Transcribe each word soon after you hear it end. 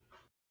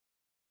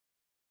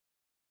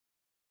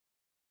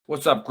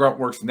What's up,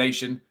 Gruntworks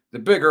Nation? The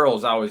Big Earl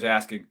is always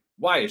asking,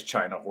 why is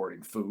China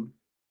hoarding food?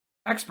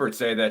 Experts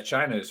say that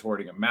China is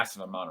hoarding a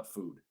massive amount of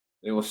food.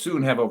 They will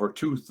soon have over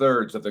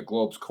two-thirds of the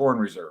globe's corn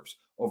reserves,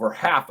 over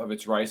half of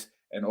its rice,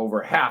 and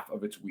over half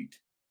of its wheat.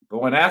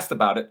 But when asked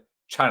about it,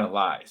 China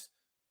lies.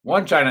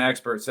 One China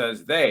expert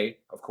says they,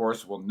 of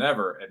course, will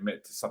never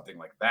admit to something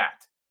like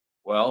that.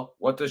 Well,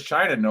 what does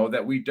China know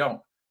that we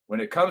don't? When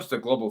it comes to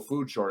global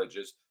food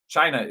shortages,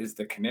 China is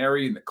the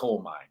canary in the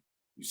coal mine.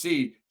 You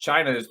see,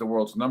 China is the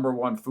world's number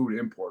one food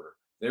importer.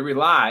 They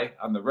rely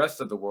on the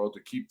rest of the world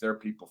to keep their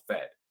people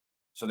fed.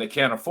 So they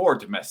can't afford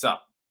to mess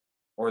up,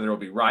 or there will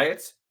be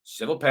riots,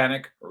 civil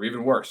panic, or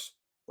even worse,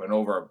 when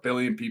over a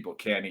billion people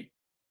can't eat.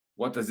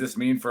 What does this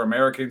mean for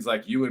Americans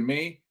like you and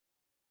me?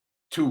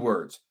 Two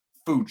words: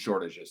 food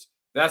shortages.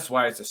 That's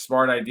why it's a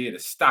smart idea to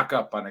stock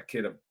up on a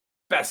kit of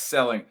best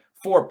selling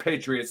Four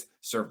Patriots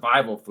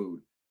survival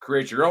food.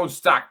 Create your own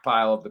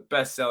stockpile of the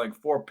best selling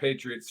Four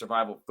Patriots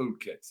survival food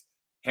kits,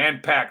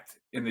 hand packed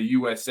in the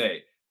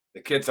USA.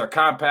 The kits are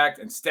compact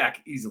and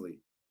stack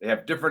easily. They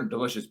have different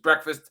delicious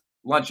breakfasts,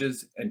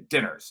 lunches, and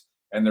dinners.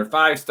 And their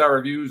 5-star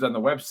reviews on the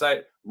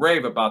website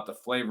rave about the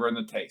flavor and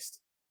the taste.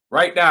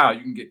 Right now,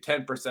 you can get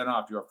 10%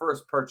 off your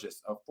first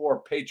purchase of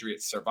Four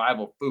Patriots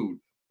survival food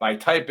by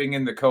typing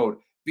in the code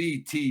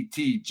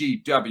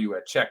BTTGW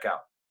at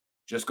checkout.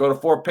 Just go to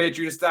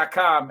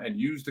 4patriots.com and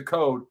use the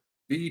code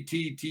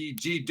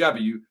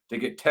BTTGW to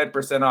get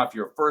 10% off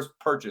your first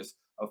purchase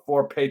of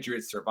Four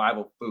Patriots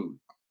survival food.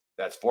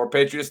 That's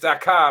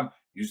 4patriots.com.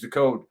 Use the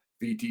code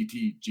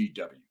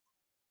BTTGW.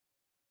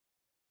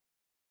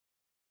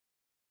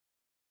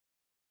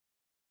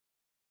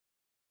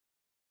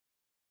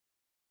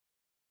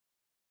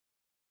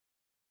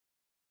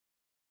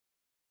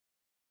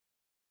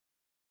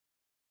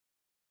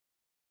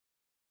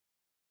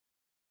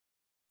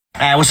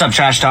 Hey, what's up,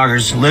 trash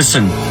talkers?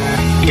 Listen,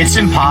 it's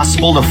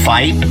impossible to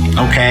fight,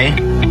 okay,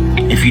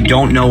 if you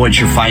don't know what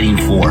you're fighting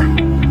for.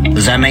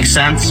 Does that make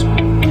sense?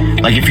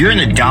 Like, if you're in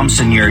the dumps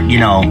and you're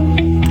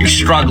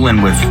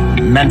struggling with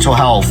mental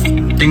health,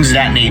 things of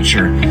that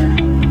nature,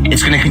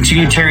 it's going to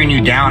continue tearing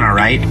you down, all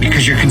right?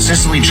 Because you're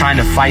consistently trying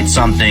to fight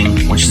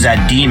something, which is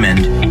that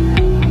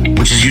demon,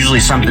 which is usually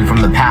something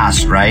from the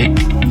past, right?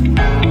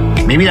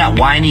 Maybe that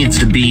why needs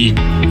to be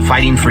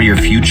fighting for your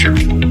future.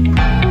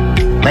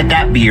 Let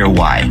that be your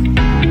why.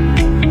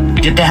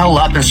 Get the hell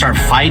up and start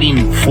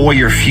fighting for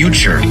your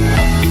future.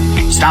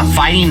 Stop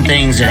fighting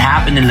things that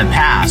happened in the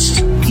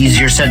past.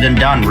 Easier said than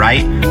done,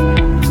 right?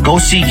 Go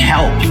seek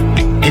help.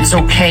 It's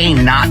okay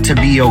not to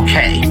be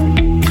okay.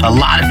 A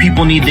lot of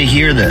people need to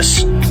hear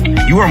this.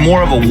 You are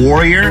more of a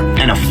warrior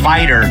and a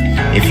fighter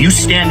if you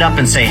stand up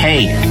and say,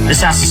 hey,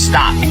 this has to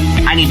stop.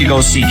 I need to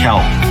go seek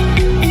help.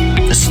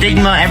 The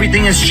stigma,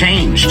 everything has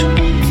changed.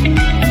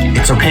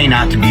 It's okay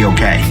not to be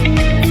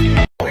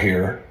okay.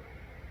 Here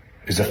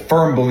is a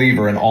firm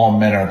believer in all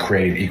men are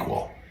created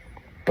equal,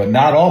 but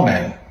not all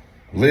men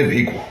live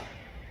equal.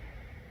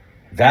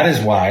 That is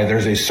why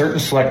there's a certain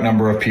select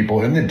number of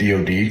people in the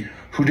DoD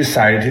who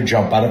decided to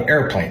jump out of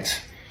airplanes.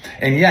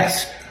 And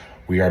yes,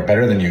 we are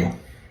better than you.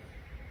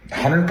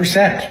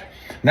 100%.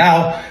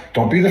 Now,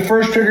 don't be the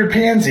first triggered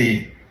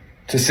pansy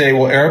to say,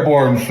 well,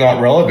 airborne's not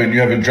relevant.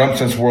 You haven't jumped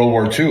since World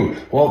War II.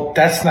 Well,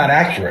 that's not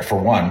accurate, for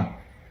one.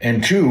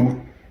 And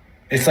two,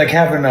 it's like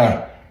having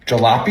a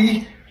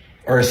jalopy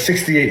or a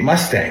 68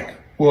 Mustang.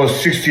 Well, a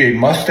 68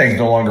 Mustang's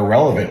no longer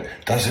relevant.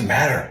 Doesn't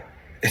matter.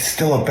 It's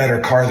still a better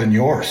car than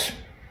yours.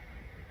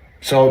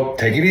 So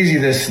take it easy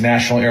this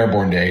National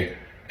Airborne Day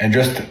and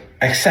just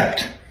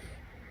accept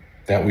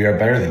that we are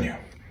better than you.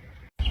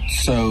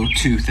 So,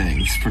 two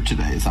things for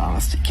today's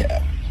Honesty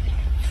Cap.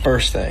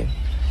 First thing,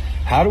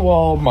 how do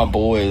all my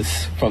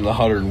boys from the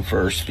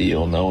 101st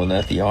feel knowing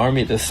that the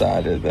Army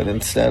decided that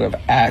instead of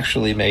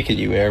actually making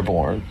you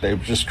airborne, they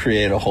would just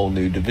create a whole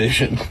new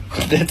division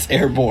that's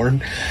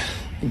airborne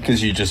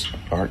because you just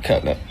aren't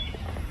cutting it?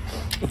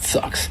 It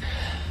sucks.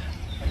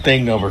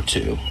 Thing number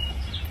two,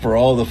 for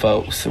all the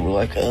folks who were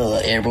like,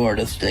 oh, airborne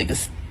is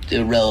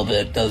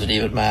irrelevant, doesn't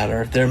even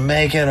matter. They're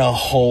making a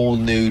whole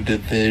new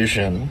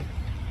division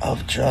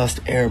of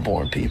just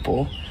airborne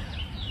people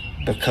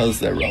because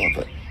they're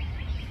relevant.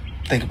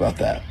 Think about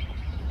that.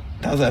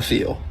 How's that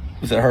feel?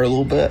 Does it hurt a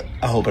little bit?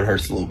 I hope it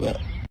hurts a little bit.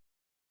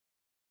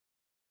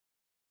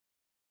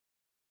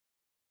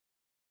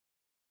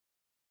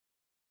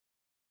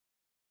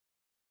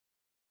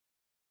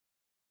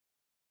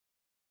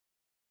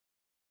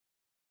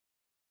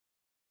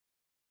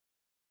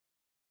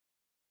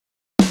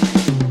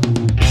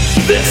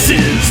 This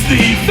is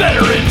the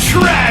Veteran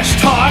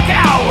Trash Talk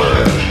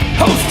Hour,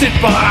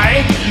 hosted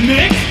by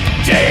Nick,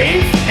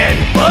 Dave,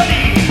 and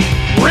Buddy.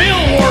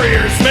 Real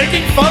warriors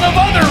making fun of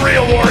other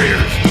real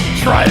warriors.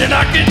 Try to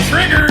not get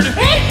triggered.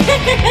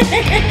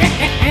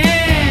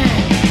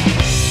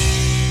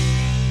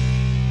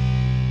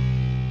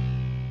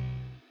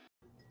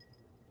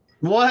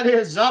 What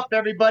is up,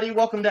 everybody?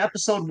 Welcome to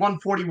episode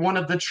 141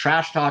 of the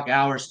Trash Talk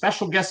Hour.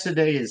 Special guest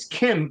today is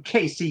Kim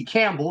Casey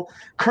Campbell,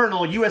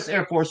 Colonel, U.S.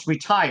 Air Force,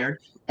 retired,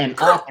 and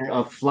author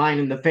of Flying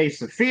in the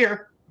Face of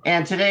Fear.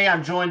 And today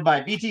I'm joined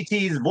by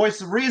BTT's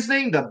voice of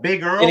reasoning, the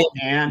Big Earl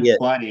and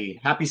Buddy.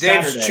 Happy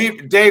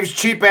Saturday. Dave's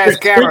cheap ass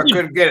camera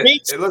couldn't get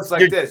it. It looks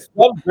like this.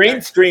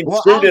 Green screen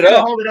Well, screwed it I was up.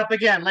 gonna hold it up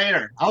again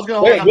later. I was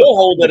gonna Wait, we'll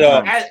hold it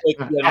up.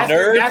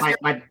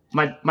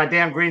 My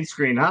damn green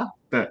screen, huh?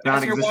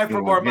 Ask your wife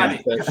for more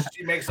money.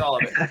 She makes all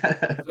of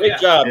it. Great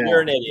job. Yeah.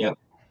 You're an idiot.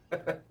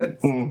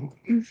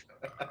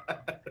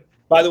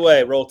 By the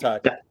way, roll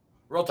tide.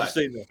 Roll tide.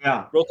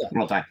 Yeah. Roll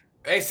tide.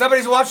 Hey,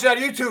 somebody's watching on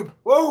YouTube.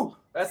 Whoa,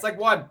 that's like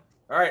one.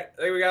 All right,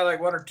 I think we got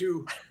like one or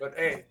two. But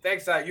hey,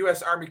 thanks,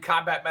 U.S. Army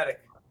Combat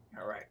Medic.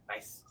 All right,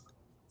 nice.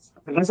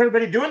 What's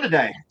everybody doing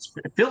today?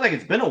 It feels like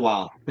it's been a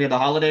while. We had the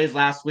holidays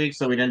last week,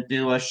 so we didn't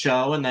do a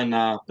show, and then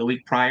the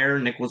week prior,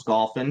 Nick was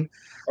golfing.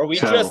 Are you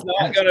just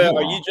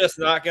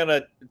not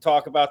gonna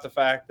talk about the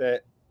fact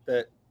that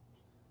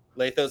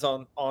Latho's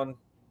on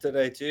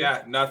today too?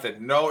 Yeah,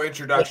 nothing. No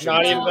introduction.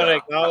 Not even gonna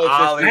acknowledge.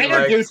 I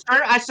introduced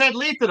her. I said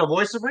Letha, the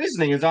voice of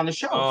reasoning, is on the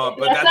show. Oh,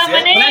 but that's not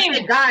my name. When I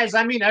say guys,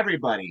 I mean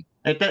everybody.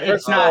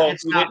 It's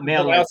not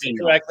male or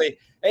female. Correctly.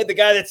 Hey, the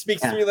guy that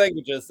speaks 3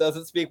 languages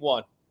doesn't speak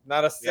one.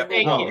 Not a single.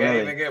 You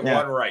can't even get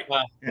one right.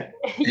 Wow.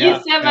 You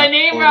said my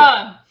name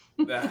wrong.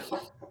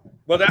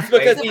 Well, that's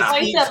because he's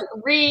voice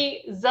of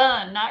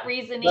reason, not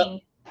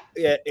reasoning.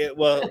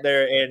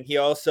 And he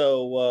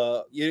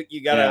also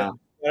you gotta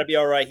be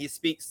all right. He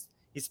speaks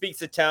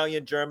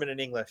Italian, German, and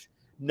English.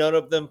 None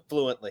of them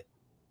fluently.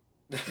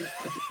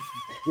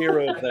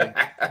 0 of them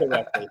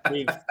correctly.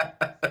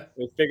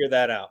 We've figured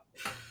that out.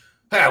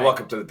 Yeah,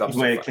 welcome to the dumpster.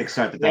 Way to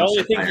kickstart the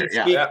only thing he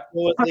speaks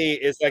fluently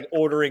is like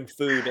ordering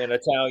food in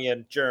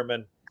Italian,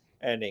 German,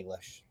 and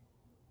English.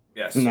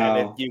 Yes.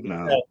 No. You can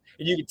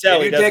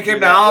tell. If you take him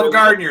to Olive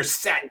Garden, you're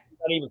set.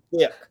 Not even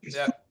thick.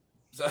 Yeah.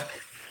 So.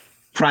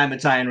 Prime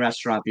Italian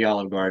restaurant, the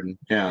Olive Garden.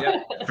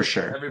 Yeah, for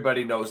sure.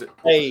 Everybody knows it.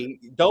 Hey,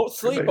 don't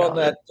sleep on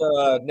that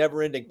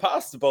never-ending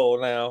pasta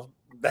bowl now.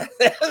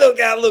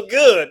 That look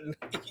good.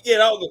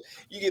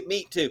 You get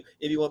meat too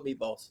if you want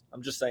meatballs.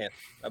 I'm just saying.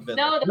 The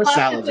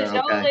pasta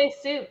fagioli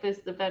soup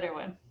is the better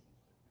one.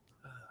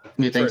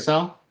 You think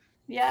so?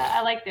 Yeah,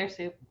 I like their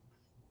soup.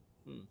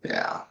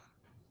 Yeah.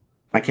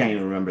 I can't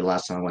even remember the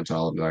last time I went to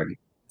Olive Garden.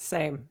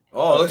 Same.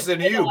 Oh, listen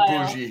to you,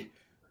 bougie.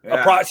 Yeah.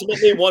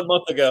 Approximately 1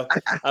 month ago,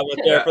 I went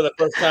there for the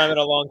first time in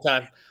a long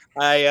time.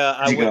 I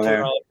went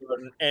to Olive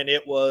Garden, and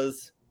it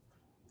was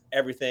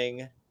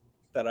everything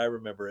that I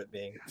remember it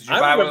being. Did you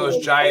buy one of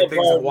those giant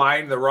things of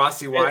wine, the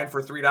Rossi wine,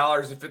 for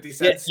 $3.50?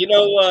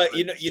 Yeah,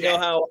 you know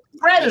how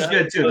bread is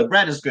good too. The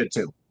bread is good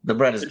too.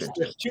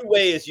 There's 2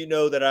 ways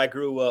that I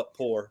grew up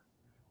poor.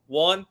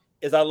 One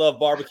is I love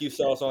barbecue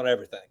sauce on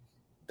everything.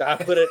 I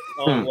put it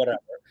on whatever.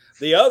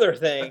 The other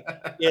thing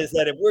is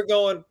that if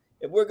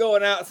we're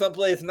going out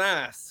someplace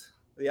nice,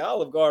 the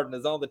Olive Garden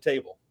is on the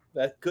table.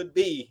 That could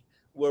be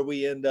where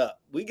we end up.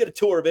 We get a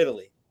tour of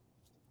Italy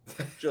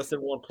just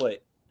in one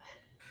plate.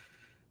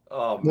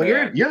 Oh, man.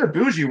 Well, you're the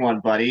bougie one,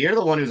 buddy. You're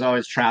the one who's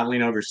always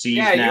traveling overseas.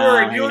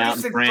 Yeah, you're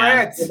just in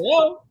France.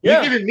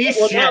 You're giving me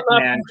shit,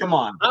 man. Come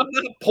on. I'm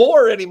not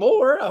poor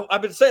anymore.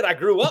 I've been saying I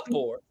grew up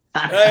poor.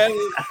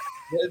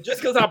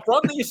 Just because I'm from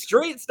these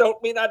streets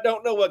don't mean I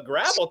don't know what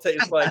gravel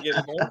tastes like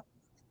anymore.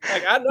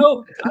 Like I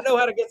know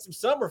how to get some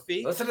summer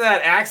feet. Listen to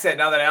that accent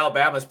now that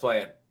Alabama's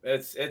playing.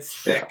 It's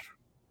thick.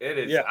 It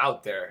is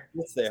out there.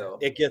 It's there. So.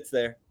 It gets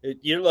there.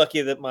 You're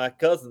lucky that my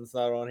cousin's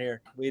not on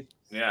here. You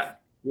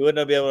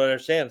wouldn't be able to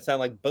understand. It sounds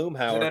like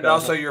Boomhauer. And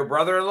also your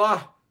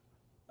brother-in-law?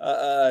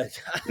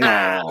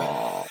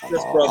 No.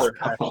 This brother,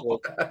 actually.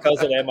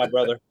 Cousin and my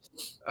brother.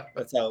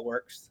 That's how it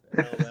works.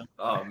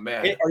 Oh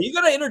man. Hey, are you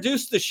going to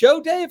introduce the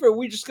show, Dave, or are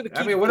we just going to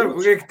keep we're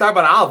going to talk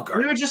about Olive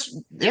Garden.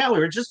 We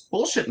were just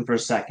bullshitting for a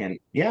second.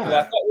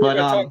 Yeah. All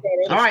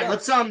right,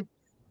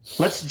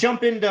 let's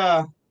jump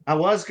into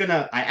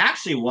I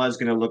actually was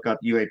gonna look up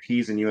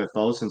UAPs and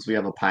UFOs since we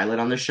have a pilot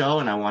on the show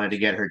and I wanted to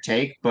get her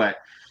take, but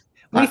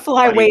we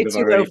fly way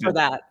too low for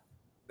that.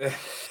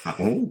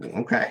 Oh,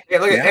 okay.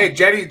 Hey,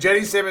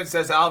 Jenny Simmons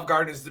says Olive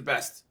Garden is the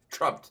best.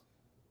 Trumped.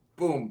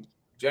 Boom.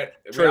 True.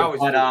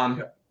 But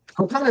I'm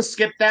gonna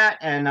skip that.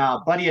 And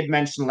Buddy had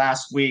mentioned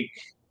last week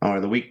or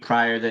the week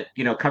prior that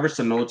cover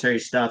some military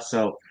stuff.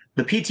 So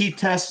the PT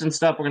test and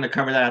stuff, we're gonna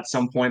cover that at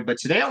some point. But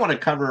today I want to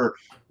cover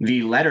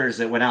the letters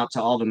that went out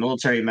to all the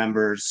military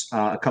members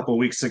a couple of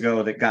weeks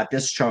ago that got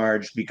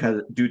discharged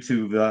due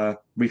to the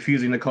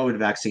refusing the COVID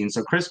vaccine.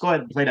 So Chris, go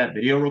ahead and play that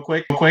video real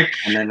quick,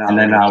 and then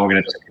we're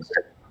gonna.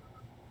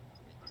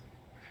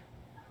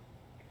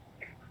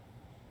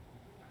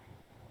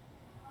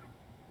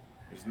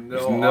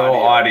 There's no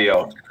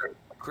audio.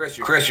 Chris,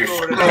 you're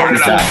screwing it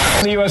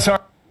up. The U.S.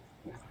 Army.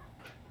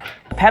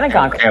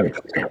 Pentagon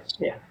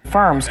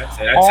confirms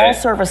all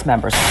service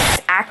members,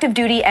 active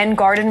duty and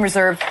Guard and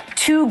Reserve,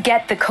 to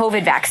get the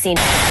COVID vaccine.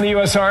 The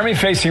U.S. Army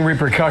facing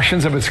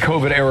repercussions of its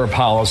COVID-era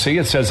policy.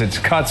 It says its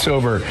cuts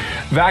over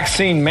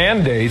vaccine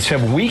mandates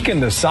have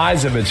weakened the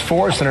size of its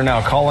force and are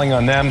now calling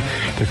on them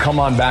to come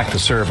on back to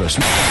service.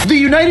 The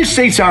United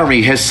States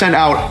Army has sent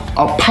out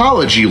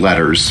apology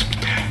letters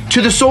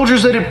to the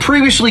soldiers that had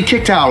previously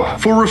kicked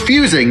out for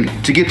refusing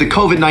to get the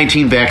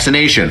COVID-19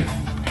 vaccination.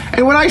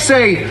 And when I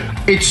say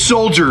it's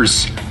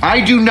soldiers, I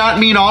do not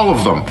mean all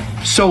of them.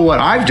 So what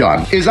I've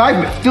done is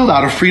I've filled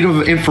out a Freedom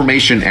of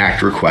Information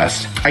Act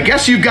request. I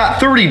guess you've got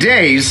 30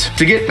 days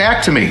to get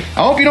back to me.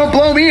 I hope you don't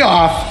blow me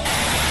off.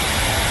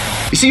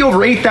 You see,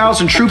 over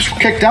 8,000 troops were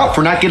kicked out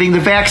for not getting the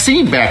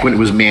vaccine back when it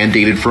was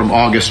mandated from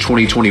August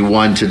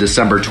 2021 to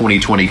December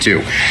 2022.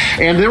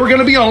 And there were going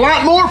to be a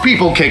lot more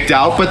people kicked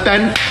out, but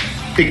then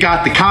it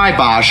got the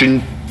kibosh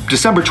in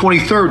December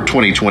 23rd,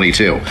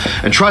 2022.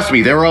 And trust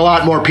me, there were a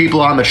lot more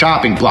people on the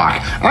chopping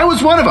block. I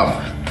was one of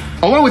them,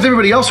 along with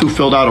everybody else who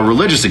filled out a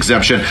religious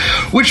exemption,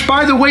 which,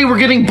 by the way, were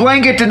getting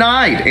blanket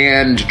denied,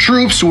 and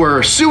troops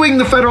were suing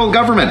the federal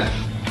government,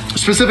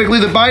 specifically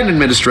the Biden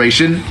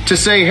administration, to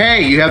say,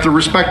 hey, you have to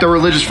respect our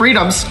religious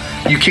freedoms.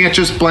 You can't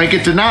just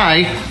blanket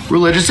deny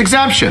religious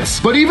exemptions.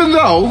 But even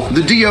though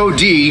the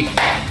DOD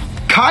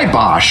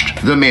kiboshed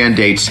the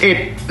mandates,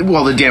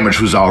 the damage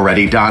was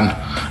already done.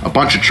 A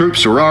bunch of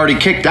troops were already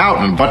kicked out,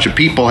 and a bunch of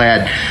people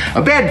had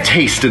a bad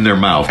taste in their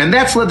mouth. And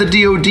that's led the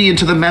DOD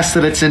into the mess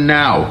that it's in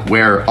now,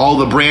 where all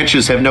the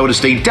branches have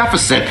noticed a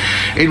deficit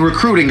in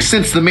recruiting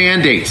since the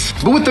mandates.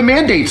 But with the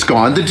mandates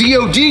gone, the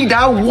DOD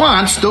now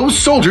wants those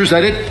soldiers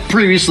that it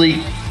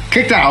previously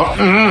kicked out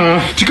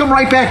to come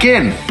right back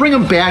in. Bring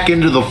them back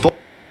into the fold.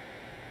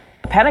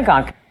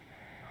 Pentagon.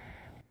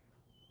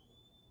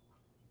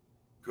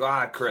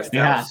 God, Chris,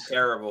 that was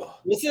terrible.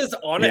 This is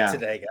on it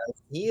today,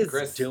 guys. He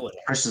is doing it.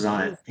 Chris is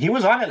on it. He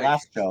was on it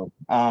last show.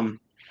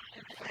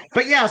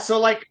 But yeah, so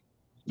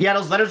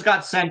those letters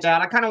got sent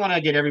out. I kind of want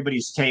to get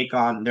everybody's take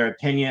on their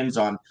opinions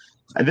on.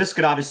 And this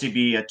could obviously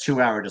be a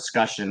 2-hour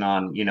discussion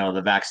on,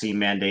 the vaccine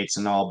mandates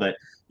and all, but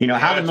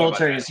how the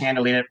military is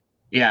handling it.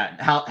 Yeah,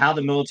 how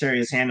the military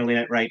is handling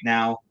it right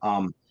now.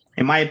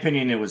 In my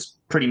opinion, it was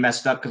pretty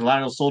messed up because a lot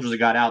of those soldiers that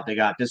got out, they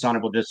got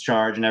dishonorable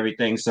discharge and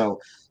everything. So,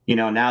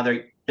 now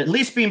they're at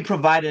least being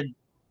provided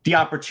the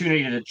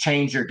opportunity to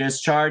change their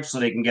discharge so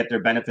they can get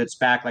their benefits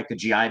back, like the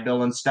GI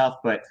Bill and stuff.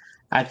 But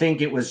I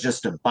think it was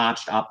just a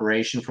botched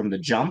operation from the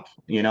jump.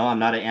 I'm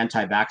not an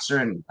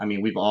anti-vaxxer, and I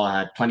mean, we've all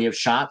had plenty of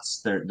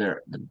shots.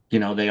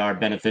 They are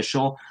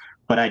beneficial,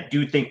 but I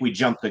do think we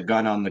jumped the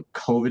gun on the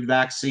COVID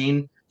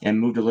vaccine and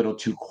moved a little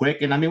too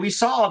quick. And I mean, we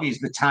saw all these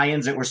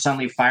battalions that were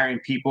suddenly firing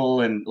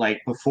people, and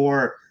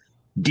before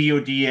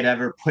DOD had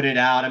ever put it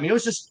out. I mean, it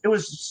was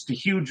just a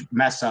huge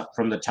mess up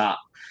from the top.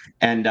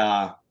 And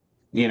I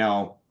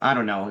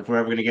don't know if we're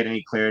ever going to get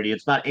any clarity.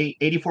 It's about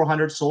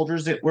 8,400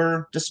 soldiers that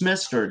were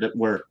dismissed or that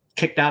were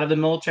kicked out of the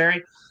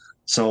military.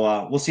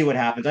 So we'll see what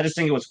happens. I just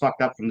think it was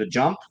fucked up from the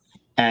jump.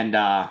 And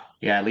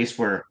at least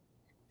we're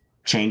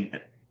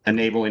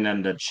enabling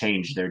them to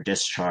change their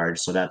discharge.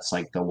 So that's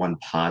the one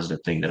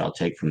positive thing that I'll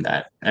take from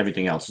that.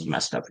 Everything else is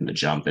messed up from the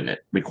jump, and it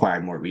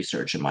required more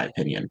research, in my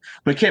opinion.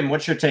 But Kim,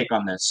 what's your take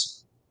on this?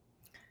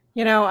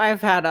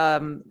 I've had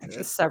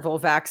several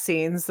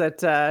vaccines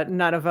that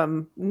none of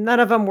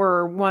them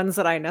were ones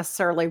that I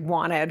necessarily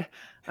wanted.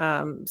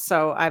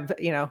 So I've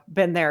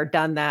been there,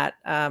 done that.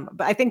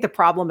 But I think the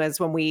problem is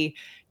when we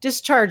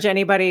discharge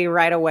anybody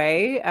right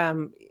away.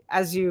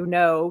 As you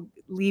know,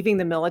 leaving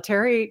the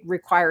military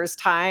requires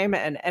time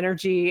and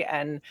energy,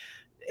 and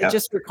it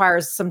just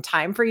requires some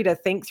time for you to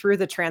think through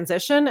the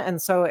transition.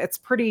 And so it's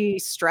pretty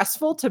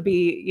stressful to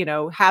be,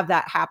 have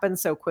that happen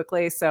so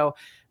quickly. So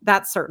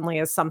that certainly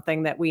is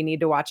something that we need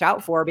to watch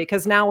out for,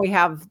 because now we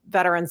have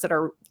veterans that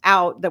are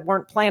out that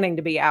weren't planning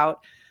to be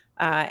out.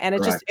 And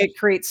it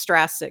creates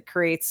stress. It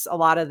creates a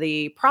lot of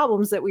the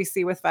problems that we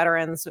see with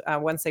veterans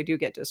once they do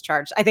get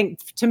discharged. I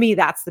think, to me,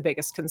 that's the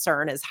biggest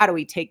concern, is how do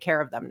we take care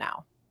of them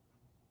now?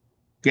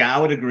 Yeah,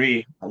 I would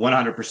agree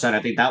 100%. I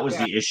think that was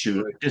the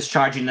issue,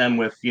 discharging them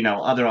with,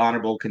 other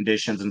honorable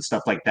conditions and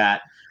stuff like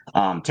that,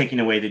 taking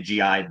away the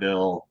GI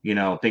Bill,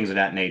 things of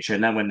that nature.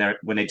 And then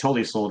when they told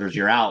these soldiers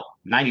you're out,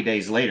 90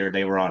 days later,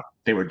 they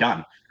were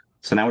done.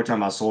 So now we're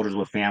talking about soldiers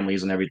with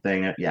families and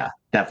everything. Yeah,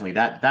 definitely.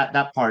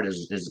 That part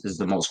is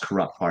the most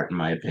corrupt part, in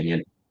my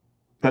opinion.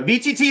 But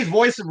BTT's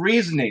voice of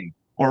reasoning,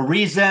 or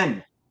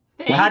reason.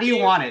 Well, how do you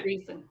want it?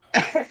 Reason.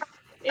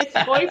 It's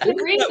voice of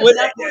reason.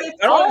 That's what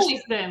it's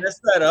always been. Mess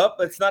that up.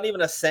 It's not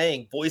even a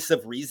saying. Voice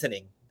of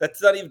reasoning. That's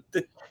not even.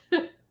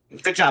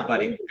 Good job,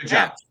 buddy. Good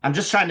job. I'm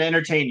just trying to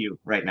entertain you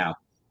right now.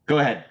 Go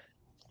ahead.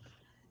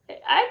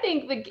 I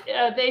think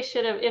they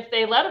should have, if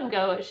they let them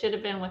go, it should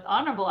have been with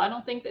honorable. I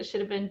don't think that should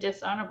have been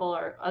dishonorable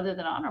or other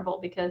than honorable,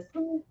 because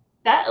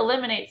that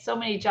eliminates so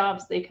many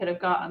jobs they could have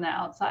got on the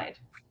outside.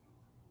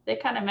 They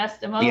kind of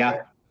messed them over.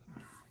 Yeah,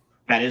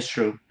 that is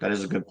true. That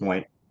is a good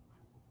point.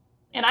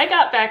 And I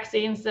got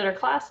vaccines that are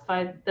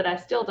classified that I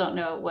still don't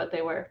know what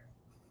they were.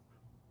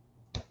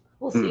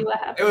 We'll see what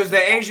happens. It was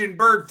the Asian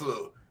bird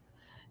flu.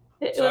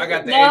 I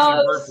got the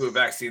Asian bird flu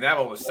vaccine. That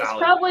one was solid. It's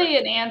probably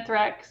an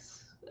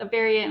anthrax, a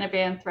variant of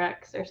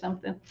anthrax or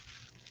something.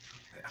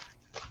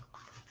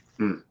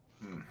 Yeah.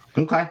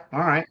 Okay. All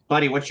right.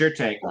 Buddy, what's your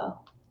take?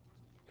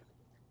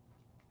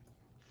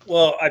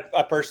 Well,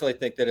 I personally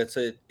think that it's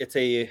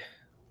a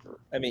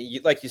I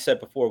mean, like you said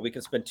before, we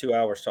can spend 2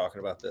 hours talking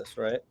about this,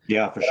 right?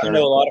 Yeah, for sure. I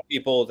know a lot of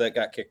people that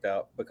got kicked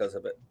out because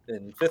of it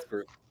in fifth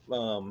group.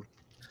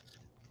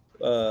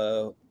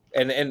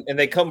 and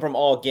they come from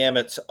all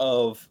gamuts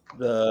of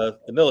the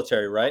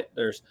military, right?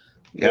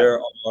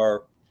 There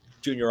are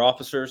junior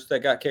officers that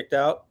got kicked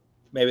out.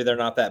 Maybe they're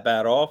not that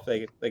bad off.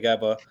 They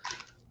have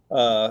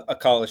a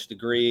college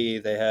degree.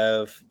 They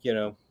have,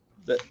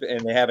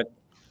 and they haven't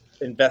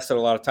invested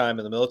a lot of time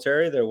in the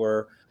military. There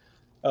were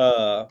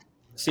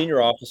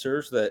senior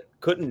officers that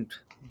couldn't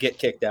get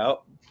kicked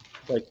out.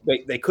 Like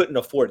they couldn't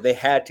afford. They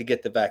had to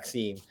get the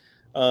vaccine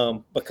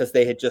because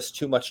they had just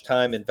too much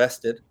time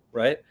invested,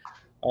 right?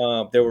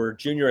 There were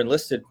junior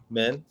enlisted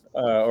men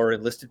or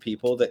enlisted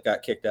people that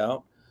got kicked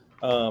out,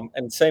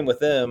 and same with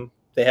them.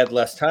 They had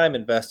less time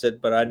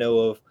invested. But I know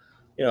of,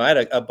 I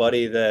had a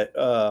buddy that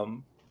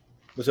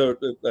was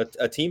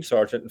a team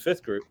sergeant in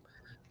 5th Group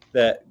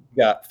that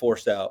got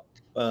forced out.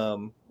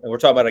 And we're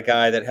talking about a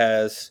guy that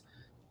has,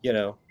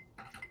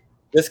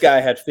 this guy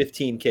had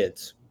 15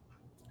 kids.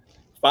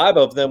 5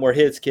 of them were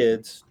his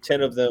kids.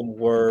 10 of them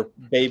were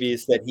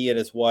babies that he and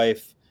his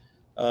wife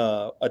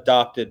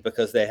adopted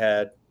because they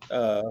had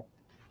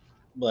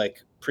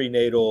like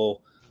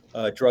prenatal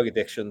drug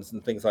addictions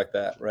and things like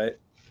that. Right?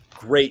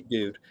 Great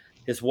dude.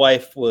 His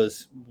wife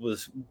was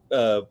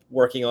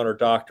working on her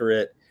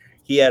doctorate.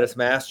 He had his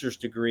master's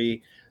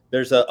degree.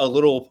 There's a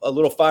little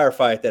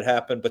firefight that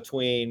happened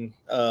between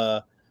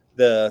the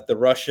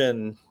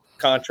Russian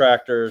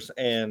contractors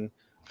and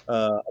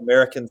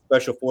American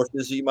Special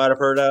Forces you might have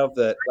heard of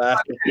that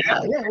lasted.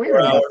 We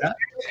heard about that.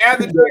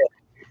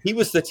 He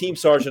was the team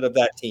sergeant of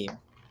that team,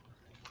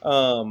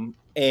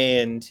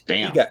 and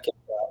he got kicked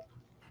out.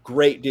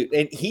 Great dude,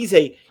 and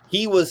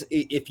he was,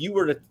 if you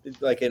were to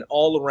like an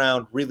all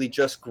around really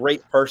just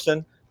great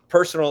person,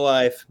 personal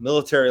life,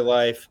 military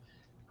life,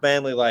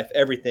 family life,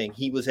 everything.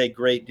 He was a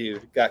great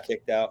dude. Got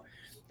kicked out,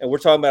 and we're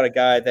talking about a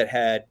guy that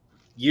had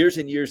years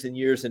and years and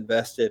years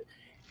invested.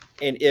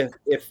 And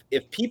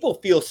if people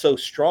feel so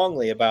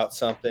strongly about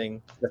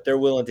something that they're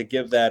willing to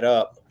give that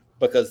up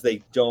because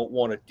they don't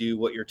want to do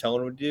what you're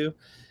telling them to do,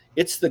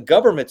 it's the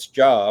government's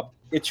job.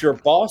 It's your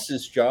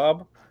boss's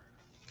job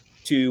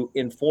to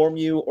inform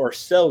you or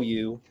sell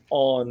you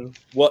on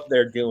what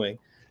they're doing.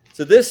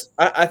 So this,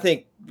 I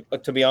think,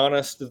 to be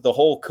honest, the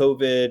whole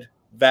COVID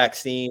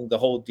vaccine, the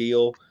whole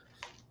deal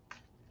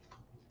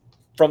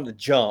from the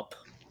jump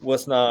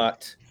was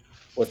not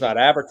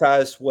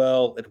advertised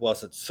well. It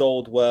wasn't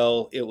sold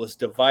well. It was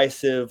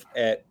divisive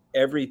at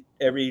every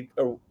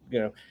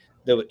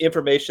the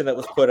information that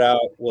was put out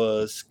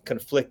was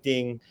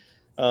conflicting.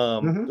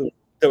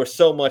 There was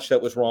so much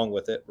that was wrong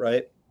with it,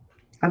 right?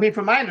 I mean,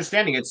 from my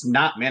understanding, it's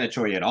not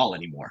mandatory at all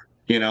anymore.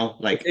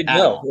 Like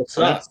no, it's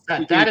so not.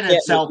 That in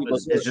itself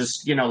is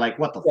just like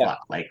what the fuck?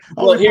 Like,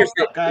 well, here's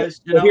the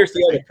guys. Here's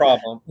the other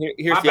problem.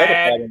 Here's the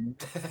other problem.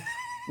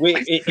 We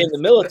in the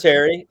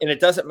military, and it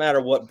doesn't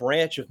matter what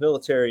branch of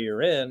military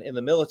you're in. In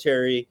the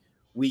military,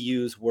 we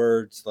use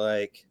words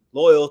like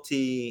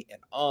loyalty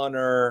and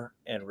honor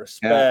and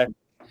respect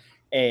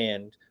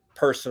and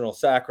personal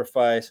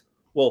sacrifice.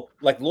 Well,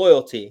 like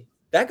loyalty,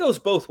 that goes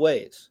both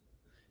ways.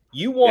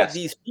 You want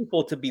these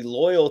people to be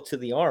loyal to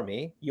the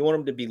Army. You want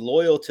them to be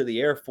loyal to the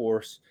Air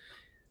Force.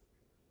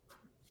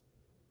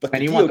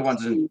 And you want the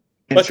ones in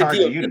charge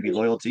of you to be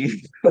loyal to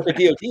you. But the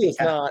DoD is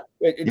not.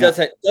 It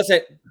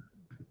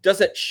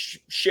doesn't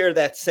share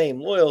that same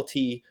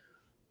loyalty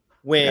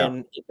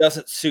when it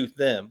doesn't suit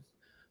them.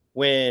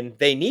 When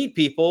they need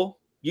people,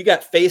 you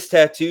got face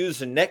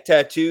tattoos and neck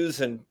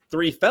tattoos and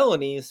 3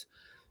 felonies,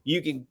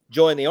 you can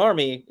join the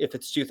Army if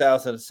it's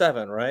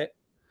 2007, right?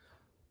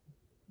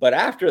 But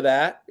after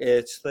that,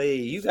 it's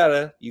you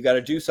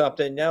gotta do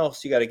something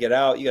else. You got to get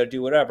out. You got to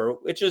do whatever,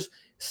 which is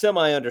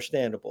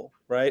semi-understandable,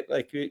 right?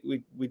 Like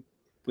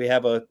we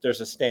have there's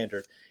a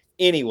standard.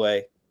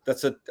 Anyway,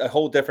 that's a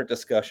whole different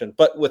discussion.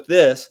 But with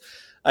this,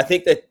 I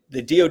think that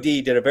the DoD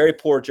did a very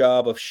poor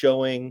job of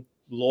showing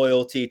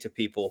loyalty to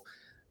people.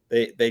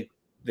 They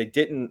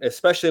didn't,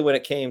 especially when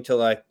it came to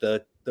like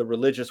the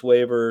religious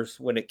waivers,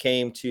 when it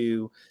came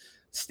to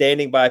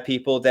standing by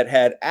people that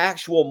had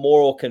actual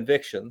moral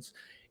convictions.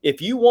 If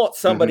you want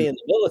somebody in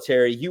the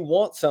military, you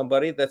want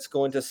somebody that's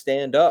going to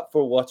stand up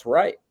for what's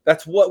right.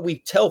 That's what we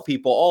tell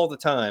people all the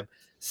time.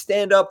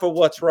 Stand up for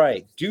what's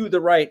right. Do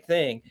the right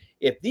thing.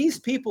 If these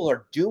people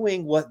are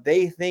doing what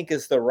they think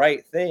is the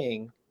right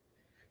thing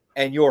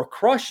and you're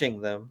crushing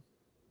them,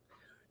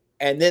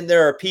 and then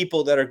there are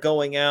people that are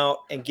going out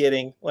and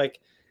getting like,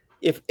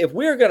 if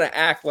we're going to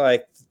act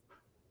like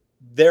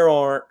there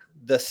aren't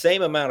the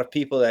same amount of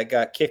people that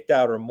got kicked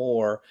out or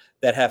more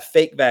that have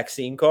fake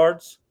vaccine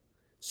cards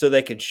so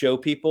they can show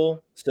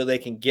people, so they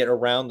can get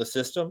around the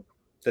system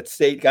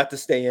that got to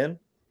stay in.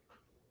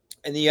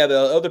 And then you have the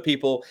other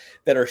people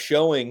that are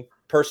showing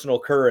personal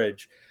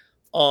courage,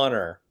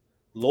 honor,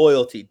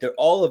 loyalty, they're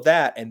all of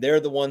that, and they're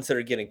the ones that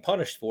are getting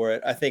punished for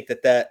it. I think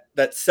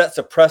that sets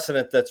a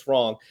precedent that's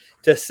wrong.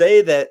 To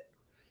say that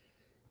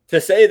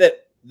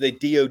the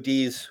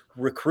DoD's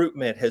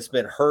recruitment has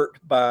been hurt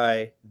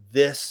by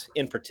this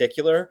in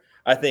particular,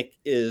 I think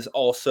is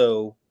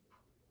also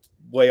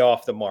way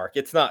off the mark.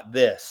 It's not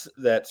this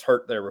that's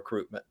hurt their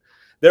recruitment.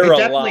 There are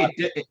a lot.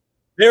 It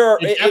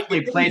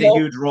definitely played a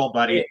huge role,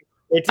 buddy.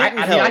 It didn't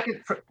I help.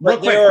 mean,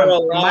 But there are a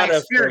from my lot of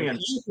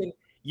experience.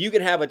 you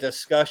can have a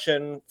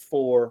discussion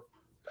for,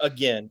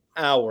 again,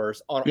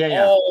 hours on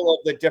Yeah. all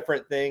of the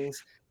different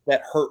things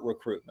that hurt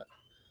recruitment.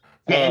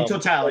 Yeah, in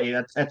totality,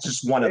 that's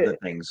just one of the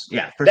things.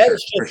 Yeah, for that sure.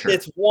 is just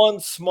it's one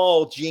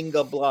small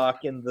Jenga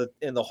block in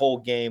the whole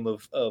game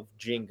of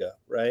Jenga,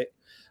 right?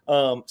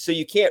 So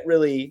you can't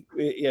really,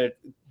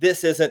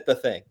 this isn't the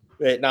thing,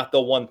 right? Not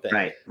the one thing.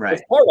 Right.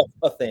 It's part of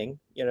a thing,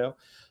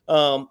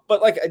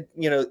 but like,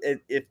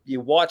 if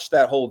you watch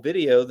that whole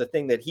video, the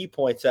thing that he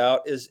points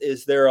out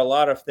is there are a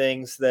lot of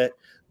things that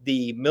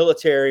the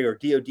military or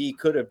DOD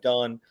could have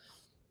done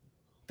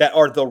that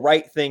are the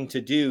right thing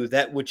to do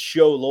that would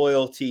show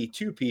loyalty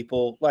to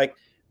people. Like,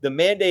 the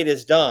mandate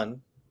is done.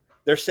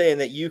 They're saying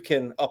that you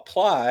can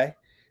apply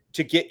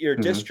to get your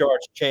discharge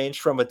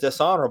changed from a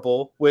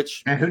dishonorable,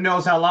 which, and who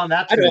knows how long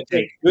that's going to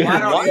take. Why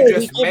don't you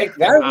just make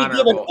them why are we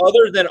giving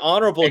other than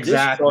honorable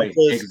discharges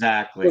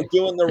Exactly. for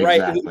doing the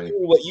right, doing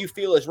what you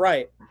feel is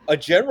right? A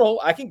general,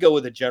 I can go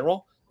with a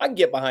general. I can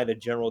get behind a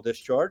general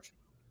discharge.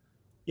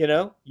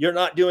 You're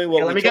not doing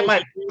what let me get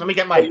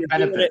my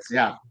benefits.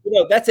 Yeah.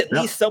 That's at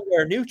least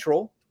somewhere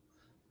neutral.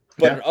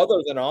 But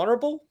other than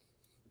honorable,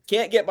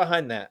 can't get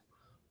behind that.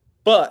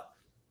 But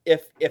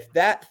if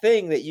that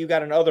thing that you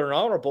got an other than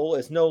honorable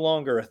is no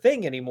longer a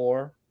thing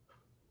anymore,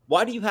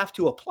 why do you have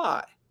to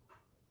apply?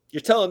 You're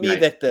telling me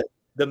that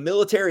the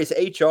military's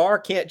HR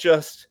can't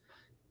just.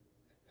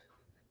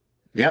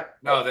 Yep.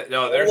 No,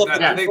 there's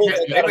not. I think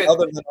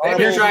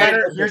here's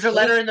your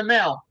letter in the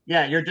mail.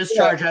 Yeah, your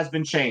discharge has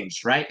been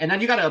changed, right? And then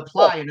you got to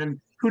apply, and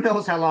then who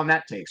knows how long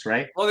that takes,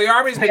 right? Well, the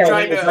Army's been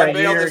trying to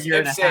unveil this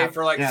IPSA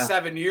for like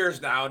 7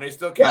 years now, and they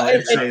still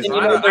can't.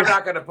 I'm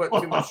not going to put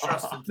too much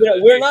trust into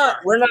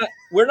it.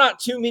 We're not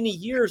too many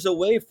years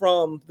away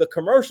from the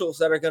commercials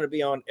that are going to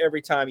be on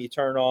every time you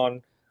turn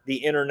on the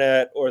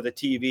internet or the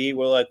TV.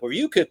 We're like, were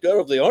you kicked out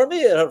of the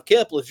Army out of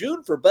Camp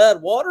Lejeune for bad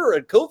water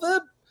and COVID?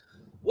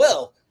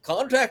 Well,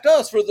 contact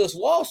us for this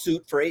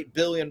lawsuit for $8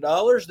 billion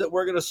that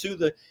we're going to sue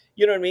the,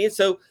 you know what I mean?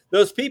 So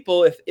those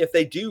people, if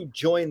they do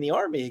join the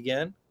Army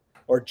again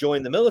or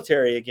join the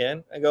military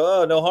again, and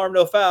go, oh, no harm,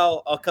 no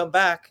foul, I'll come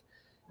back.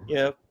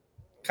 Kind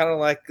of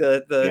like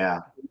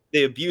the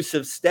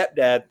abusive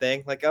stepdad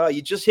thing. Like, oh,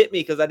 you just hit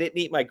me because I didn't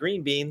eat my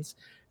green beans,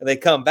 and they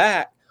come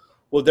back.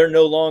 Well, they're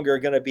no longer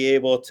going to be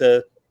able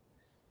to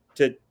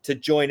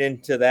join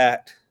into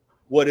that,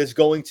 what is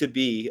going to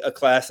be a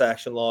class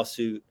action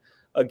lawsuit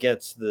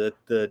against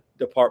the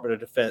Department of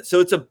Defense. So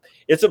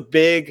it's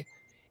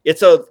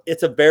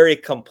a very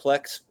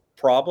complex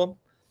problem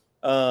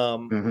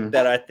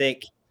that I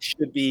think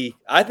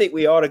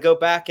we ought to go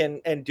back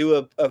and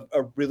do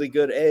a really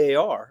good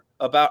AAR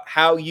about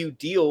how you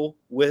deal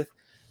with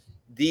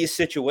these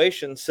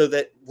situations, so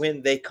that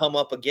when they come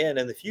up again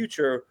in the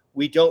future,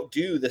 we don't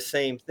do the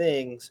same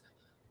things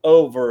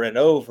over and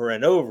over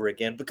and over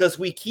again, because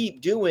we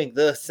keep doing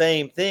the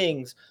same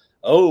things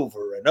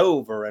over and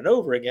over and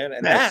over again.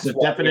 And that's the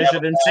definition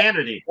of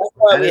insanity. That's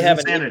why we have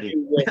insanity.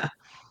 An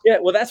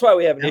issue with, that's why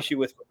we have an issue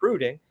with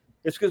recruiting.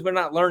 It's because we're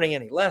not learning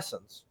any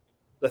lessons.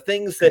 The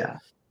things that,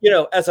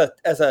 as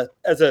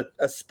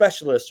a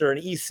specialist or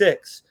an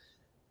E6,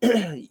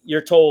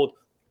 you're told,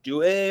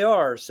 do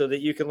AARs so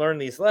that you can learn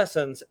these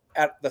lessons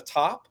at the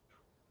top.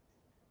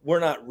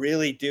 We're not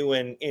really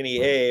doing any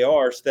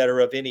AARs that are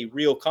of any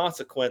real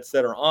consequence,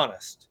 that are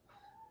honest.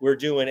 We're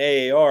doing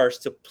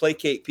AARs to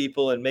placate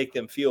people and make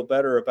them feel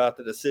better about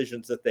the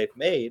decisions that they've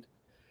made,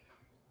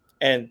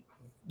 and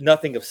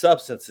nothing of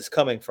substance is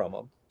coming from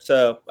them.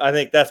 So I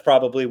think that's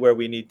probably where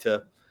we need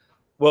to,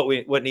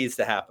 what needs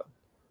to happen.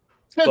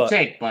 Good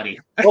take, buddy.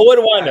 Well, what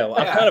do I know?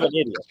 I'm kind of an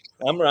idiot.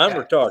 I'm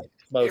retarded.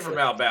 You're from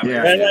Alabama.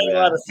 I'm not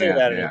allowed to say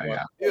that anymore.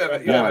 You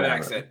have an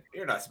accent.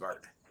 You're not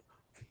smart.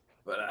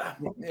 But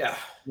yeah.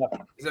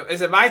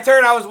 Is it my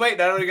turn? I was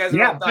waiting. I don't know you guys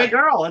are all done. Big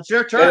Earl, it's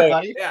your turn,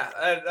 buddy.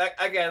 Yeah.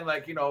 Again,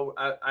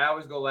 I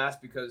always go last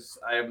because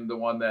I am the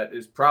one that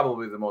is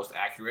probably the most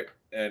accurate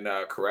and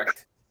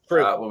correct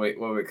when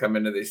we come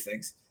into these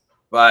things.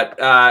 But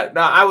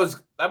no,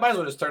 I might as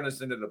well just turn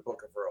this into the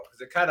Book of Earl,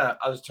 because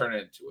I'll just turn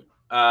it into it.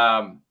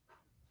 I'm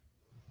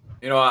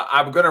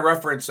going to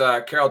reference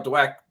Carol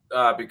Dweck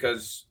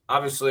because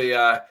obviously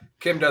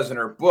Kim does in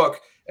her book,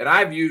 and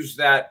I've used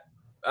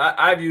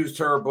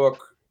her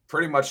book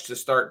pretty much to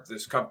start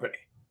this company,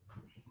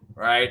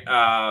 right?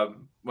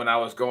 When I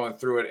was going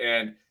through it,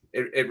 and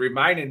it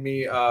reminded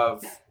me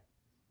of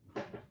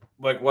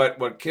like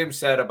what Kim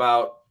said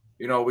about,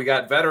 we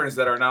got veterans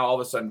that are now all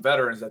of a sudden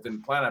veterans that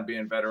didn't plan on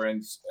being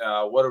veterans.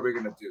 What are we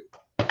going to do?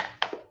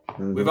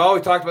 Mm-hmm. We've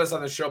always talked about this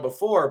on the show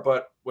before,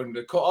 but when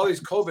all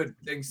these COVID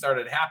things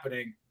started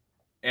happening,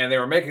 and they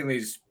were making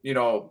these,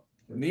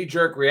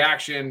 knee-jerk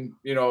reaction,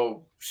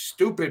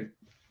 stupid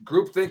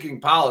group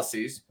thinking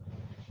policies,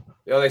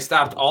 they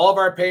stopped all of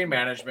our pain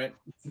management,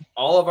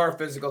 all of our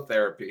physical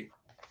therapy,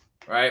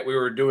 right? We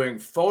were doing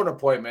phone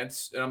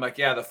appointments, and I'm like,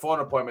 the phone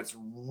appointment's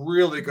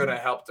really going to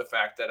help the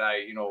fact that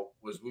I,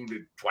 was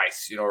wounded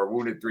twice, or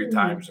wounded 3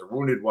 times, or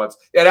wounded once.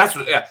 Yeah, that's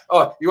what. Yeah.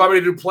 Oh, you want me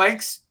to do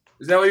planks?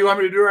 Is that what you want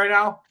me to do right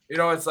now?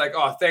 It's like,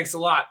 oh, thanks a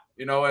lot.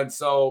 And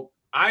so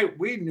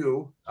we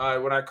knew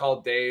when I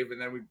called Dave,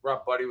 and then we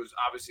brought Buddy, was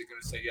obviously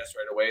going to say yes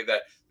right away,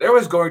 that there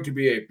was going to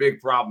be a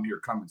big problem here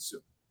coming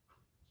soon.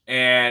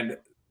 And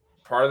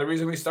part of the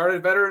reason we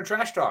started Veteran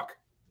Trash Talk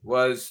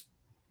was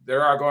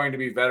there are going to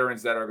be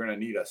veterans that are going to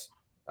need us.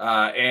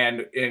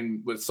 And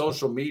with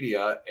social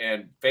media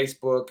and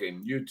Facebook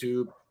and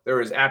YouTube,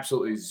 there is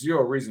absolutely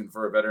zero reason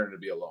for a veteran to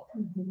be alone.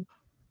 Mm-hmm.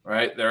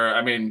 Right? They're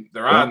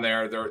on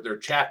there, they're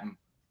chatting.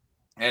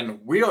 And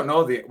we don't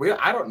know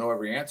I don't know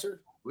every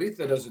answer.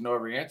 Letha doesn't know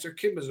every answer.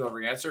 Kim doesn't know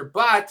every answer,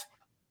 but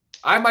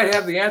I might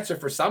have the answer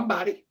for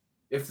somebody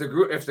if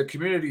the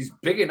community's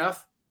big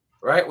enough,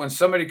 right? When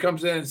somebody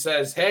comes in and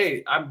says,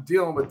 "Hey, I'm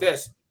dealing with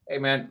this. Hey,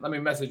 man, let me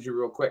message you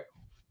real quick."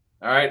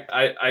 All right,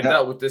 I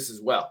dealt with this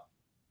as well,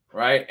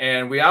 right?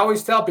 And we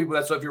always tell people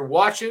that. So if you're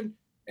watching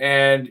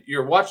and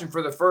you're watching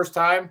for the first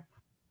time,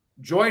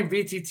 join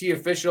VTT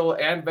Official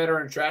and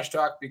Veteran Trash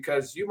Talk,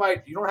 because you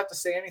don't have to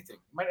say anything.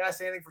 You might not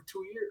say anything for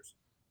 2 years,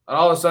 and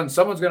all of a sudden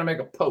someone's going to make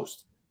a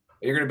post.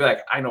 And you're going to be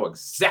like, I know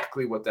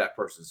exactly what that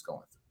person's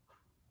going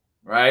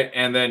through, right?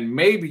 And then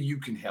maybe you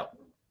can help.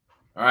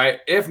 All right.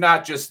 If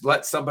not, just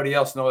let somebody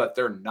else know that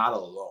they're not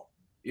alone,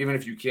 even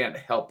if you can't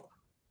help them.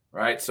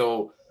 Right.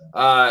 So,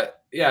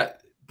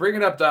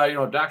 bringing up,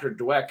 Dr.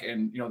 Dweck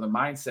and, the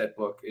mindset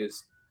book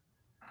is,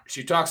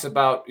 she talks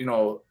about,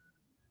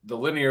 the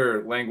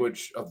linear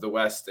language of the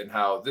West and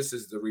how this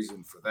is the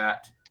reason for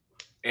that.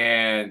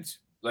 And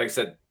like I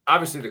said,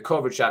 obviously the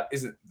COVID shot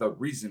isn't the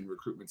reason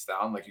recruitment's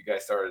down, like you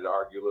guys started to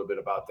argue a little bit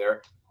about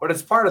there, but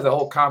it's part of the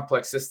whole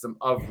complex system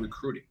of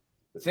recruiting,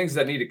 the things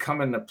that need to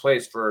come into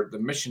place for the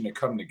mission to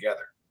come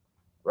together.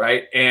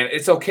 Right. And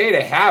it's okay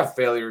to have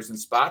failures in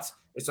spots.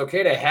 It's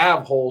okay to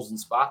have holes in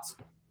spots.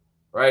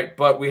 Right.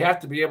 But we have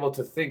to be able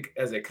to think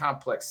as a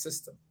complex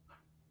system.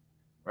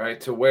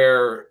 Right. To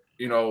where,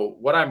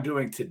 what I'm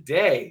doing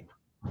today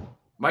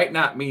might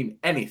not mean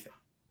anything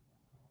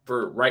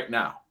for right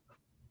now,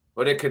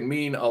 but it could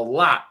mean a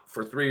lot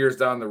for 3 years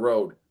down the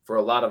road for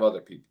a lot of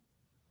other people.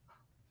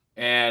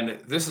 And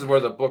this is where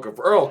the Book of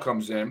Earl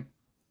comes in.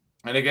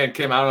 And again,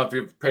 Kim, I don't know if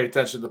you've paid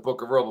attention to the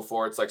Book of Earl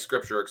before. It's like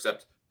scripture,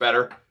 except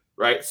better,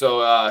 right?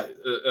 So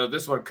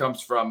this one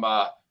comes from,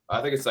 I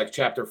think it's like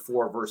chapter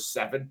 4, verse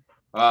 7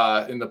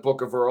 in the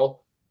Book of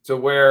Earl, to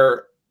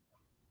where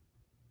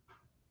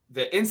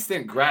the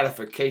instant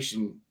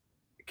gratification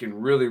can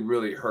really,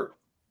 really hurt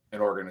an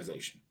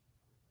organization,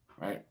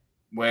 right?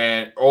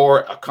 Or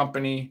a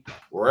company,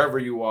 wherever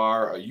you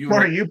are, a unit.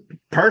 Or you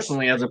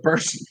personally as a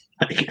person.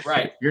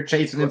 Right. You're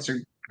chasing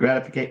instant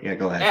gratification. Yeah,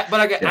 go ahead.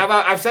 But again,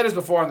 I've said this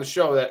before on the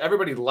show that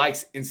everybody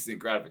likes instant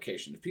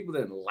gratification. If people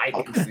didn't like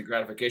instant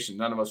gratification,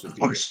 none of us would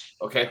be here.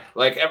 Okay.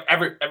 Like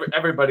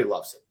everybody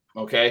loves it.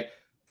 Okay.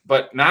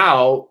 But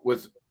now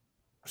with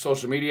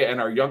social media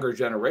and our younger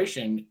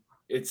generation,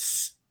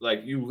 it's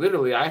like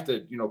I have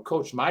to,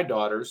 coach my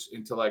daughters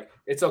into like,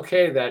 it's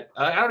okay that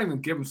I don't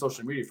even give them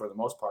social media for the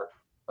most part.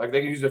 Like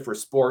they can use it for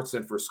sports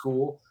and for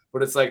school,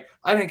 but it's like,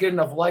 I didn't get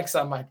enough likes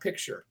on my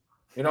picture.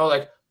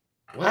 Like,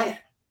 what?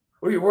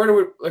 Where do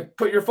we like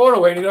put your phone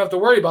away and you don't have to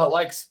worry about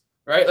likes,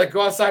 right? Like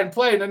go outside and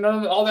play and then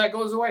all that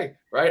goes away.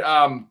 Right.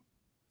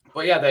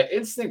 But yeah, that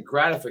instant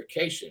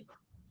gratification.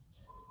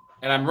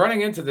 And I'm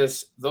running into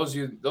this. Those of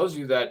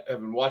you that have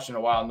been watching a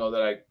while know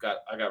that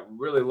I got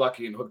really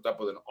lucky and hooked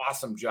up with an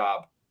awesome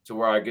job to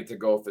where I get to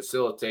go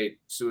facilitate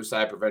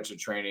suicide prevention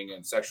training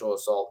and sexual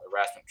assault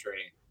harassment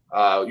training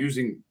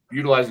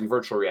utilizing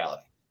virtual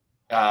reality.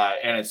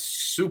 And it's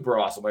super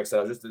awesome. Like I said,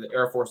 I was just at the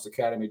Air Force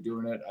Academy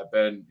doing it. I've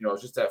been,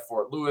 just at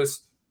Fort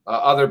Lewis,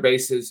 other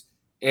bases.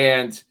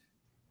 And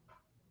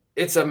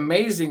it's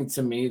amazing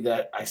to me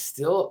that I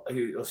still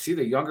see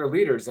the younger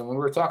leaders. And when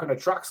we were talking to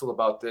Troxel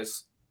about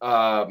this,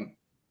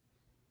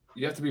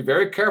 you have to be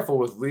very careful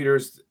with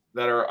leaders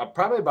that are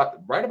probably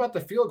right about the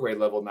field grade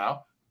level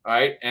now. All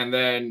right. And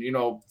then,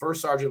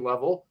 first sergeant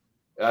level,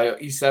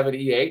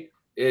 E7,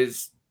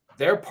 E8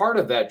 they're part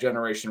of that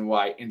Generation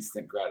Y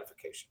instant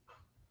gratification.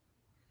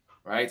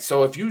 Right.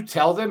 So if you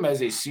tell them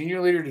as a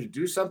senior leader to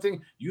do something,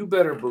 you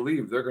better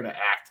believe they're going to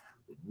act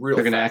real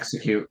fast. They're going to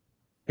execute.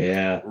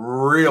 Yeah.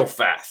 Real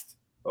fast.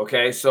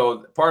 Okay.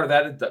 So part of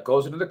that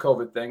goes into the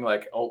COVID thing.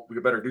 Like, oh, we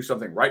better do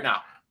something right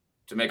now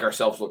to make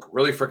ourselves look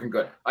really freaking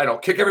good. I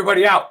don't kick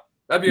everybody out.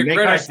 That'd be a great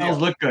idea. Make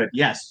ourselves look good.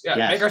 Yes. Yeah.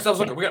 Yes. Make ourselves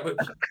look good. We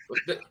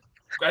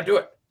got to do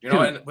it.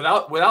 And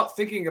without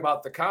thinking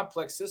about the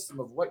complex system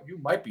of what you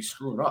might be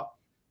screwing up.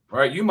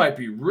 Right, you might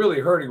be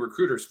really hurting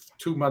recruiters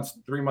 2 months,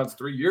 3 months,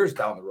 3 years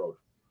down the road.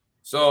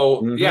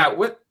 So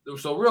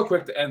so real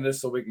quick to end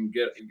this, so we can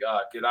get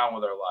on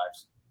with our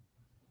lives.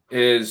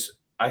 Is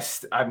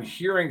I'm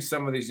hearing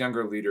some of these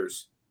younger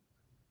leaders.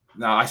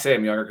 Now I say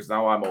I'm younger because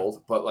now I'm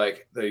old, but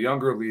like the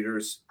younger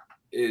leaders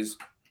is,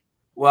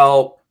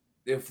 well,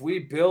 if we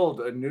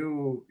build a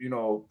new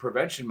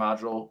prevention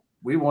module,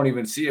 we won't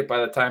even see it by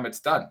the time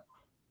it's done.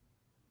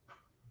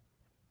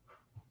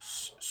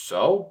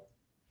 So.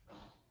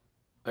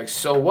 Like,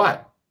 so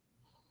what?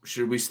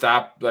 Should we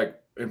stop like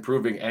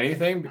improving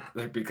anything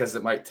because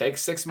it might take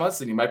 6 months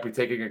and you might be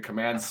taking a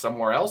command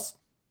somewhere else?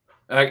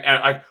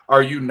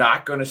 Are you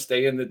not going to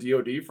stay in the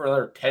DoD for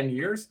another 10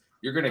 years?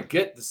 You're going to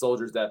get the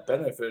soldiers that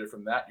benefited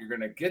from that. You're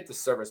going to get the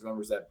service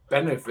members that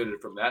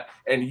benefited from that.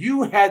 And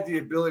you had the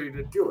ability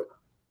to do it.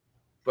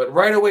 But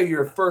right away,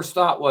 your first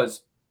thought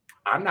was,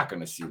 I'm not going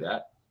to see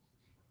that.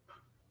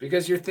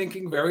 Because you're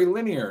thinking very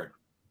linear.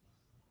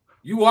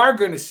 You are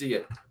going to see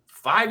it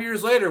 5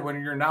 years later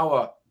when you're now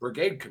a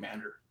brigade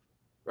commander,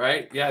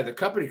 right? Yeah, the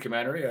company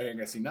commander, I ain't going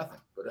to see nothing.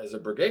 But as a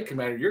brigade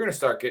commander, you're going to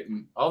start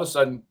getting, all of a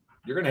sudden,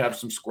 you're going to have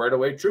some squared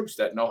away troops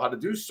that know how to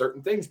do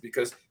certain things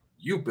because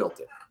you built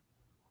it.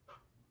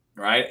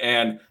 Right.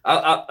 And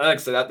like I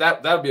said,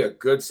 that would be a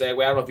good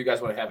segue. I don't know if you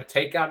guys want to have a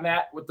take on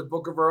that with the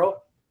Book of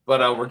Earl,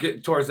 but we're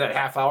getting towards that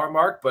half-hour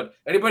mark. But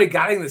anybody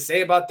got anything to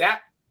say about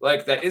that?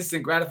 Like that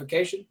instant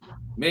gratification?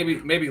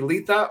 Maybe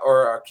Letha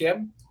or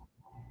Kim?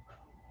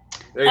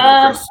 There you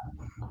go, Chris.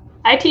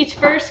 I teach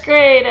first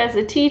grade as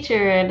a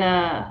teacher,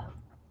 and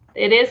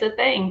it is a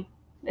thing.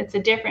 It's a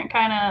different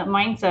kind of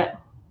mindset.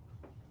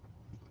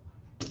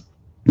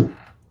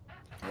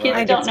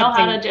 Kids don't know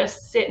how to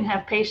just sit and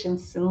have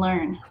patience and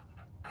learn.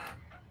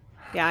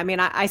 Yeah, I mean,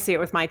 I see it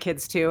with my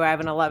kids too. I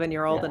have an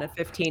 11-year-old and a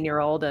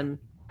 15-year-old, and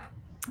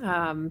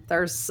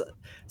there's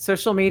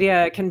social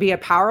media can be a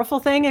powerful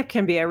thing. It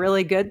can be a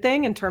really good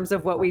thing in terms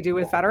of what we do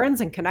with veterans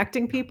and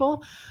connecting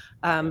people.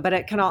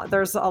 But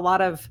there's a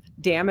lot of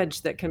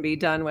damage that can be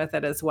done with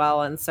it as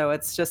well. And so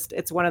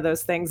it's one of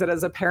those things that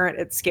as a parent,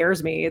 it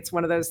scares me. It's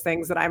one of those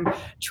things that I'm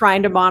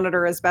trying to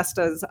monitor as best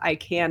as I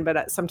can.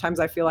 But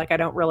sometimes I feel like I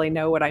don't really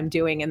know what I'm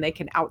doing and they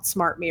can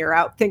outsmart me or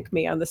outthink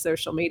me on the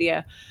social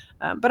media.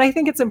 But I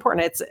think it's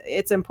important.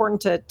 It's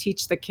important to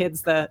teach the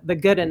kids the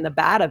good and the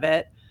bad of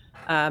it.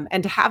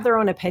 And to have their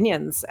own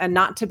opinions and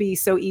not to be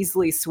so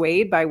easily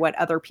swayed by what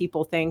other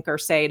people think or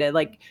say, to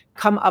like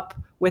come up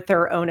with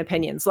their own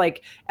opinions.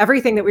 Like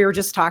everything that we were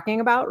just talking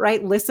about,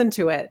 right? Listen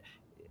to it.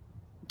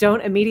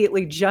 Don't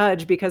immediately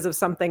judge because of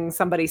something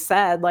somebody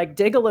said. Like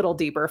dig a little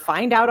deeper,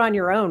 find out on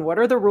your own. What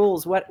are the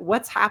rules?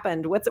 What's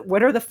happened?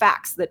 What are the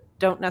facts that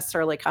don't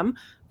necessarily come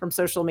from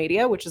social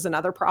media, which is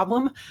another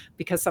problem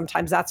because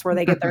sometimes that's where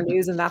they get their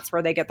news and that's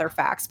where they get their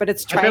facts. But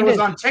it's trying if it was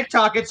on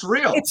TikTok, it's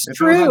real. It's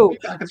true.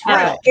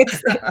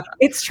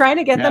 It's trying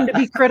to get them to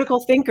be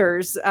critical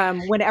thinkers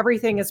when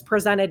everything is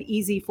presented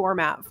easy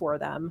format for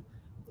them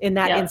in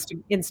that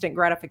instant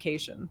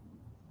gratification.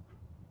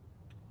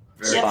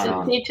 Yes,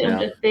 to teach them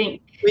to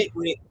think.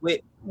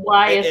 Wait.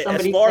 Why is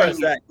somebody as far saying as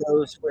that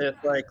goes with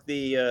like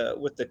the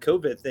with the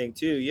COVID thing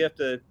too? You have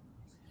to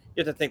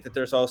think that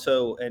there's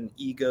also an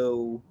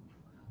ego.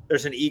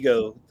 There's an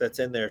ego that's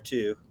in there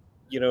too.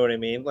 You know what I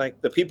mean?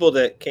 Like the people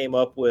that came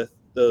up with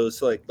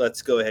those, like,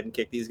 let's go ahead and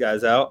kick these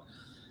guys out.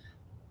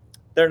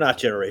 They're not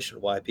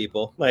Generation Y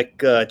people. Like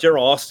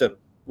General Austin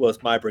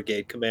was my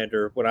brigade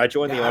commander when I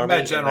joined the Army. I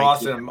met General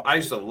Austin. I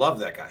used to love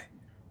that guy.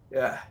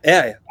 Yeah.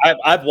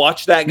 I've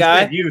watched that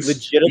guy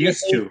legitimately.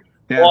 Used to.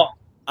 Yeah. Well,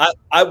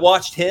 I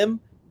watched him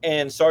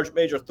and Sergeant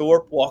Major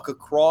Thorpe walk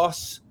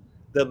across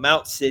the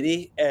Mount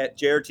City at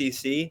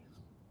JRTC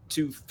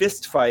to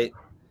fist fight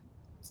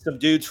some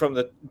dudes from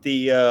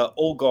the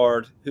old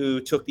guard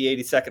who took the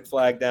 82nd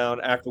flag down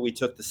after we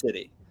took the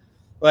city.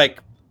 Like,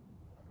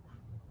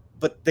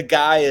 but the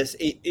guy is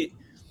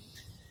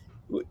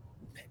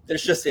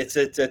there's just it's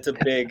a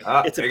big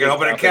it's a you're big gonna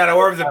open a can of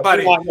worms,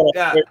 buddy. We're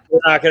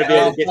not gonna be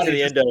able to get to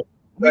the end of it.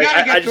 We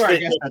gotta get I to just our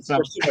think guest there's at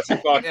too much to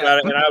talk about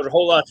it, and I would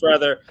whole lot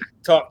rather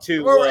talk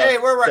to. We're right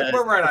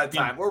on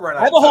time. We're right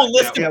on time. I have a whole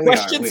list of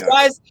questions,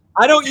 guys.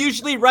 I don't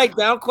usually write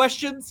down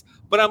questions,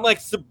 but I'm like.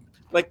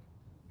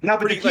 No,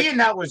 but the key in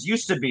that was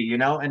used to be,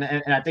 and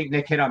I think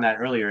Nick hit on that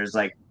earlier, is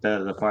like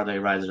the farther they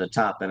rise to the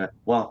top, and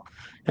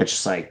it's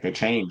just like they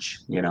change,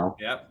 and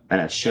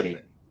it's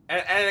shitty.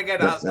 And again,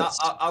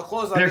 I'll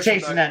close on. They're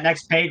chasing that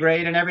next pay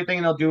grade and everything,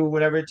 and they'll do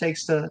whatever it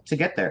takes to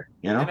get there.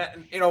 And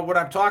when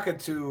I'm talking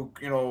to,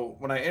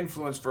 when I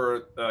influence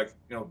for,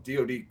 DOD,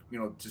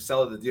 to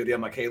sell to the DOD,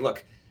 I'm like, hey,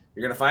 look,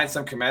 you're gonna find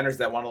some commanders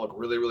that want to look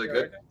really, really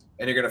good,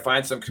 and you're gonna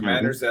find some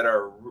commanders that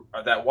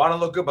want to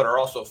look good but are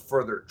also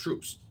further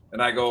troops.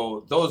 And I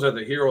go, those are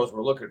the heroes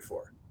we're looking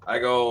for. I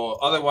go,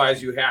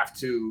 otherwise you have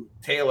to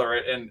tailor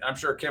it. And I'm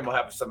sure Kim will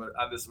have some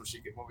on this when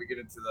we get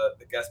into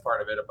the guest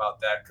part of it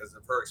about that because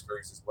of her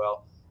experience as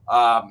well.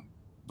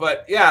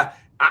 But yeah,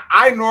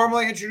 I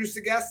normally introduce the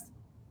guest.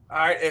 All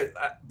right.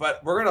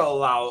 But we're going to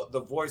allow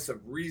the voice of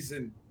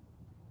reasoning.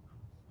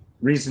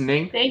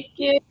 Thank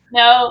you.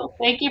 No,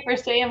 thank you for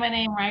saying my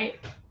name right.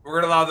 We're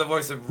going to allow the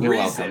voice of You're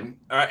reason. welcome.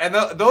 All right. And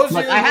those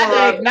Look, I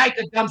had to ignite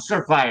the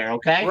dumpster fire,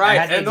 okay? Right.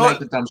 I had to ignite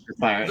the dumpster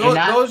fire. And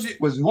that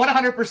was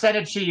 100%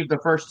 achieved the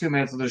first 2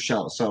 minutes of the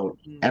show. So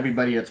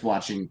everybody that's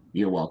watching,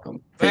 you're welcome.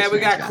 Yeah,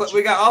 we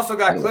also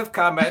got Cliff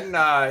commenting.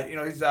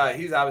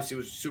 He's obviously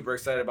was super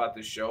excited about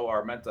this show,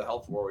 our mental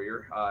health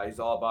warrior. He's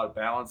all about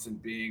balance and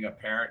being a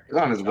parent. He's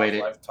on his way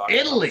to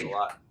Italy.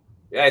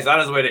 Yeah, he's on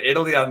his way to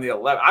Italy on the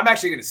 11th. I'm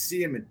actually going to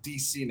see him in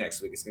DC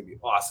next week. It's going to be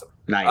awesome.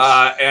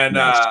 Nice.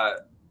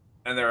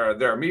 And there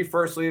are me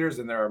first leaders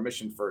and there are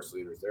mission first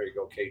leaders. There you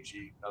go,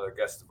 KG, another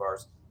guest of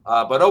ours.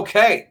 But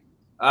okay,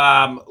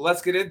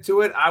 Let's get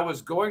into it. I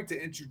was going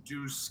to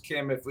introduce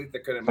Kim if Letha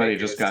couldn't But make he it.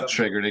 just got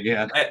triggered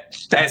again.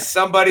 As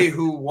somebody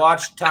who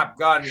watched Top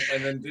Gun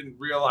and then didn't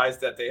realize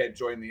that they had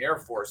joined the Air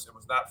Force and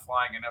was not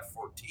flying an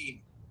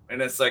F-14.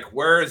 And it's like,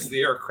 where is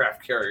the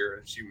aircraft carrier?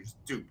 And she was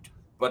duped.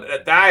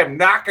 But I am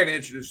not going to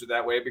introduce her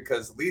that way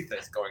because Letha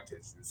is going to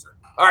introduce her.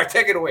 All right,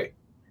 take it away.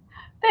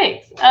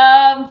 Thanks.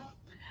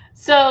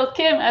 So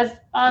Kim, as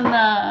on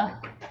the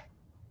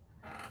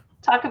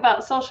talk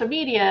about social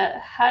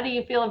media, how do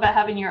you feel about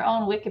having your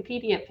own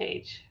Wikipedia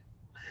page?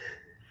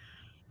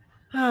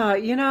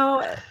 You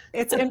know,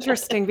 it's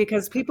interesting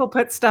because people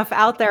put stuff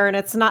out there and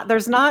it's not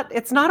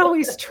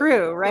always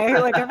true,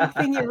 right? Like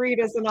everything you read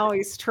isn't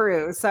always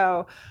true.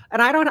 So,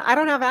 and I don't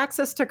have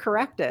access to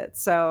correct it.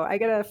 So I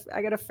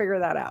gotta figure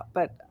that out.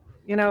 But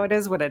you know, it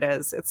is what it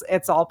is.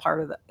 It's all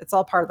part of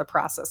the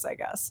process, I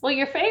guess. Well,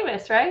 you're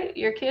famous, right?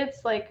 Your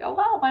kids like, oh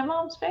wow, my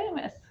mom's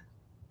famous.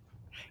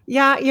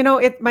 Yeah, you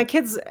know, my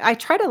kids, I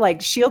try to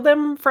like shield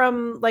them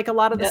from like a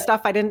lot of the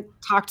stuff. I didn't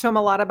talk to them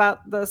a lot about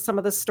some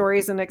of the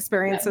stories and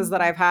experiences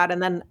that I've had.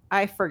 And then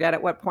I forget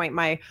at what point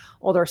my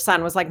older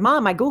son was like,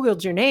 Mom, I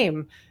Googled your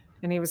name.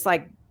 And he was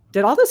like,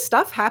 did all this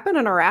stuff happen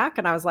in Iraq?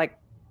 And I was like,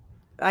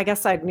 I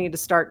guess I'd need to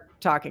start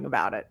talking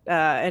about it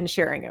and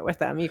sharing it with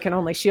them. You can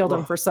only shield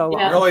them for so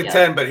long. You're only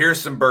 10, but here's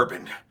some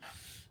bourbon.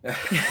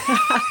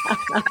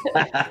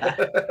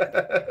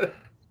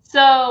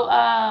 So,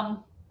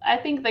 I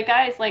think the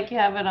guys like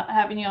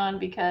having you on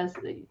because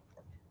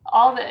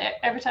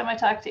every time I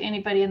talk to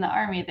anybody in the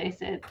Army, they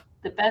said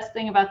the best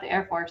thing about the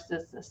Air Force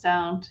is the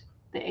sound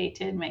the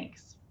A-10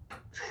 makes.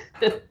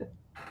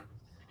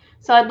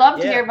 So I'd love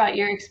to hear about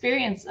your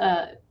experience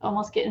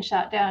almost getting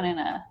shot down in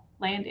a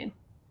landing.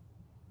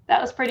 That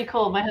was pretty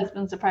cool. My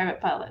husband's a private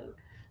pilot,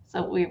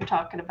 so we were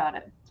talking about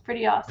it. It's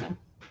pretty awesome.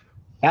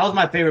 That was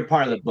my favorite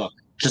part of the book.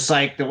 Just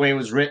like the way it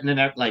was written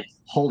and like,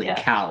 holy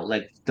cow!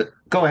 Like,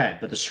 go ahead,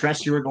 but the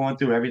stress you were going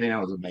through, everything that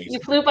was amazing. You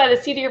flew by the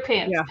seat of your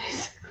pants.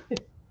 Yeah.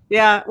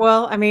 Yeah.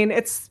 Well, I mean,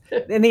 it's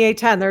in the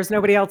A-10. There's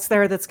nobody else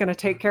there that's going to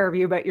take care of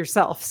you but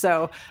yourself.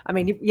 So, I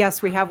mean,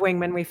 yes, we have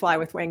wingmen. We fly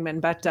with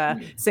wingmen, but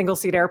single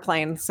seat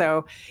airplane.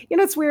 So, you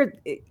know, it's weird.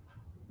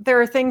 There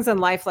are things in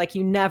life like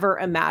you never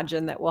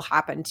imagine that will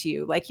happen to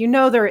you. Like, you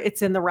know,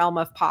 it's in the realm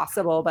of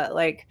possible, but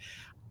like,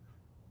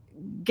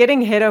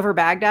 getting hit over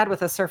Baghdad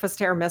with a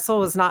surface-to-air missile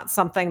was not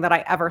something that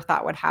I ever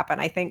thought would happen.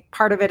 I think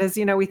part of it is,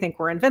 you know, we think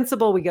we're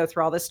invincible. We go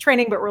through all this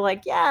training, but we're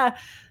like, yeah,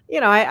 you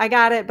know, I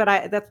got it, but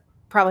that's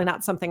probably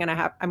not something I'm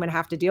going to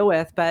have to deal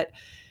with. But,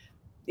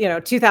 you know,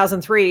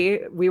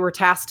 2003, we were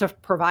tasked to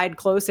provide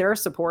close air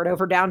support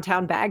over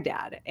downtown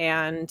Baghdad.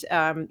 And,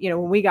 you know,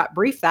 when we got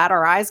briefed that,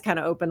 our eyes kind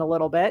of opened a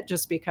little bit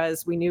just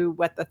because we knew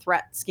what the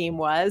threat scheme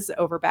was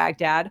over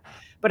Baghdad.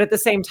 But at the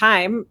same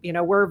time, you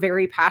know, we're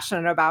very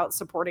passionate about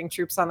supporting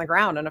troops on the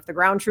ground. And if the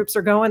ground troops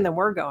are going, then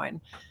we're going.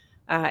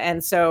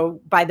 And so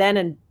by then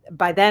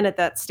at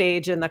that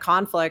stage in the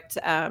conflict,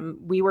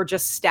 we were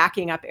just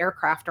stacking up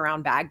aircraft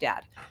around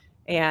Baghdad.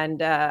 And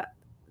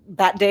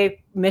that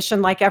day,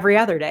 mission like every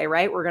other day,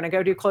 right? We're going to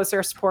go do close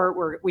air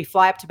support. We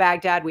fly up to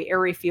Baghdad, we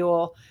air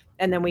refuel,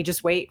 and then we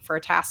just wait for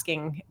a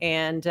tasking.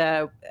 And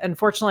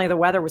unfortunately, the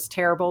weather was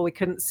terrible. We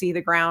couldn't see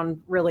the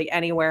ground really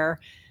anywhere.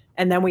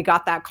 And then we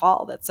got that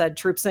call that said,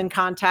 troops in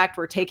contact,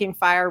 we're taking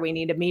fire, we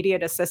need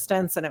immediate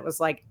assistance. And it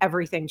was like,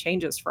 everything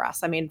changes for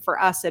us. I mean, for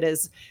us, it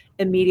is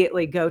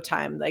immediately go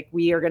time. Like,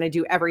 we are going to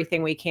do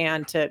everything we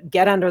can to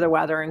get under the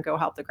weather and go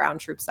help the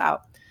ground troops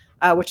out,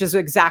 which is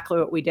exactly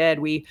what we did.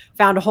 We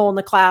found a hole in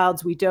the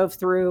clouds, we dove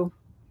through.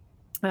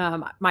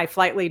 My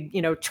flight lead,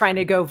 you know, trying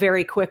to go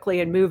very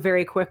quickly and move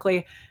very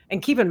quickly.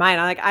 And keep in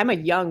mind, I'm a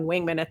young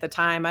wingman at the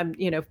time. I'm,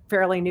 you know,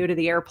 fairly new to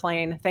the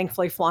airplane,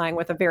 thankfully flying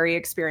with a very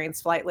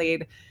experienced flight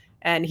lead.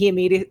 And he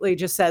immediately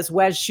just says,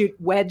 wedge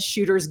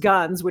shooters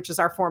guns, which is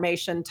our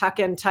formation, tuck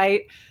in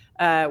tight.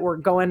 We're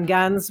going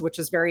guns, which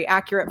is very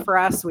accurate for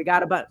us. We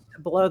got about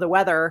below the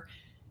weather.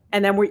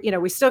 And then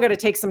we still got to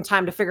take some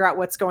time to figure out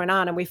what's going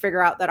on. And we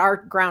figure out that our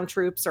ground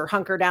troops are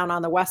hunkered down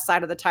on the west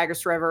side of the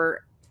Tigris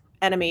River.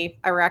 Enemy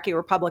Iraqi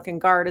Republican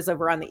Guard is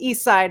over on the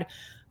east side,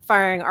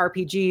 firing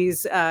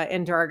RPGs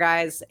into our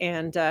guys.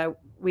 And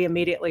we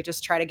immediately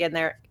just try to get in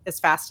there as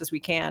fast as we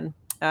can.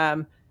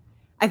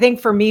 I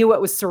think for me,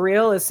 what was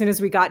surreal, as soon as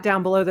we got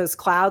down below those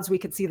clouds, we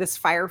could see this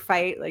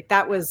firefight. Like,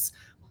 that was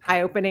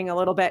eye-opening a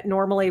little bit.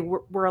 Normally,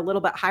 we're a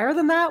little bit higher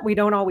than that. We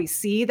don't always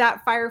see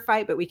that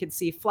firefight, but we could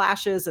see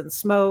flashes and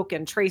smoke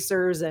and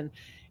tracers. And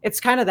it's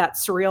kind of that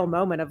surreal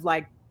moment of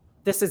like,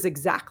 this is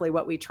exactly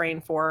what we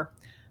trained for.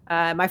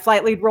 My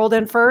flight lead rolled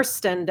in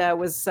first and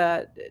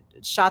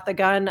shot the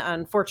gun.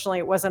 Unfortunately,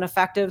 it wasn't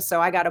effective,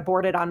 so I got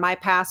aborted on my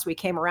pass. We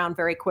came around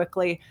very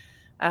quickly.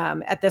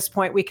 At this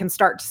point, we can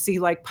start to see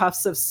like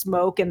puffs of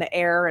smoke in the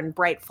air and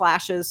bright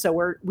flashes.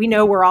 So we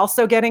know we're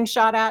also getting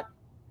shot at.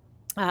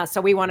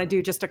 So we want to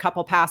do just a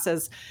couple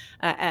passes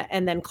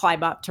and then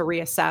climb up to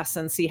reassess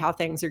and see how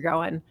things are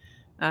going.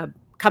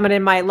 Coming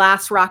in my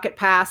last rocket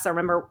pass, I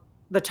remember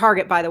the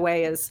target, by the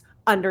way, is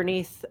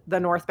underneath the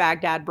North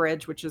Baghdad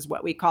Bridge, which is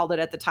what we called it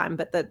at the time,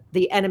 but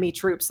the enemy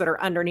troops that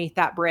are underneath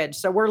that bridge.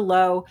 So we're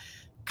low,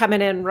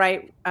 coming in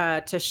right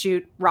to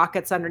shoot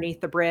rockets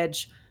underneath the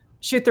bridge,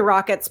 shoot the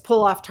rockets,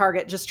 pull off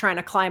target, just trying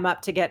to climb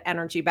up to get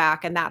energy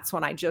back. And that's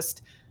when I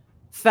just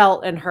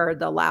felt and heard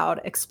the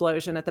loud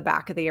explosion at the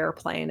back of the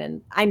airplane.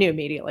 And I knew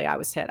immediately I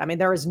was hit. I mean,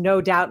 there was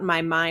no doubt in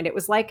my mind. It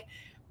was like,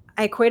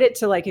 I equate it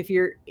to like if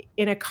you're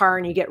in a car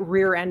and you get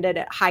rear-ended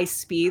at high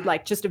speed,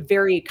 like just a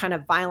very kind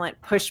of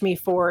violent push me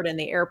forward in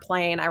the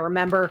airplane. I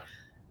remember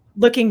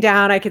looking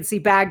down, I could see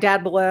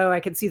Baghdad below, I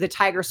could see the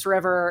Tigris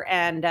River,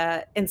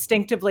 and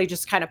instinctively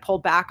just kind of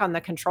pulled back on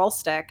the control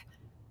stick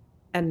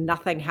and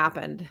nothing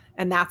happened.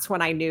 And that's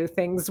when I knew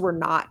things were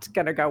not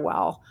going to go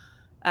well.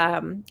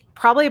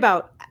 Probably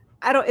about,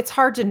 it's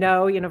hard to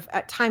know,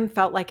 at time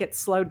felt like it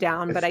slowed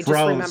down, but I just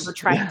remember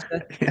trying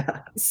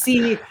to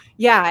see,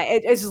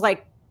 it's just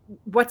like,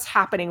 what's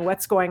happening,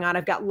 what's going on.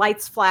 I've got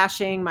lights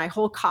flashing, my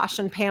whole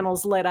caution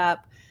panel's lit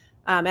up.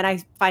 And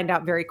I find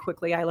out very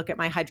quickly, I look at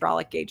my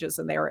hydraulic gauges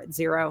and they were at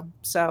 0.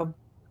 So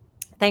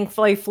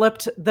thankfully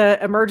flipped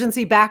the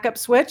emergency backup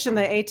switch in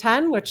the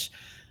A-10, which,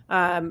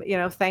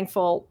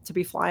 thankful to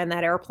be flying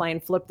that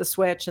airplane, flipped the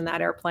switch and that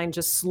airplane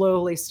just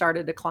slowly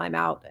started to climb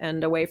out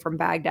and away from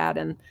Baghdad.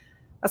 And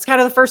that's kind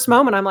of the first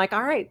moment I'm like,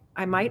 all right,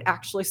 I might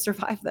actually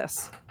survive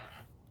this.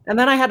 And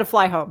then I had to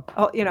fly home,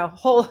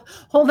 whole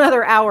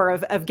nother hour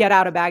of get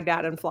out of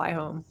Baghdad and fly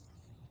home.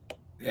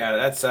 Yeah,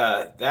 that's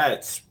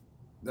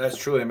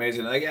truly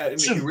amazing. Like,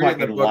 you read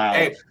the book.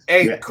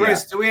 Hey,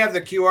 Chris, do we have the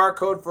QR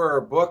code for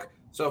our book?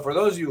 So for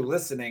those of you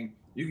listening,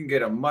 you can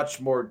get a much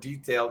more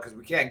detailed, because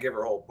we can't give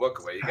our whole book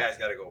away. You guys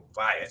got to go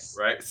buy it,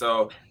 right?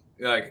 So,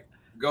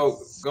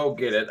 go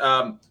get it.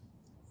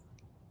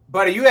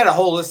 Buddy, you had a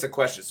whole list of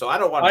questions, so I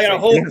don't want to. I got a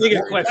whole thing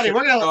of questions.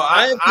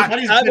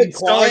 Buddy's been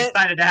so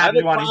excited to have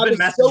you on. He's been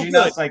messaging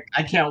us like,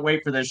 I can't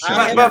wait for this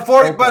show. But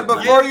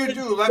before you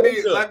do, let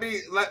me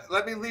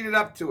lead it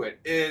up to it.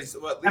 And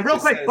real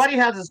quick, Buddy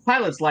has his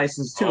pilot's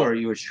license too, or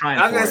you were trying.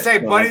 I was gonna say,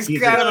 Buddy's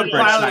got a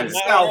pilot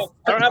himself.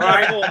 A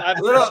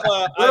little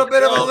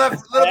bit of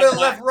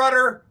left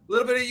rudder. A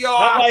little bit of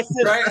yaw, right?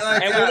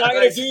 And we're not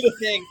going to do the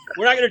thing.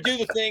 We're not going to do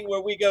the thing where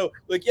we go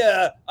like,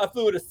 I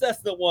flew an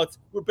Cessna once.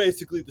 We're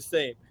basically the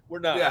same. We're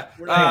not. Yeah.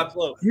 We're not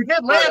close. You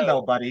did land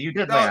though, buddy. You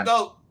did land.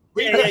 No.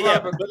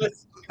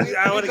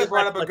 Letha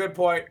brought up a good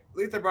point.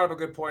 Letha brought up a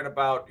good point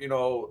about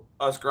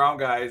us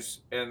ground guys,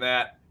 and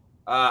that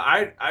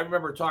I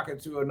remember talking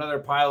to another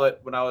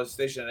pilot when I was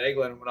stationed in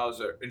England when I was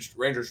a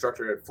ranger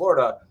instructor in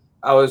Florida.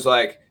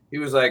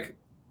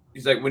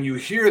 He's like, when you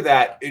hear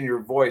that in your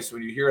voice,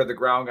 when you hear the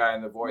ground guy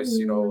in the voice,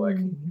 like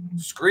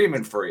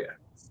screaming for you,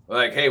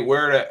 like, hey,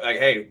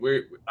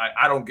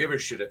 I don't give a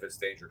shit if it's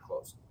danger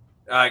close.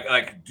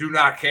 Like, do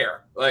not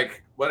care.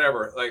 Like,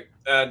 whatever. Like,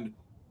 and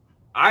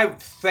I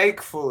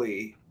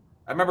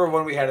remember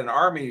when we had an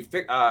Army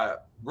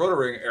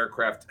rotary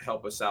aircraft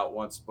help us out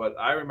once, but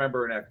I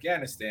remember in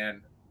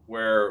Afghanistan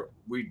where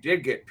we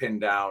did get pinned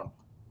down,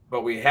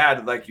 but we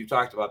had, like you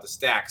talked about, the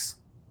stacks.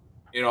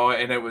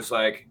 And it was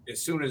like,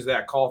 as soon as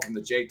that call from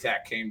the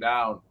JTAC came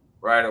down,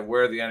 right, of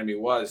where the enemy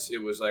was, it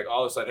was like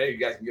all of a sudden, hey, you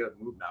guys can get up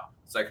and move now.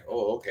 It's like,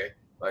 oh, okay.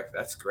 Like,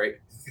 that's great.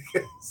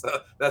 So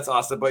that's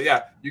awesome. But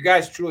yeah, you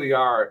guys truly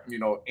are,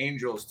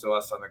 angels to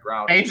us on the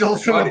ground.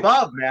 Angels from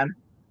above, man.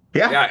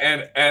 Yeah.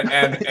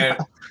 Yeah.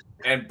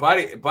 And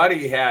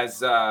Buddy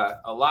has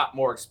a lot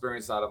more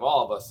experience out of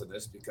all of us in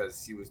this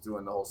because he was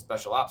doing the whole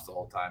special ops the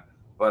whole time.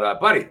 But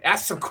Buddy,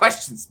 ask some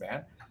questions,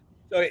 man.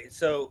 Okay,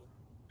 so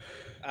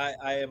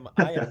I am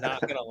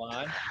not gonna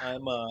lie.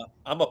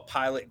 I'm a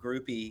pilot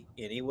groupie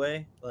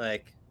anyway.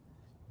 Like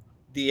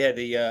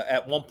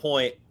at one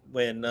point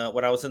when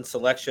I was in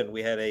selection,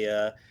 we had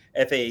a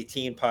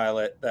F/A-18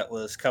 pilot that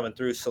was coming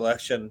through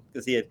selection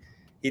because he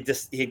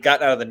had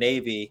gotten out of the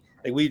Navy.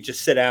 Like, we'd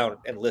just sit down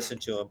and listen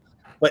to him.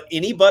 But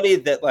anybody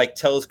that like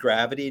tells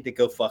Gravity to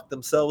go fuck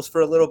themselves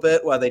for a little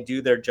bit while they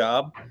do their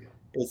job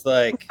is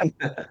like,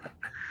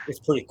 it's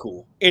pretty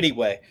cool.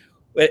 Anyway,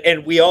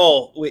 and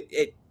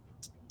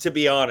to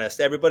be honest,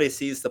 everybody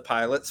sees the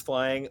pilots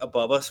flying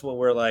above us when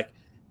we're like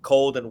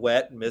cold and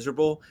wet and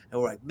miserable, and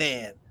we're like,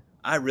 man,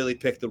 I really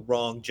picked the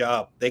wrong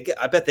job.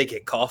 I bet they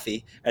get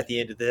coffee at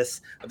the end of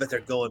this. I bet they're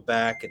going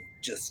back and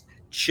just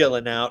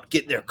chilling out,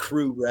 getting their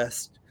crew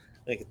rest.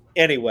 Like,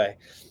 anyway,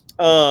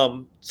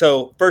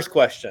 so first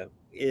question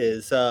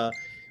is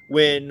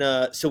when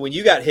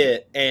you got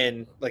hit,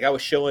 and like I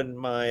was showing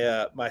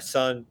my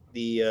son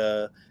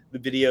the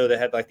video that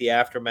had like the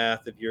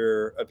aftermath of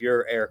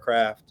your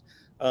aircraft.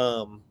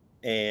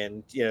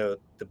 And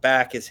the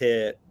back is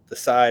hit, the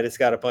side has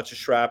got a bunch of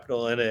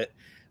shrapnel in it.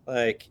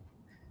 Like,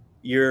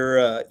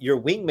 your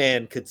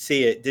wingman could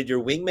see it. Did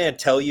your wingman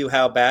tell you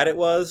how bad it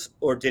was,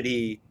 or did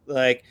he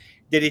do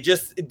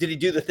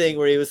the thing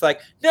where he was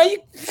like, no,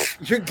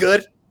 you're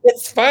good,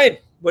 it's fine,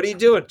 what are you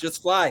doing,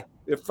 just fly,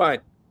 you're fine?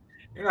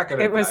 You're not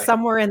gonna It was die.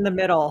 somewhere in the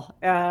middle.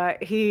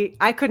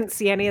 I couldn't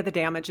see any of the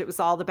damage. It was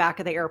all the back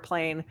of the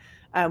airplane.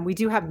 We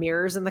do have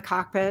mirrors in the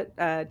cockpit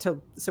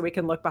so we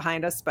can look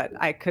behind us, but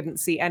I couldn't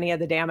see any of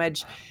the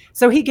damage.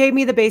 So he gave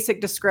me the basic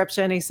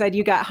description. He said,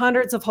 you got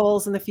hundreds of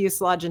holes in the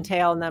fuselage and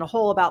tail, and then a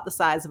hole about the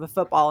size of a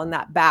football in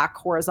that back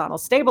horizontal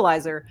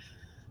stabilizer.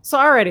 So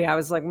already I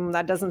was like,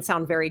 that doesn't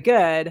sound very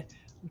good.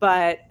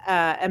 But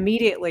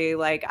immediately,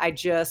 like I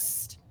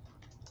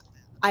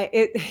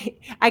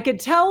could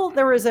tell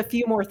there was a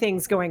few more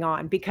things going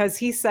on because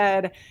he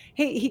said,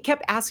 hey, he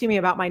kept asking me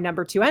about my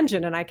number 2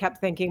 engine. And I kept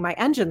thinking my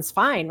engine's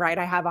fine, right?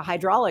 I have a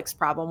hydraulics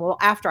problem. Well,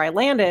 after I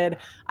landed,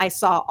 I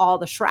saw all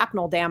the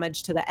shrapnel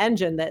damage to the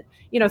engine that,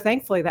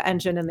 thankfully the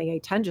engine in the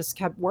A-10 just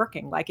kept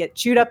working. Like it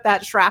chewed up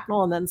that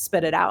shrapnel and then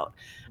spit it out.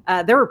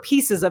 There were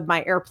pieces of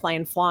my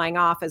airplane flying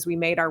off as we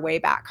made our way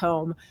back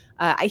home.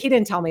 He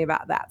didn't tell me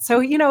about that.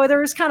 So, there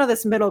was kind of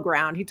this middle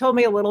ground. He told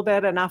me a little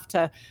bit, enough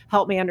to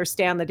help me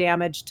understand the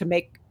damage to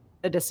make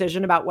a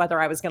decision about whether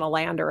I was going to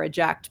land or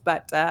eject.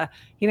 But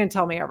he didn't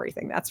tell me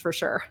everything, that's for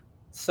sure.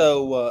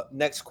 So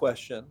next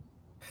question.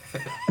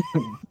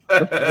 Why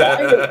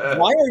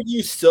are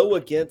you so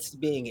against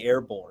being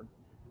airborne?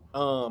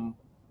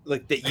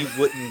 Like that you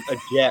wouldn't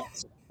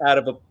eject out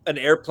of an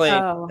airplane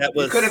that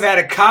was. You could have had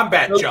a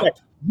combat jump.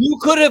 You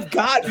could have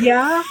got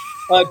a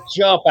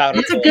jump out of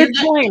it. That's a good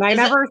point. I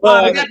never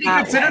thought of it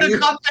that considered way. a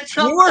combat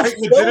jump. You are so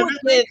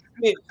against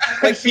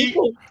like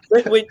people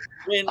when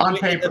On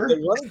paper.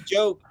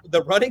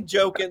 the running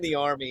joke in the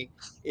Army,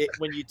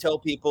 when you tell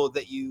people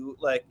that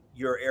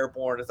you're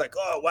airborne, it's like,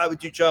 oh, why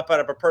would you jump out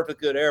of a perfect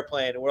good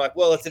airplane? And we're like,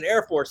 well, it's an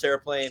Air Force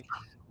airplane,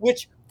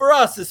 which for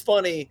us is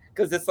funny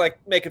because it's like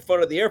making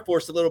fun of the Air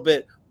Force a little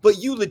bit,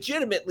 but you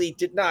legitimately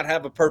did not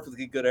have a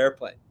perfectly good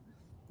airplane.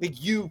 Like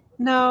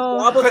No,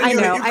 probably I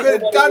know. You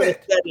could have done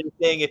it. Said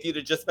anything if you'd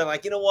have just been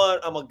like, you know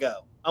what, I'm gonna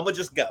go. I'm gonna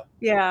just go.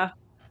 Yeah.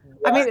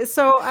 I mean,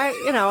 so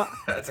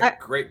That's a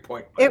great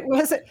point.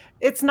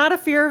 It's not a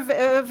fear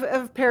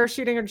of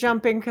parachuting or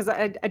jumping because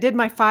I did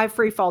my 5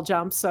 free fall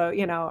jumps. So,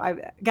 I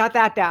got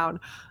that down.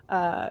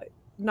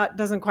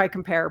 Doesn't quite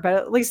compare, but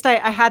at least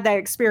I had that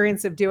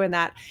experience of doing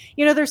that.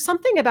 There's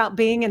something about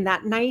being in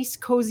that nice,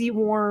 cozy,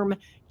 warm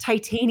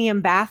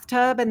titanium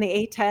bathtub in the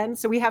A-10.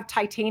 So we have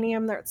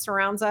titanium that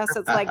surrounds us.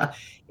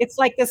 It's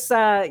like this,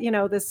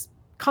 this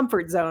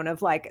comfort zone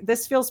of like,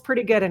 this feels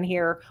pretty good in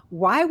here.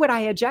 Why would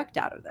I eject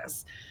out of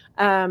this?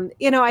 The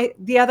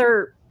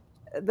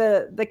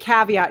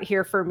caveat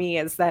here for me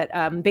is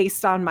that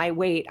based on my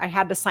weight, I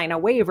had to sign a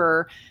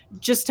waiver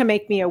just to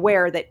make me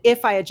aware that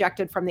if I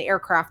ejected from the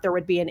aircraft, there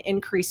would be an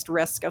increased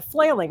risk of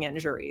flailing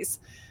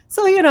injuries.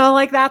 So,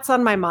 that's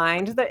on my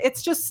mind.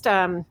 It's just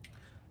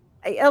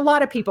a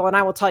lot of people, and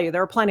I will tell you,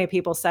 there are plenty of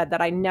people said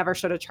that I never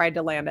should have tried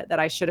to land it, that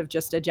I should have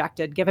just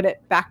ejected, given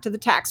it back to the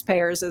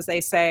taxpayers, as they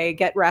say,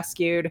 get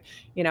rescued,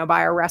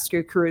 by our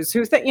rescue crews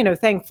who,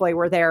 thankfully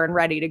were there and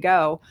ready to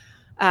go.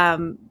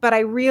 But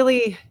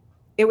it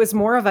was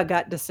more of a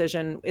gut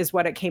decision is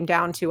what it came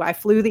down to. I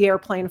flew the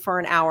airplane for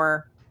an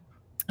hour.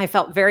 I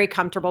felt very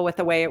comfortable with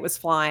the way it was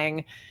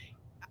flying.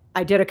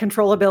 I did a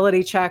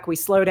controllability check. We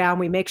slow down.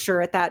 We make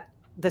sure at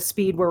the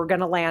speed we're going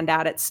to land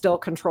at, it's still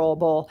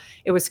controllable.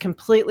 It was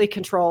completely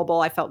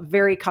controllable. I felt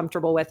very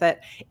comfortable with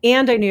it.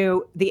 And I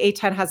knew the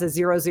A-10 has a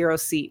 0-0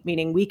 seat,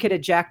 meaning we could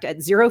eject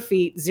at 0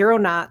 feet, 0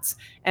 knots,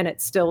 and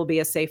it still be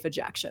a safe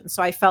ejection.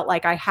 So I felt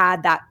like I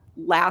had that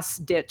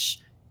last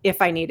ditch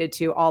if I needed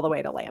to all the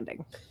way to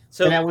landing.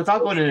 So now,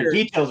 without going into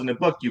details in the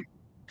book, you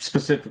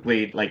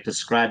specifically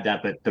described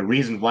that, but the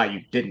reason why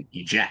you didn't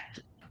eject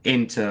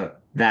into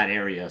that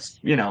area, let's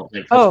be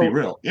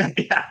real.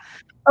 Yeah.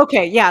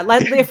 Okay, yeah.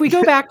 If we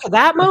go back to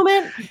that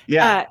moment,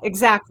 yeah,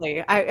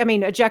 exactly. I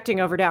mean,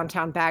 ejecting over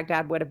downtown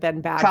Baghdad would have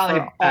been bad Probably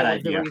for a bad all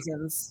idea. of the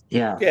reasons.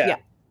 Yeah.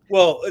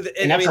 Well,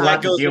 and that's a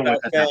lot to deal with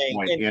at that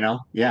point,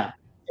 Yeah.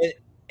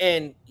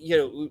 And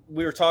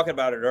we were talking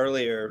about it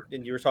earlier,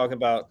 and you were talking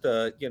about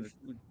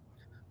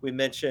we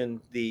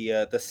mentioned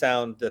the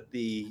sound that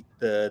the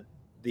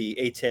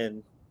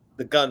A-10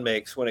 the gun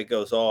makes when it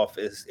goes off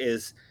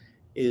is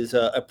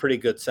a pretty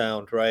good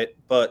sound, right?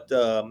 But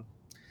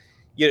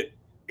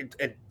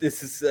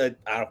this is I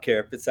don't care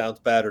if it sounds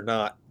bad or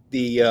not.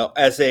 The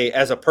as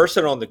a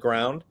person on the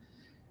ground,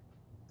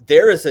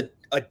 there is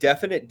a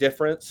definite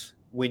difference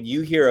when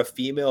you hear a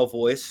female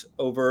voice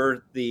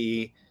over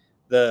the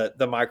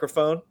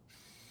microphone.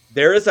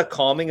 There is a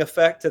calming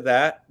effect to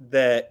that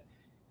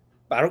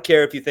I don't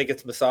care if you think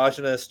it's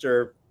misogynist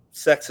or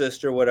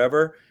sexist or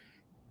whatever.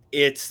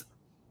 It's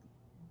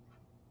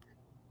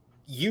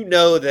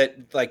that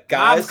like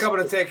guys Mom's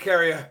coming to take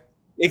care of you.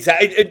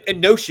 Exactly, and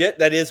no shit,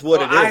 that is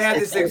what it is. I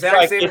had this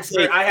exact same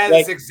experience. I had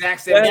this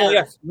exact same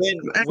experience. When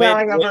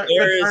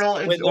there is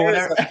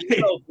a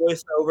female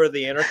voice over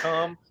the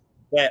intercom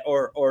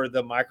or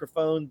the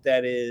microphone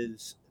that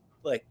is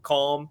like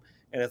calm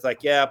and it's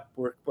like, yeah,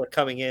 we're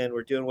coming in,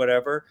 we're doing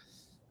whatever.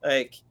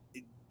 Like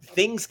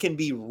things can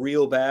be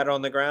real bad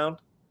on the ground,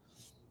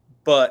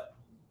 but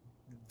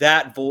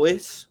that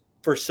voice,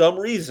 for some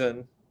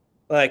reason,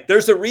 Like,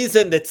 there's a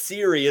reason that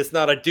Siri is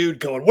not a dude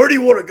going, "Where do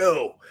you want to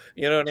go?"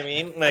 You know what I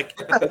mean? Like,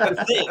 that's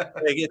the thing.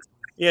 Like, it's,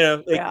 you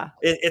know, like, Yeah.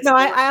 it's No,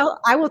 not.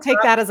 I will take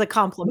that as a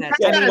compliment.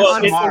 We I had mean, that in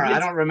honestly, Samara. I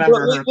don't remember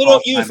her we call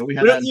don't time, use but we we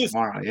had that don't in use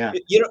Samara. Yeah,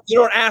 you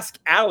don't ask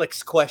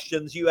Alex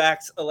questions. You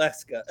ask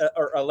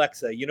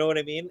Alexa. You know what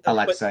I mean?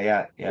 Alexa.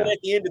 Yeah, But yeah.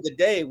 at the end of the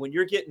day, when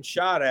you're getting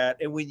shot at,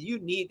 and when you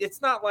need,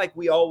 it's not like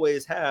we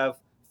always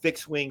have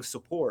fixed wing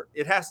support.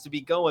 It has to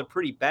be going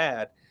pretty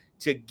bad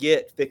to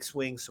get fixed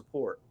wing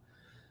support.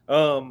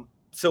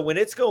 So when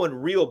it's going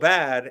real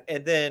bad,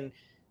 and then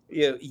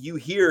you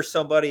hear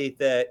somebody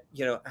that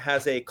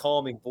has a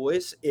calming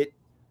voice,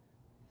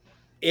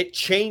 it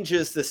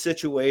changes the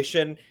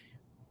situation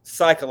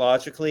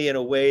psychologically in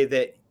a way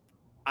that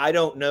I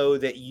don't know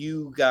that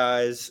you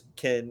guys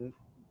can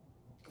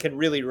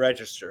really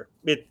register.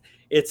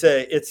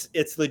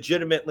 It's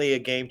legitimately a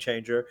game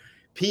changer.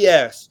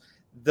 P.S.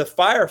 The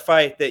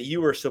firefight that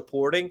you were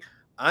supporting,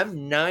 I'm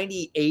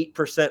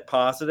 98%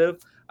 positive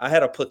I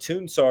had a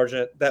platoon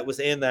sergeant that was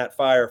in that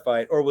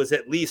firefight, or was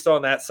at least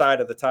on that side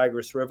of the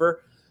Tigris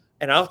River.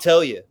 And I'll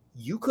tell you,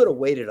 you could have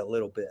waited a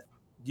little bit.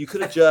 You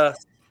could have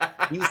just,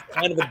 he was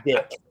kind of a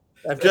dick.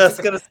 I'm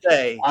just going to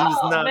say, he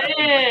was not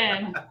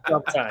Man.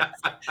 sometimes.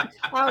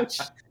 ouch.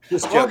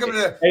 Just Welcome joking.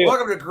 to Anyway,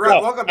 welcome to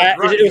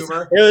grunt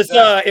humor.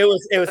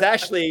 it was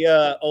actually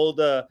old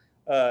a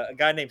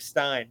guy named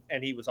Stein,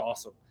 and he was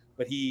awesome.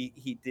 But he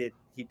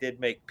did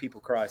make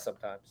people cry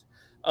sometimes.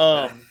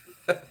 But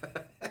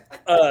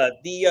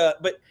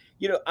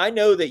I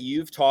know that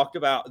you've talked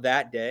about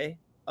that day,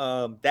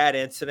 that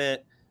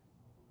incident,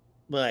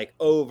 like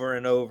over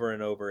and over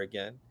and over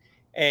again.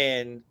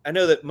 And I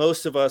know that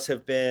most of us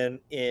have been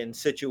in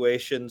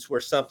situations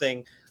where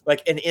something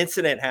like an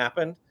incident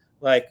happened,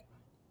 like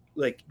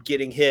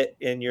getting hit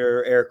in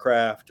your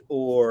aircraft,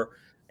 or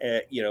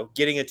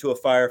getting into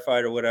a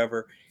firefight or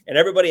whatever, and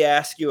everybody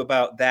asks you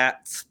about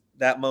that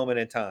moment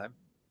in time,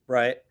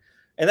 right?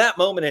 And that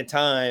moment in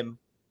time,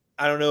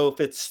 I don't know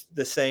if it's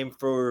the same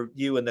for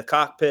you in the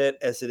cockpit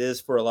as it is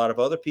for a lot of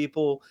other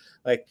people.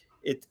 Like,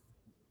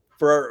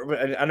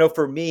 I know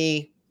for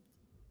me,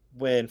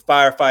 when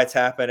firefights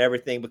happen,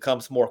 everything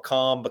becomes more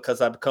calm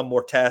because I become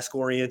more task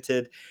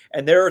oriented.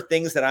 And there are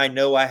things that I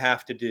know I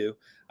have to do.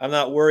 I'm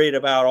not worried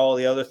about all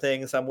the other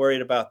things. I'm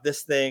worried about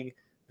this thing,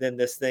 then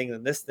this thing,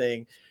 then this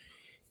thing.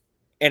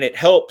 And it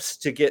helps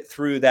to get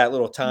through that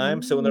little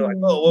time. So when they're like,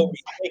 "Oh, what were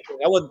you thinking?"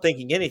 I wasn't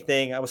thinking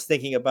anything. I was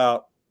thinking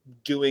about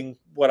doing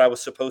what I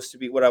was supposed to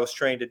be, what I was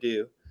trained to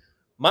do.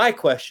 My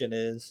question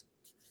is,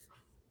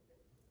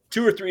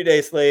 2 or 3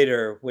 days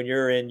later, when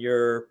you're in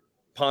your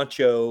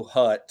poncho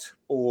hut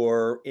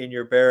or in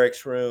your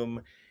barracks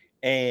room,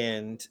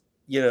 and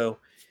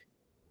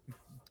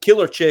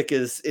killer chick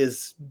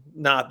is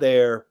not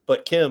there,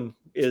 but Kim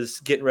is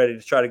getting ready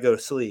to try to go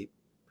to sleep,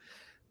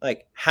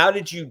 like, how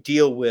did you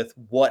deal with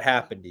what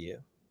happened to you?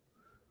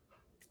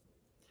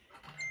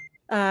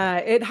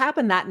 It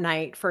happened that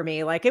night for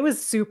me. Like, it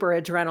was super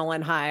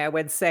adrenaline high, I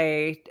would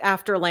say,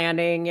 after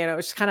landing.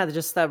 It's kind of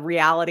just the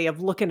reality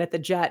of looking at the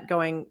jet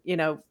going,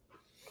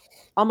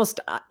 almost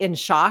in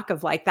shock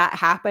of like that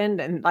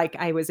happened, and like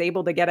I was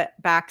able to get it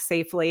back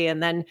safely.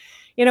 And then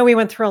we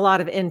went through a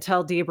lot of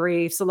intel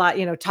debriefs, a lot,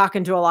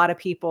 talking to a lot of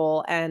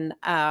people. And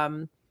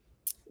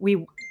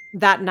we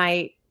that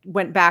night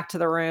went back to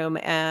the room,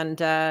 and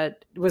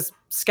was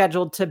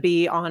scheduled to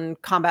be on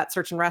combat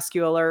search and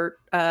rescue alert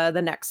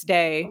the next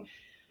day.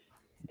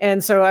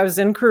 And so I was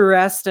in crew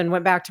rest and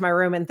went back to my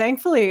room, and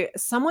thankfully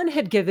someone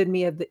had given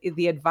me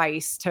the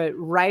advice to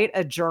write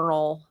a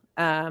journal,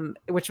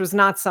 which was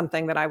not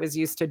something that I was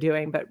used to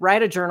doing, but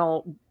write a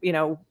journal,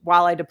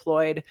 while I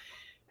deployed.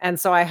 And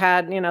so I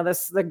had,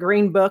 the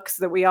green books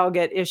that we all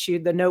get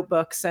issued, the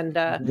notebooks. And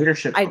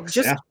Leadership I books,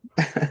 just,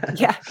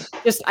 yeah.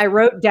 I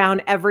wrote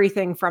down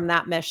everything from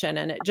that mission,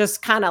 and it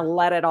just kind of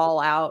let it all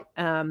out.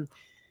 And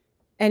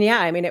yeah,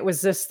 I mean, it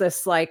was just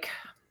this like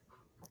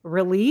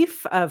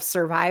relief of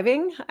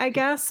surviving, I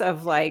guess,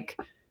 of like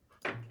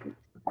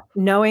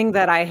knowing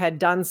that I had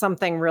done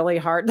something really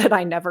hard that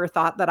I never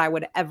thought that I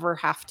would ever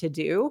have to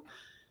do.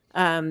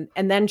 And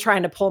then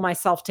trying to pull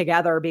myself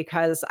together,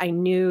 because I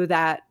knew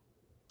that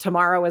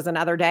tomorrow was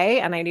another day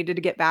and I needed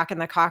to get back in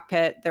the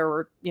cockpit. There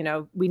were,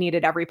 we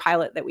needed every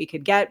pilot that we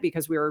could get,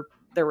 because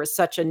there was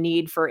such a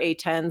need for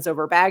A-10s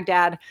over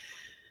Baghdad.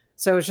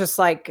 So it was just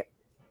like,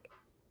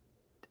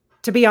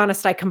 to be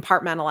honest, I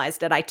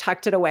compartmentalized it. I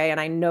tucked it away, and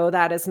I know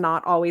that is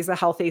not always a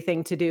healthy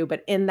thing to do,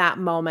 but in that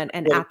moment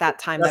and at that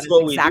time, that is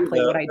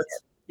exactly what I did.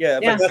 Yeah,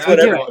 but that's what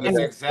everybody that's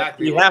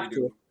exactly you what have we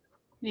to. do.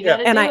 You got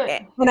to And do I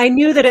it. and I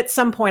knew that at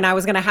some point I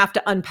was going to have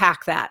to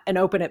unpack that and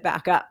open it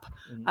back up.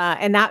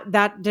 And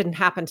that didn't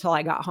happen till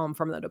I got home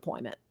from the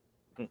deployment.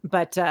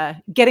 But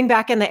getting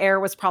back in the air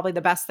was probably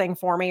the best thing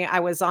for me. I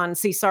was on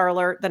CSAR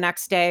alert the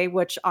next day,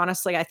 which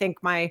honestly, I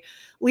think my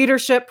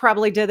leadership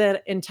probably did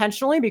it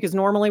intentionally, because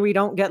normally we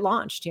don't get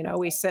launched.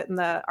 We sit in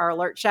our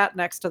alert chat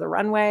next to the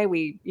runway.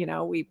 We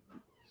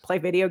play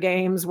video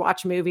games,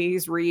 watch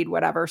movies, read,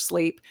 whatever,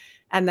 sleep.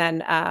 And then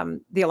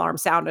the alarm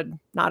sounded,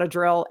 not a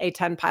drill.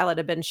 A-10 pilot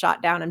had been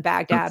shot down in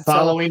Baghdad.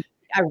 Following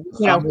I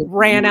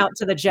ran out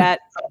to the jet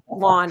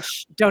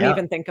launch. Don't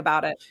even think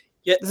about it.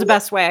 Yeah, it's the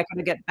best way I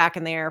could get back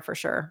in the air for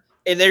sure.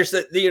 And there's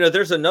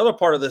there's another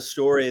part of the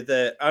story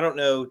that I don't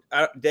know,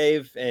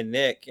 Dave and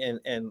Nick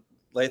and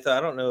Latha,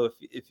 I don't know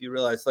if you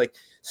realize, like,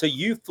 so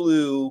you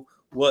flew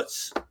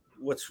what's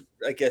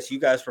I guess you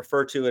guys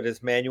refer to it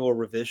as manual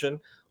revision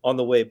on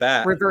the way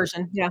back.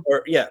 Reversion, yeah.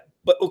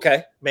 But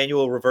okay,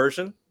 manual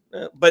reversion.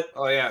 But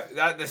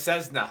the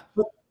Cessna.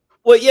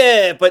 Well,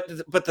 yeah, but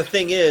the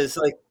thing is,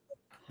 like,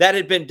 that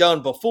had been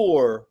done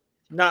before,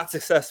 not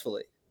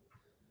successfully.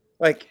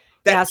 Like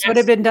that, so it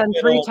had been done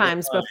 3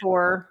 times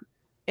before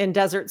in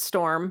Desert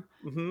Storm.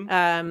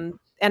 Mm-hmm.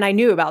 And I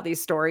knew about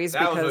these stories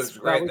that because was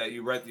great that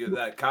you read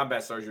that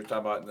combat stories you're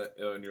talking about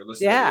and you're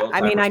listening. Yeah, to the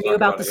I mean, I knew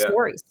about the it,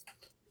 stories.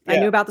 I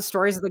knew about the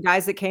stories of the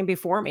guys that came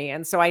before me,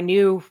 and so I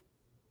knew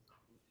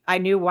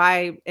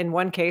why in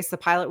one case the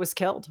pilot was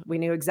killed. We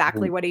knew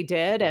exactly what he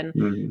did, and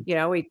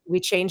we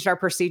changed our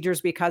procedures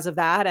because of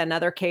that.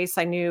 Another case,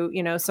 I knew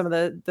some of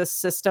the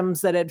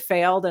systems that had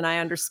failed, and I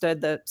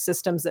understood the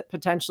systems that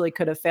potentially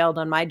could have failed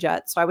on my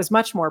jet, so I was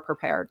much more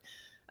prepared.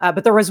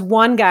 But there was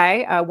one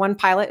guy, one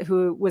pilot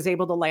who was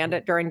able to land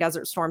it during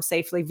Desert Storm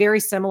safely, very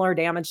similar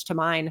damage to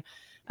mine.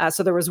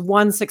 So there was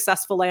one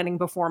successful landing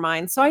before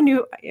mine. So I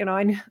knew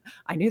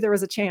there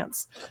was a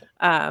chance.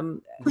 You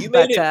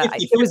made it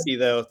 50-50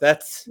 though.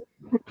 That's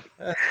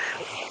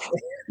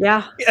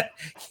yeah.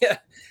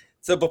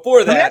 So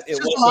before that,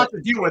 it was a lot to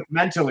deal with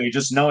mentally,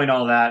 just knowing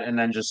all that and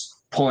then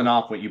just pulling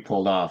off what you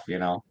pulled off.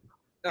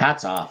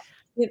 Hats off.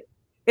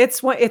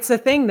 It's a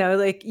thing though,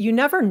 like you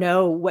never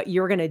know what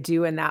you're going to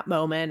do in that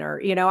moment. Or,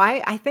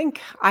 I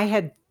think I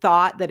had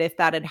thought that if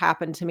that had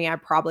happened to me, I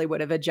probably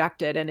would have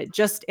ejected. And it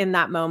just in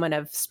that moment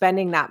of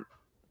spending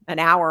an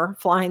hour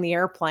flying the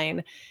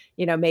airplane,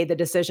 made the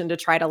decision to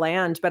try to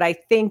land. But I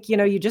think,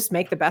 you just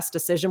make the best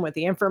decision with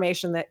the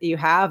information that you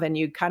have. And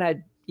you kind of,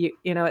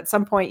 at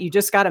some point you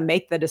just got to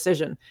make the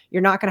decision.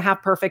 You're not going to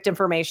have perfect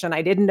information.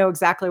 I didn't know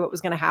exactly what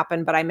was going to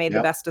happen, but I made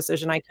the best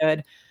decision I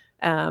could.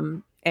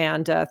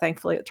 And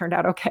thankfully it turned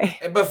out okay.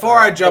 And before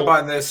I jump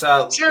on this,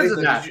 cheers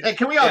to that. Hey,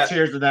 can we all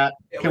cheers to that?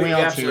 Can we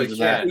all cheers to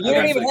that? You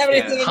don't even have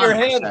anything in your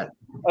hand.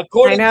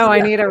 I know. I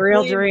need a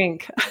real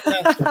drink.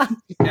 Letha,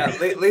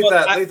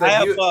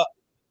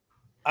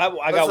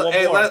 I got one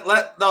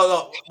more.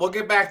 No, we'll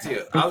get back to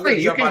you. I was going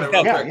to jump on it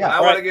real quick.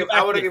 I want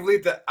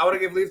to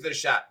give Letha a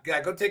shot.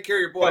 Yeah, go take care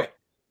of your boy.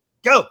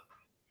 Go.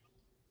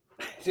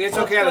 See, it's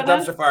okay on the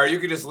dumpster fire. You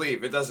can just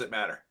leave. It doesn't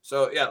matter.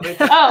 So yeah.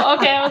 Letha. Oh,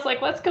 okay. I was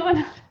like, what's going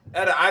on?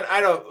 And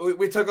I don't.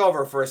 We took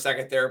over for a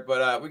second there,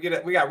 but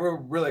we're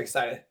really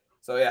excited.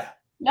 So yeah.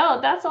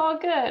 No, that's all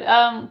good.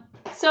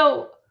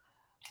 So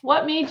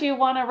what made you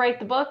want to write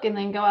the book and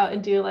then go out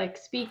and do like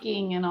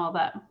speaking and all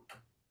that?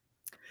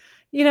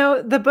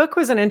 The book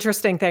was an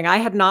interesting thing. I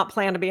had not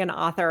planned to be an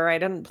author. I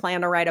didn't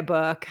plan to write a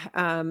book.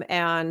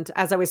 And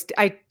as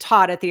I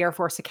taught at the Air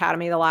Force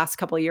Academy the last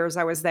couple of years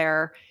I was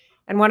there.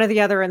 And one of the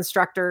other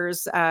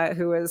instructors,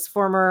 who was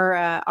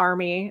former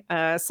Army,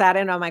 sat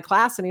in on my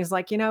class and he's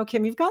like,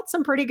 Kim, you've got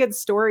some pretty good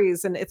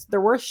stories and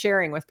they're worth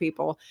sharing with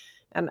people.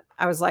 And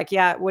I was like,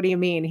 yeah, what do you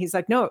mean? He's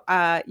like, no,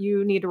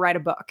 you need to write a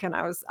book. And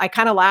I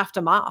kind of laughed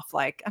him off.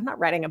 Like, I'm not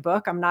writing a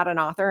book. I'm not an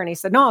author. And he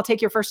said, no, I'll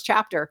take your first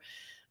chapter.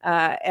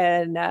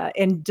 And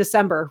in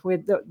December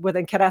when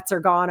the cadets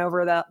are gone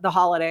over the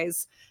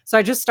holidays. So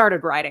I just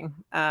started writing.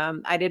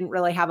 I didn't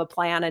really have a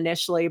plan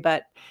initially,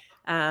 but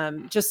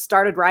just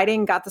started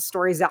writing, got the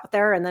stories out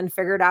there, and then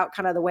figured out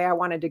kind of the way I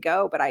wanted to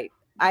go. But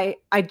I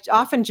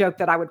often joke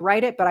that I would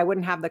write it, but I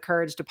wouldn't have the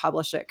courage to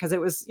publish it because it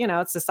was,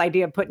 it's this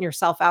idea of putting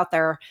yourself out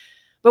there.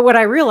 But what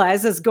I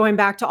realized is going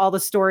back to all the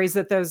stories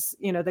that those,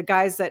 the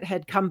guys that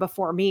had come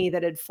before me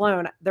that had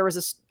flown, there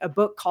was a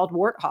book called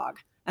Warthog.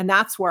 And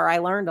that's where I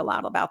learned a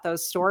lot about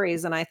those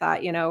stories. And I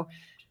thought,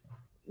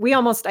 we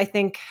almost, I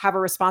think, have a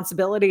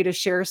responsibility to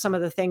share some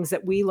of the things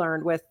that we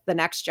learned with the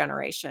next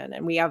generation.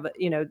 And we have,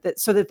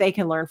 so that they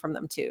can learn from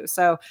them too.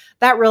 So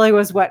that really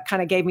was what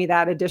kind of gave me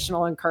that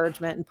additional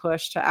encouragement and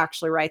push to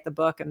actually write the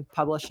book and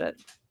publish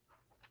it.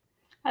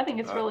 I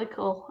think it's really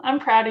cool. I'm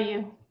proud of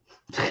you.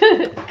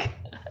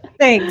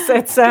 Thanks.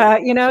 It's,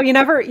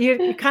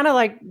 you kind of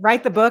like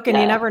write the book and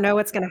you never know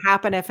what's going to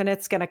happen if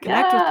it's going to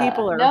connect with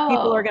people or if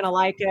people are going to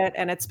like it.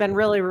 And it's been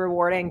really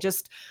rewarding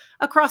just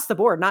across the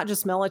board, not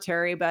just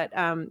military, but,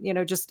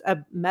 just a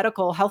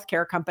medical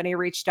healthcare company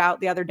reached out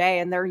the other day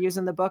and they're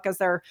using the book as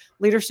their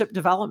leadership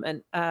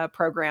development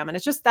program. And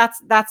it's just,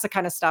 that's the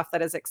kind of stuff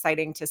that is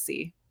exciting to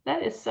see.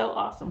 That is so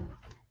awesome.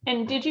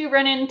 And did you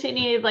run into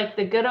any like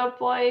the good old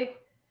boy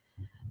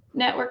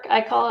network?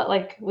 I call it,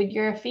 like when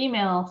you're a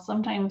female,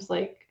 sometimes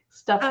like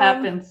stuff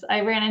happens.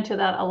 I ran into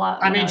that a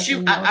lot. I mean,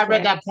 I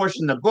read that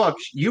portion of the book.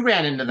 You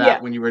ran into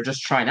that when you were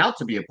just trying out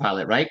to be a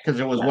pilot, right? Because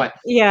there was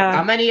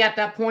how many at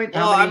that point?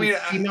 How many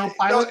female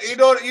pilots?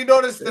 You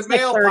notice the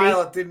male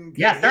pilot didn't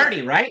get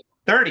 30, right?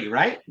 30,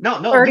 right? No,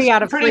 30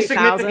 out of pretty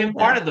 3,000, significant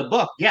part of the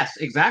book. Yes,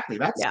 exactly.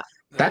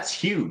 That's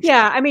huge.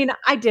 Yeah, I mean,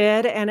 I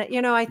did, and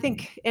I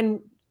think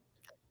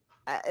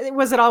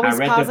was it always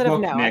positive?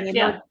 Book, no,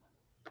 Nick.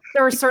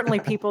 there were certainly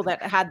people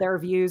that had their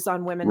views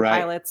on women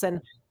Right. pilots.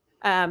 And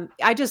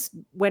I just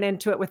went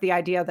into it with the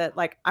idea that,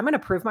 like, I'm going to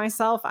prove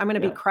myself. I'm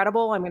going to be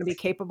credible. I'm going to be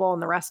capable,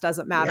 and the rest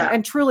doesn't matter.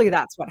 And truly,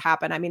 that's what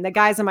happened. I mean, the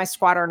guys in my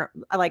squadron,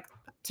 like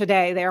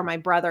today, they are my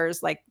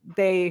brothers. Like,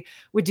 they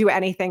would do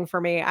anything for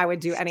me. I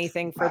would do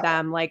anything for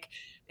them. Like,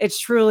 it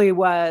truly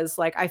was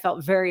like, I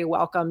felt very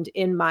welcomed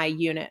in my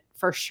unit,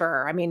 for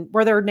sure. I mean,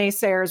 were there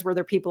naysayers? Were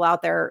there people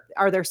out there?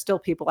 Are there still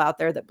people out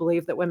there that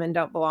believe that women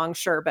don't belong?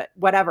 Sure, but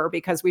whatever,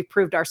 because we've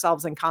proved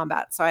ourselves in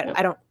combat. So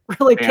I don't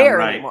really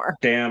care anymore.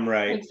 Damn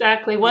right.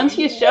 Exactly. Once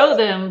you show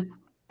them,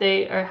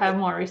 they have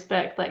more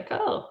respect. Like,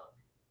 oh.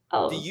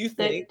 Do you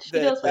think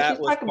that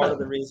was part of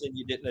the reason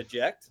you didn't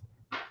eject?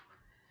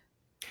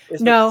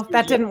 No,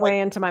 that didn't weigh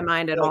into my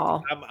mind at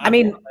all. I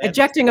mean,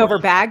 ejecting over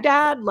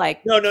Baghdad,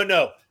 like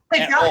no.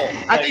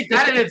 I think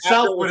that in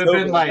itself would have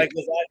been like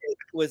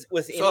was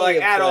so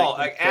like at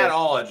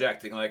all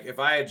ejecting. Like if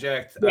I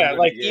eject,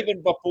 like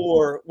even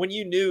before, when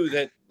you knew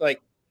that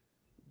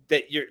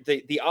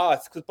the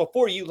odds, because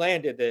before you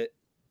landed it,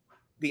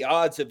 the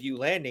odds of you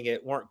landing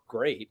it weren't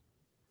great.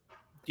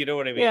 You know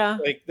what I mean? Yeah.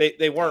 Like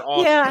they weren't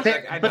awesome.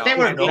 Yeah. But they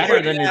were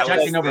better than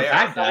ejecting over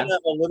Baghdad.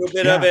 A little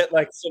bit of it,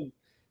 like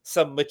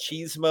some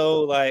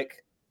machismo,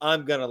 like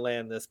I'm gonna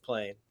land this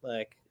plane.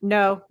 Like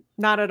no,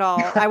 not at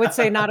all. I would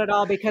say not at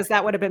all, because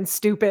that would have been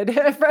stupid.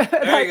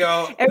 There you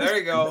go. There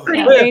you go.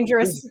 Pretty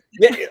dangerous.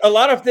 Yeah, a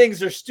lot of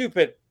things are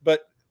stupid,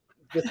 but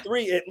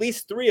at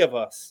least three of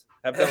us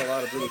have done a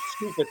lot of really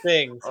stupid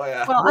things. Oh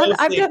yeah. Well,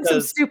 I've done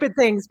some stupid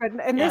things, but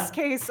in this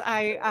case,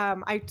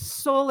 I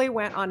solely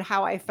went on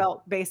how I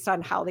felt based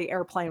on how the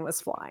airplane was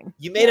flying.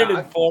 You made an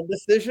informed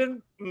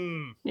decision.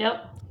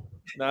 Yep.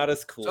 Not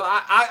as cool. So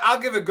I'll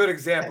give a good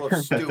example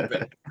of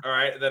stupid. All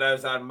right, that I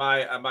was on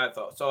my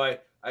thought. So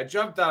I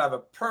jumped out of a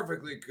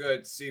perfectly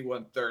good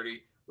C-130,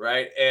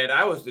 right, and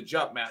I was the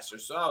jump master,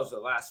 so I was the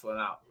last one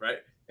out, right,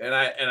 and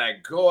I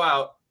go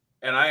out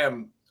and I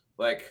am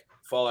like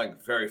falling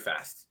very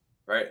fast,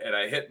 right, and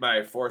I hit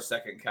my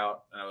 4-second count,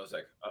 and I was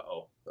like,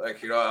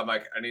 like I'm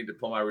like I need to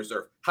pull my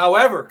reserve.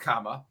 However,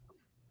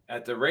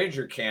 at the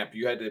Ranger camp,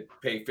 you had to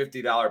pay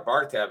 $50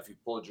 bar tab if you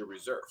pulled your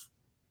reserve.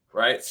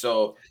 Right.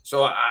 So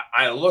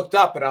I looked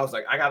up and I was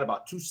like, I got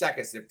about 2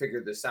 seconds to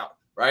figure this out.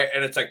 Right.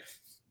 And it's like,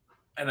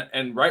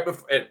 and right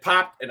before it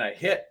popped and I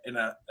hit and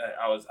I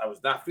was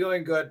not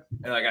feeling good.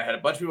 And like, I had a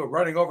bunch of people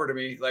running over to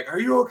me. Like, are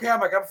you okay?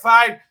 I'm like, I'm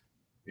fine.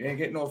 You ain't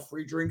getting no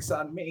free drinks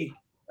on me.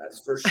 That's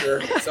for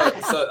sure.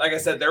 So like I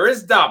said, there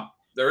is dumb.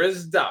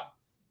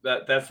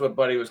 That's what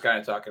Buddy was kind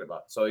of talking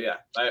about. So yeah,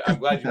 I'm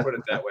glad you put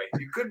it that way.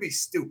 You could be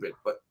stupid,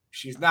 but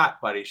she's not,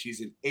 Buddy. She's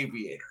an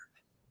aviator.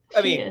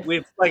 I mean,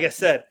 like I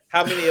said,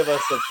 how many of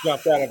us have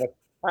jumped out of it?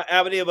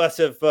 How many of us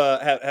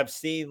have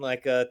seen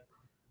like an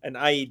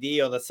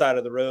IED on the side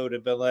of the road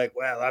and been like,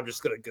 well, I'm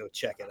just going to go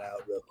check it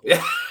out real quick.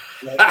 Yeah.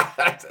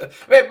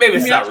 Maybe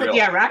it's not real. What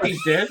the Iraqis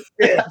did.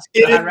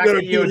 Yeah.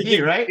 Iraqi DOD,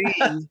 right?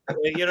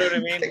 You know what I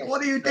mean? Like,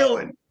 what are you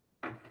doing?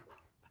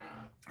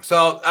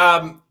 So,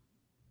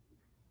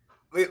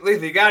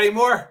 Letha, you got any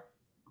more?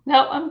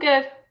 No, I'm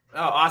good.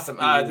 Oh, awesome.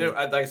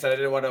 Like I said, I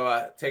didn't want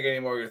to take any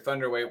more of your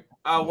thunder away.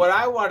 What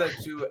I wanted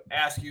to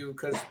ask you,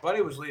 because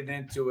Buddy was leading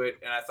into it,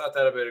 and I thought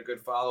that would be a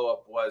good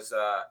follow-up, was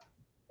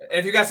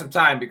if you got some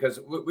time,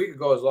 because we could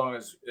go as long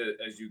as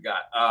you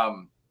got.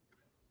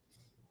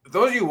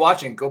 Those of you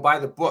watching, go buy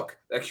the book.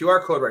 That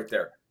QR code right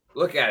there.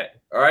 Look at it.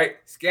 All right.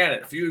 Scan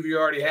it. A few of you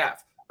already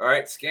have. All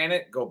right. Scan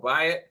it. Go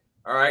buy it.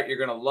 All right. You're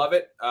going to love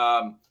it.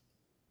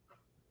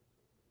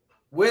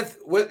 With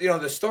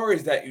the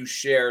stories that you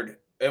shared,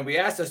 and we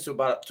asked this to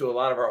a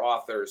lot of our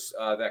authors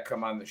that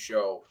come on the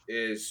show,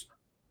 is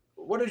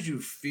what did you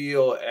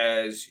feel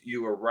as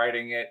you were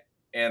writing it?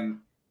 And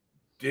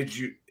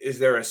is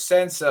there a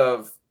sense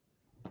of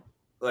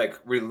like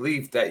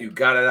relief that you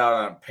got it out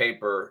on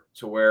paper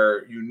to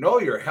where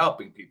you're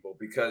helping people?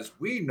 Because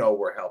we know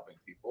we're helping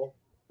people.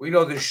 We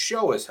know this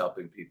show is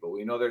helping people.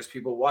 We know there's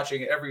people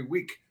watching it every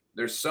week.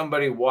 There's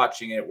somebody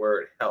watching it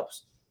where it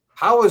helps.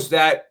 How did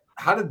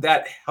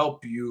that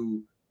help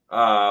you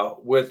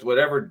with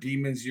whatever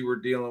demons you were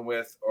dealing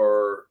with,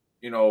 or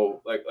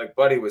like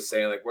Buddy was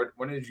saying, like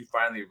when did you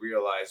finally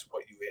realize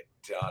what you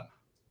had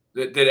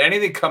done? Did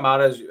anything come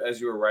out as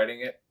you were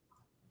writing it?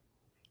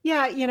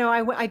 Yeah,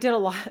 I did a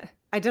lot.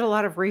 I did a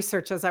lot of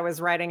research as I was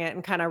writing it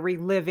and kind of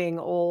reliving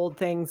old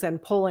things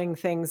and pulling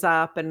things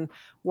up. And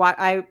what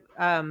I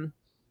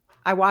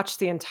watched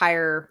the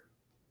entire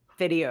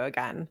video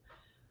again,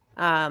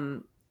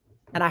 and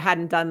I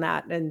hadn't done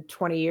that in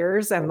 20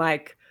 years, and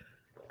like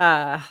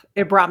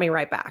it brought me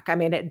right back. I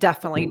mean, it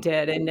definitely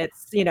did, and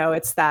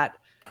it's that.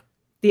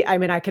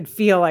 I could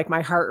feel like my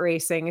heart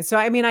racing. So,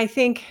 I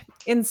think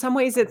in some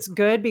ways it's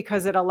good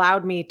because it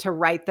allowed me to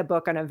write the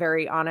book in a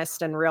very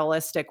honest and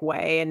realistic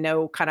way and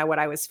know kind of what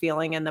I was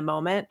feeling in the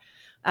moment.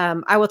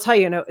 I will tell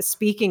you,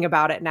 speaking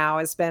about it now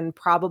has been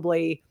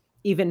probably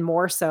even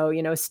more so,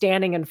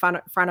 standing in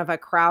front of a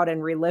crowd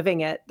and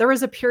reliving it. There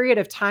was a period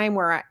of time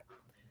where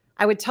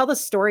I would tell the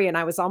story and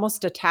I was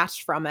almost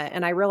detached from it.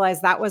 And I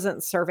realized that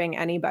wasn't serving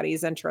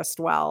anybody's interest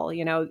well.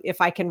 You know,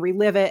 if I can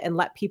relive it and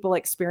let people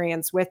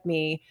experience with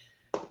me,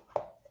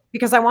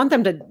 because I want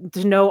them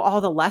to know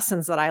all the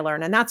lessons that I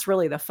learned. And that's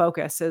really the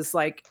focus is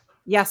like,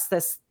 yes,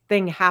 this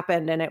thing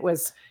happened and it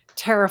was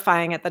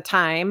terrifying at the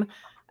time.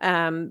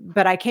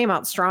 But I came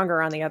out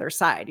stronger on the other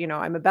side. You know,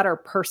 I'm a better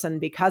person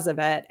because of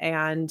it.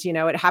 And, you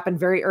know, it happened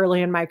very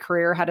early in my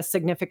career, had a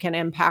significant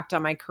impact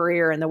on my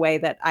career and the way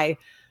that I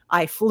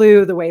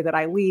flew, the way that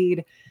I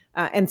lead.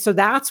 And so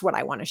that's what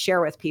I want to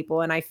share with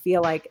people. And I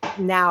feel like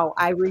now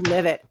I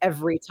relive it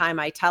every time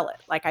I tell it.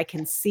 Like I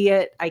can see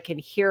it, I can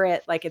hear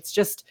it. Like it's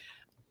just,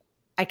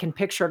 I can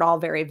picture it all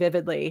very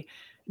vividly.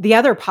 The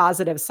other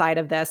positive side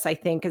of this, I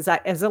think, is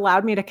that has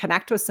allowed me to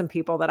connect with some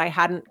people that I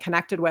hadn't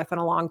connected with in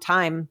a long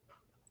time.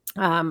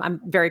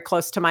 I'm very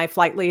close to my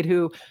flight lead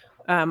who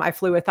I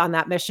flew with on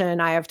that mission.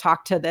 I have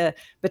talked to the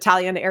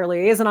battalion air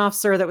liaison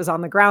officer that was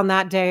on the ground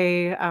that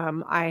day.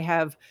 I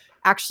have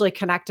actually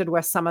connected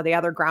with some of the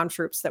other ground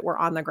troops that were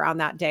on the ground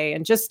that day.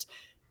 And just,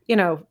 you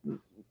know,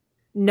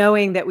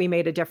 knowing that we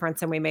made a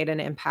difference and we made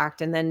an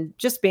impact and then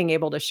just being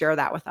able to share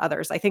that with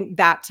others. I think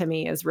that to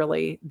me is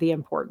really the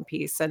important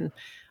piece. And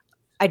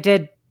I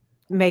did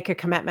make a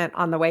commitment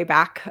on the way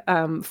back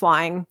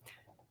flying,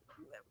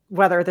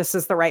 whether this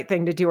is the right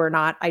thing to do or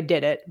not, I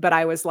did it. But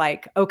I was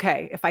like,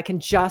 okay, if I can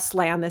just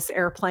land this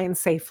airplane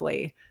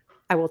safely,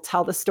 I will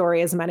tell the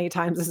story as many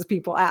times as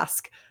people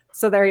ask.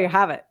 So there you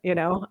have it. You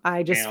know,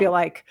 I just feel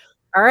like,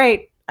 all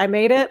right, I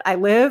made it. I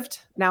lived.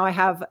 Now I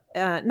have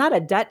not a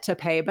debt to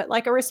pay, but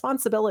like a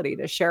responsibility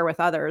to share with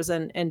others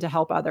and to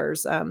help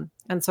others. And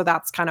so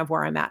that's kind of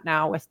where I'm at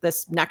now with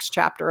this next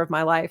chapter of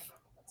my life.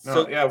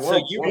 So yeah, so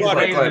you we're brought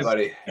play, it,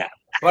 buddy. Yeah.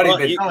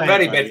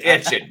 Buddy been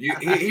itching.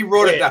 He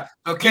wrote it down.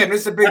 So Kim,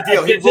 this is a big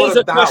deal. He this wrote is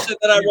it a down. question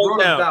that I He wrote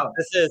it down.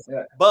 This is,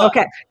 but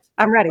Okay,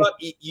 I'm ready. but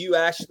you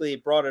actually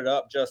brought it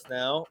up just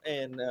now,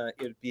 and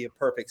it would be a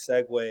perfect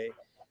segue.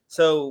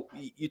 So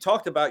you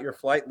talked about your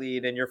flight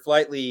lead, and your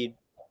flight lead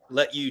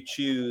let you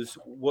choose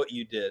what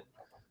you did.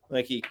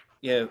 Like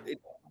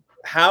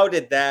how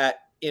did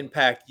that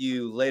impact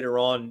you later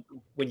on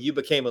when you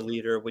became a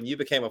leader, when you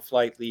became a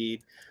flight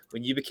lead,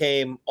 when you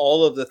became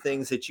all of the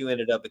things that you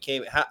ended up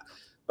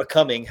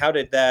becoming? How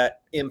did that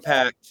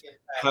impact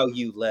how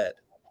you led?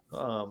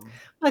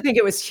 I think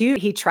it was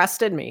huge. He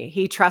trusted me.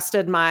 He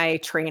trusted my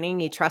training.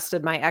 He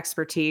trusted my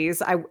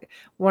expertise.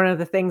 One of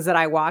the things that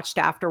I watched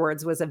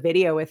afterwards was a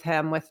video with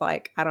him with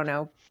like, I don't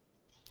know,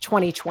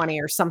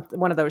 2020 or something,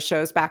 one of those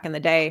shows back in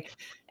the day.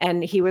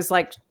 And he was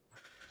like,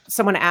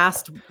 someone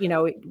asked, you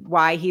know,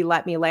 why he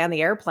let me land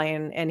the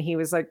airplane. And he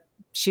was like,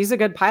 she's a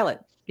good pilot.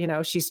 You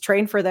know, she's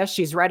trained for this.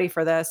 She's ready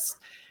for this.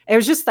 It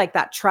was just like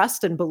that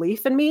trust and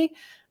belief in me.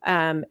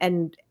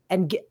 And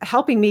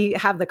helping me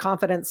have the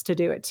confidence to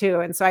do it too.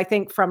 And so I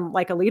think from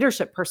like a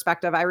leadership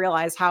perspective, I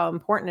realize how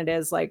important it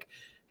is. Like,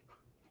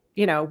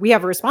 you know, we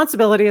have a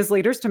responsibility as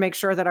leaders to make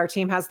sure that our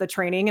team has the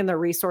training and the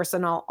resource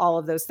and all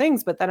of those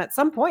things. But then at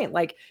some point,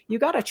 like you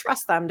got to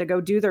trust them to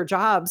go do their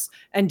jobs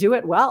and do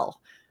it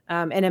well.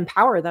 And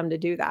empower them to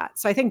do that.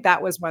 So I think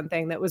that was one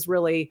thing that was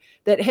really,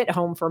 that hit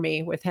home for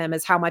me with him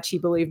is how much he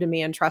believed in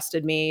me and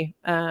trusted me,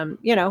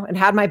 you know, and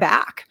had my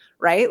back,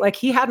 right? Like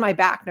he had my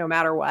back no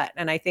matter what.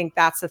 And I think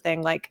that's the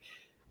thing, like,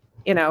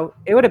 you know,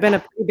 it would have been a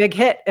pretty big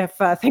hit if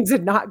things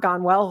had not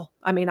gone well.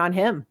 I mean, on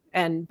him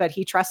but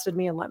he trusted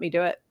me and let me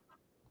do it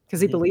because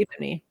he believed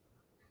in me.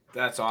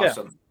 That's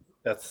awesome.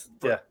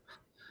 Yeah.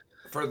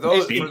 For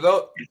those,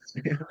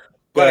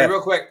 Buddy,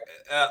 real quick,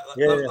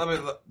 let me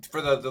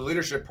for the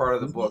leadership part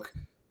of the book,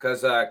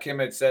 because Kim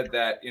had said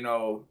that, you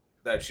know,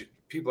 that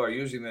people are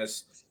using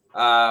this.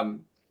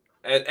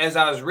 As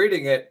I was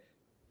reading it,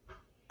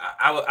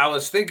 I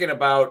was thinking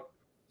about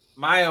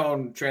my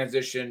own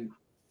transition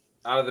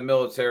out of the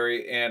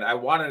military, and I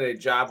wanted a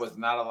job with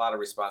not a lot of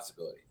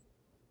responsibility.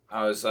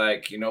 I was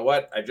like, you know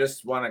what? I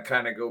just want to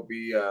kind of go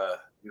be,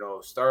 you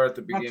know, start at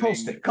the beginning.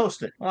 Coast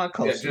it. Yeah,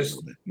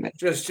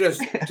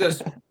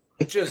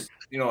 just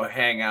you know,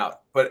 hang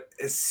out. But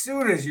as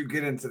soon as you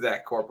get into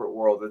that corporate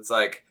world, it's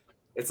like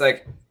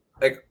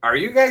are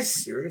you guys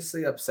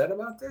seriously upset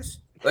about this?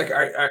 Like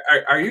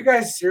are you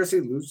guys seriously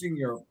losing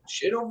your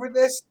shit over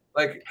this?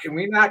 Like, can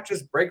we not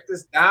just break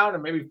this down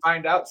and maybe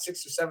find out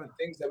 6 or 7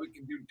 things that we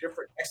can do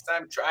different next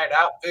time? Try it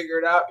out, figure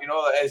it out. You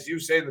know, as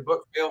you say in the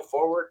book, fail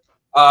forward.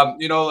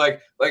 You know,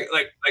 like,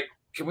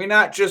 can we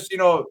not just, you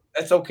know,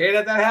 it's okay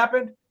that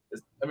happened?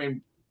 I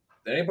mean,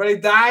 did anybody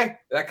die?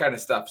 That kind of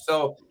stuff.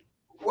 So,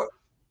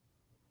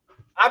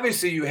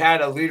 obviously, you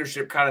had a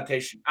leadership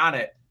connotation on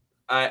it,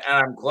 and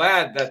I'm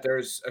glad that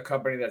there's a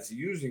company that's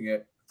using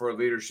it for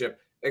leadership.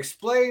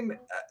 Explain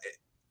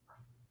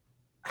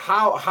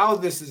how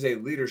this is a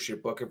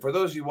leadership book, and for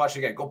those of you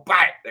watching again, go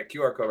buy it. That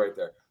QR code right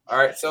there. All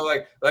right, so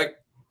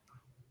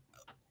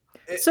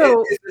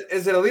So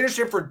is it a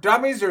leadership for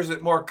dummies, or is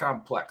it more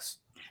complex?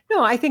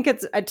 No, I think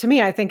it's to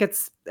me. I think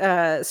it's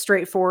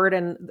straightforward,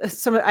 and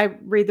I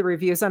read the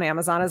reviews on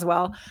Amazon as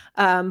well.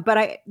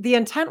 But the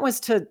intent was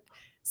to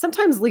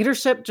sometimes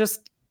leadership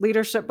just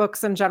leadership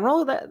books in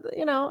general that,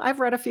 I've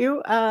read a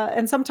few,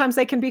 and sometimes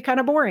they can be kind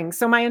of boring.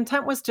 So my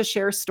intent was to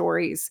share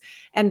stories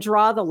and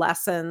draw the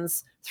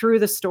lessons through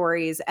the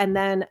stories and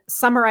then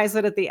summarize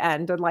it at the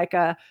end in like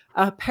a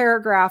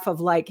paragraph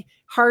of like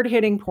hard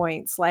hitting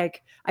points.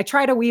 Like I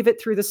try to weave it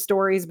through the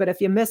stories, but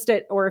if you missed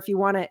it or if you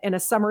want it in a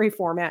summary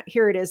format,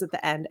 here it is at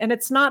the end. And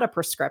it's not a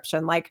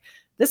prescription. Like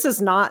this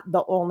is not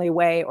the only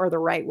way or the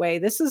right way.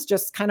 This is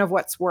just kind of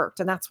what's worked.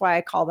 And that's why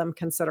I call them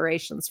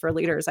considerations for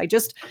leaders.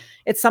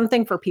 It's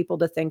something for people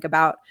to think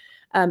about.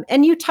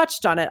 And you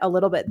touched on it a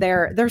little bit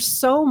there. There's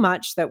so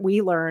much that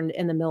we learned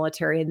in the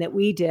military and that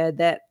we did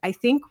that I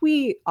think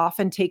we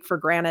often take for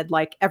granted,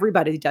 like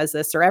everybody does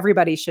this or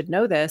everybody should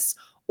know this,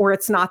 or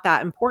it's not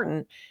that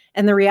important.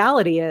 And the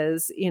reality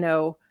is,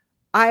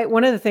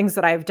 one of the things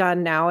that I've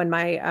done now in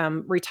my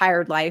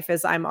retired life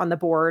is I'm on the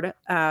board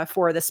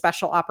for the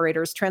Special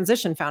Operators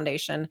Transition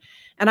Foundation.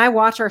 And I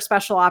watch our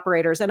special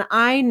operators and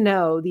I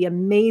know the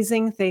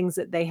amazing things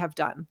that they have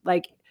done,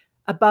 like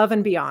above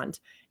and beyond.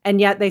 And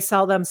yet they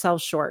sell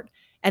themselves short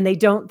and they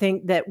don't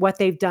think that what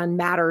they've done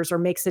matters or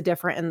makes a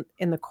difference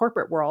in the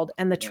corporate world.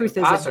 And the truth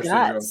is it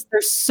does.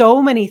 There's so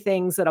many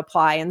things that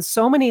apply and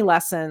so many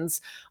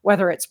lessons,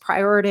 whether it's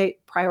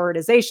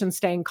prioritization,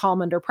 staying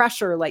calm under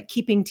pressure, like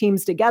keeping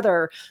teams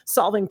together,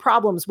 solving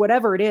problems,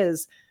 whatever it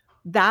is,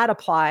 that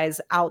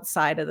applies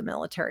outside of the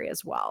military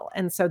as well.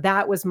 And so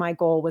that was my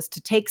goal, was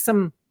to take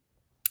some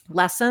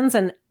lessons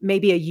and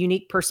maybe a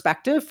unique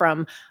perspective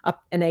from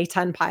an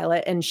A-10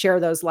 pilot and share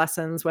those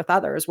lessons with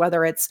others,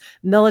 whether it's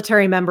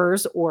military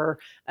members or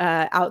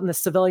out in the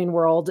civilian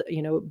world,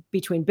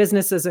 between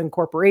businesses and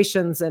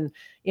corporations and,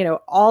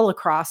 all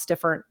across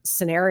different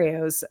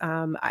scenarios.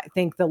 I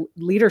think the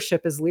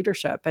leadership is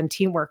leadership and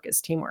teamwork is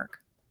teamwork.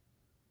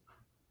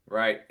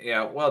 Right.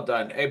 Yeah. Well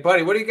done. Hey,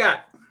 buddy, what do you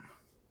got?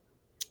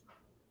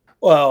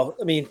 Well,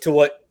 I mean, to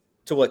what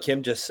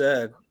Kim just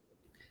said,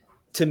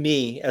 to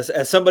me,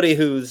 as somebody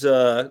who's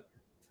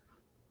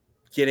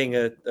getting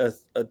a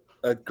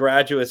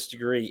graduate's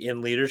degree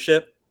in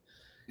leadership,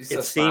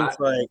 it seems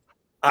like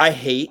I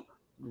hate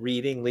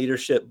reading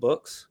leadership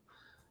books.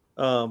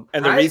 And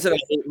the reason I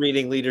hate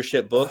reading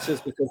leadership books is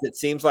because it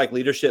seems like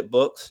leadership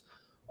books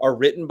are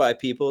written by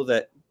people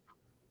that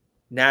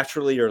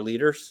naturally are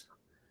leaders.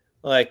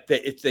 Like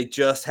they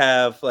just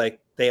have, like,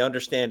 they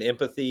understand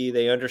empathy.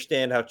 They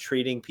understand how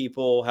treating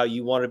people, how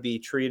you want to be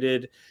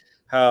treated,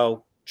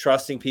 how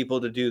trusting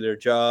people to do their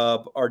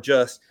job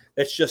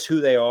that's just who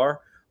they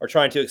are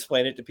trying to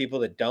explain it to people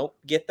that don't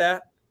get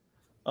that.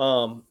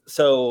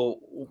 So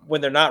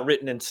when they're not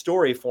written in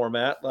story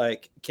format,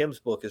 like Kim's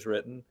book is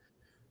written,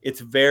 it's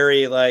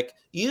very like,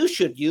 you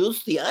should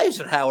use the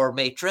Eisenhower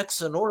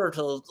matrix in order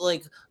to be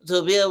able to the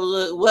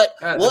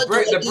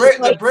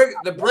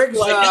Briggs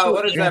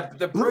what is that?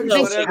 The Briggs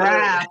whatever.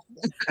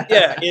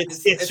 Yeah,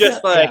 it's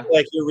just like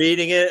you're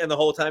reading it, and the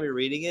whole time you're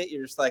reading it,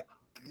 you're just like,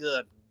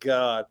 good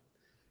God.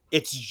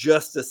 It's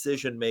just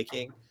decision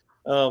making.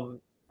 I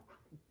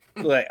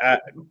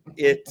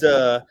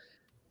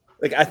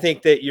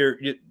think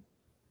that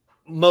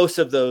most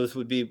of those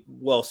would be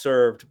well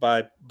served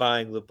by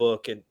buying the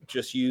book and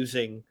just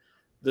using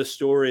the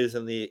stories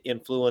and the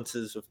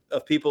influences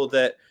of people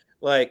that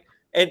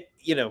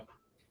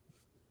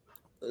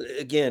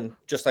again,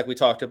 just like we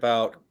talked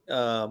about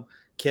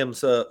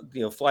Kim's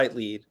flight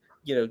lead,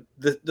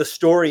 the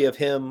story of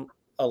him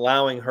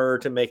allowing her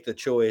to make the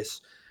choice.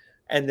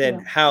 And then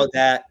how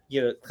that,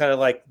 kind of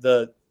like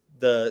the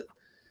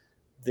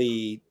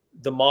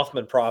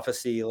Mothman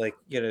prophecy, the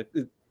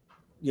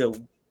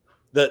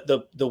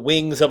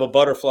wings of a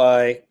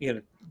butterfly,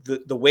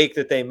 the wake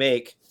that they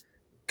make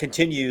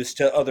continues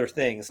to other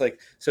things.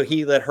 So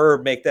he let her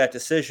make that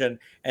decision,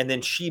 and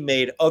then she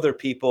made other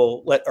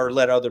people let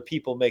other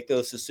people make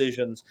those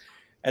decisions,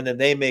 and then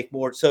they make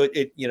more. So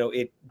it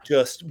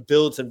just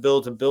builds and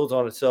builds and builds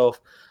on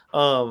itself.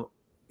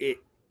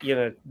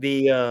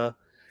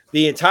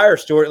 The entire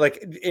story,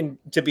 and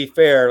to be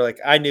fair,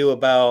 I knew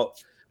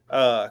about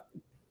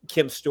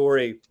Kim's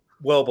story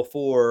well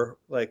before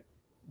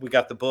we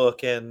got the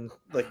book, and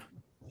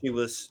he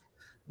was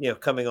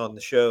coming on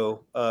the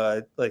show,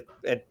 and I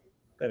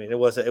mean it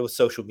was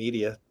social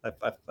media. I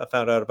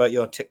found out about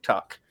you on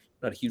TikTok.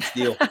 Not a huge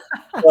deal.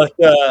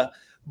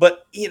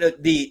 but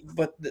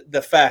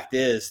the fact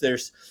is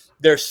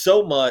there's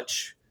so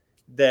much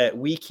that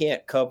we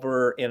can't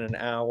cover in an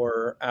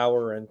hour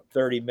and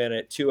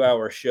 30-minute,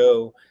 2-hour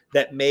show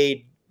that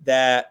made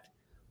that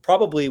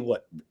probably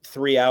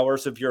 3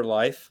 hours of your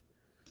life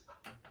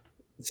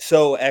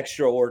so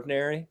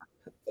extraordinary.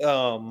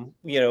 From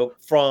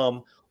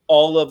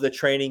all of the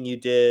training you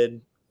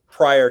did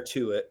prior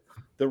to it,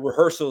 the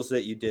rehearsals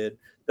that you did,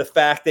 the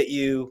fact that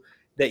you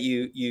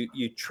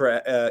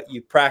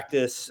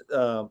practice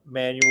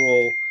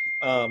manual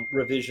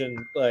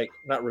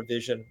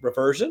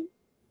reversion.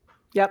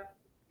 Yep.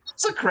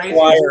 It's a crazy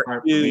part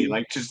for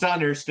me, just to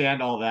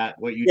understand all that,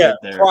 what you did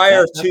there.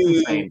 Prior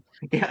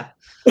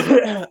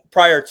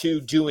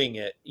to doing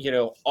it,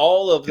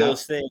 all of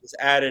those things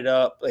added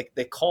up,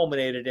 they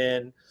culminated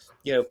in,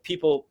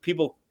 people,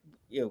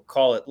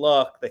 call it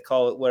luck, they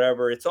call it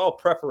whatever. It's all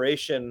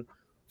preparation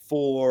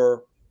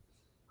for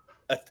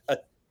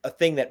a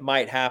thing that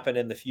might happen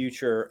in the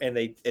future. And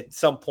they, at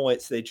some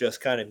points, they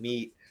just kind of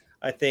meet.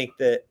 I think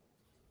that,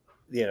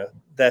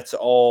 that's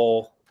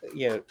all,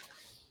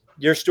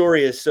 your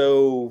story is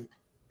so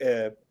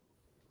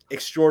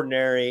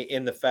extraordinary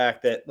in the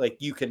fact that like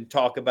you can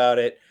talk about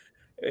it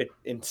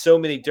in so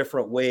many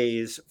different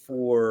ways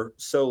for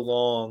so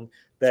long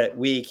that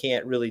we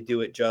can't really do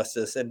it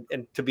justice. And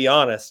to be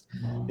honest,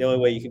 the only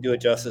way you can do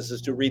it justice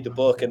is to read the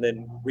book and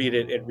then read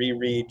it and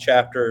reread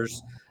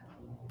chapters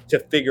to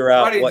figure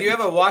out. Buddy, do you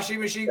have a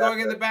washing machine going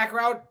in the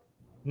background?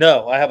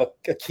 No, I have a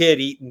kid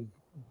eating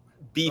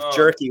beef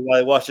jerky while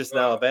I watch this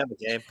Alabama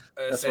game.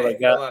 That's what I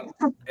got.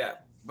 Yeah,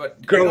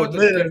 but growing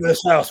men in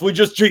this house, we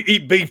just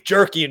eat beef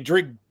jerky and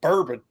drink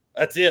bourbon.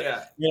 That's it.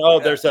 Yeah.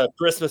 There's a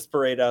Christmas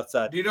parade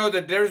outside. Do you know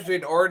the difference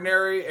between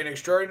ordinary and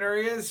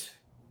extraordinary is?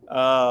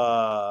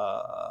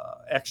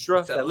 Extra.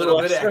 It's a little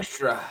bit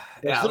extra.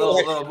 Yeah, a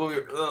little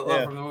movie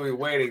from the movie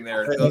Waiting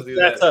there.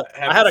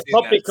 I had a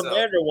company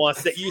commander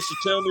once that used to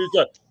tell me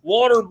that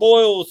water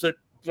boils at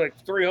like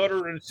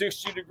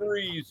 360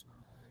 degrees.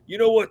 You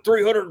know what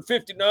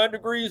 359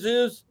 degrees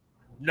is?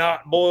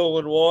 Not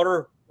boiling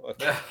water.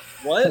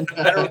 What?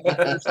 I don't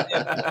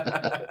understand.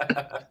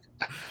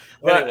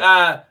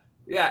 But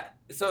yeah.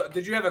 So,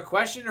 did you have a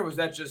question, or was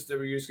that just that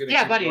we just going to?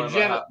 Yeah, buddy. That's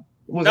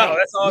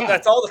all. Yeah.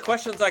 That's all the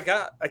questions I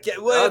got. I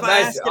can't. Well, if I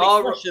ask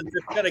any questions,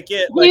 it's gonna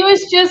get. He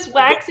was just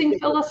waxing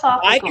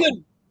philosophical. I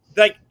could,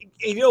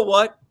 you know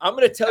what? I'm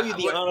gonna tell you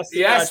the honest.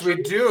 Yes,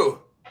 we do.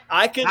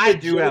 I could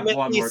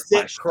legitimately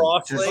sit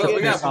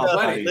cross-legged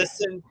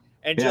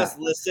and just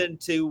listen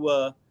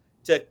to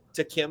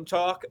Kim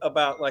talk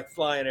about like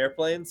flying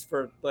airplanes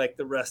for like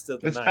the rest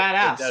of the night. It's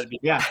badass. That'd be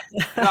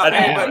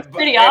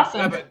pretty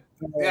awesome.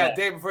 Yeah,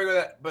 Dave, before you go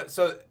that, but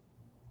so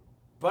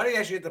Buddy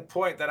actually hit the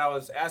point that I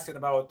was asking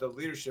about with the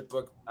leadership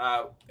book,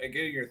 and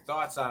getting your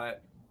thoughts on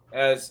it.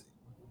 As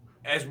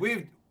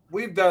we've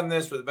done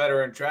this with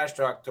Veteran Trash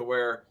Talk to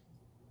where,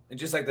 and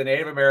just like the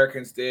Native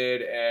Americans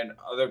did, and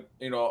other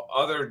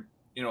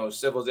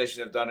civilizations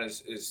have done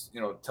is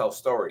tell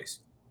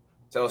stories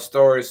so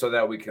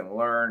that we can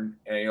learn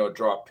and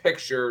draw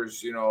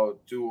pictures.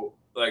 Do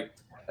like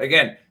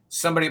again,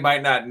 somebody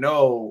might not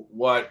know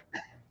what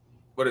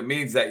it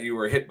means that you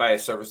were hit by a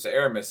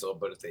surface-to-air missile,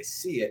 but if they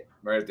see it,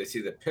 right, if they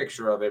see the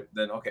picture of it,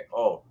 then okay,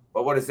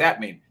 but what does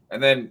that mean?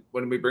 And then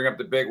when we bring up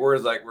the big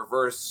words like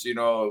reverse,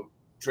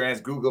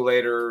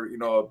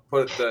 transgoogulator,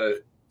 put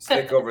the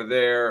stick over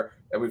there,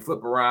 and we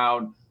flip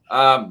around.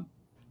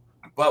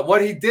 But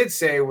what he did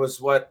say was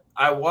what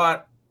I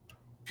want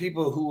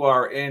people who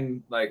are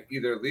in like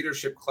either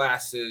leadership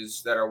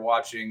classes that are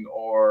watching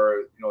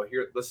or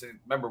here listening.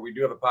 Remember, we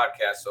do have a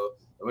podcast, so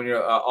when we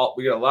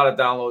get a lot of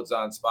downloads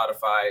on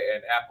Spotify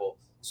and Apple.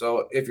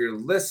 So if you're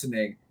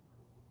listening,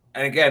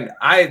 and again,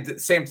 I did the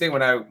same thing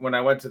when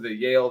I went to the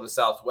Yale of the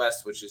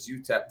Southwest, which is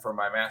UTEP for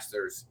my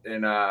master's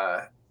in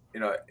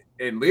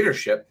in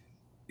leadership.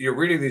 You're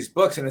reading these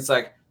books, and it's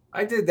like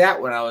I did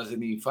that when I was in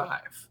E5,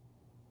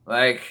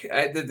 like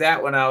I did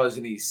that when I was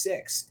in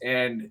E6,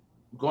 and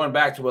going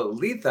back to what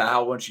Letha,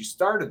 how when she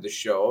started the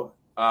show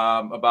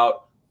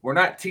about we're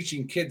not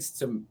teaching kids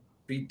to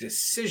be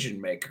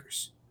decision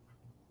makers.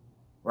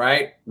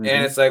 Right. Mm-hmm.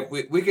 And it's like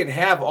we can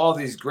have all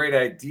these great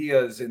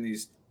ideas and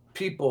these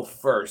people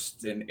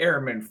first and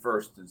airmen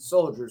first and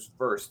soldiers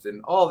first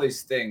and all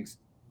these things.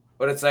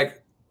 But it's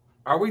like,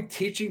 are we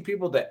teaching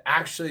people to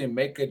actually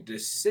make a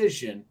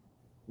decision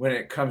when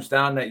it comes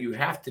down that you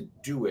have to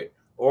do it?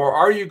 Or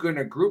are you going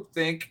to group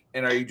think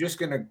and are you just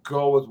going to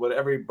go with what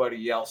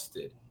everybody else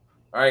did?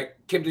 All right.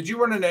 Kim, did you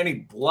run into any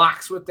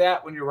blocks with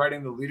that when you're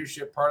writing the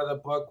leadership part of the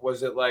book?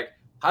 Was it like,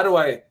 how do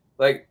I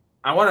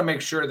want to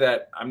make sure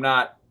that I'm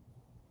not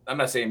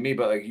saying me,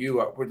 but like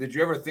you, did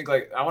you ever think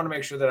like, I want to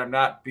make sure that I'm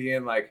not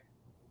being like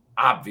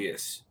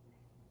obvious,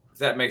 if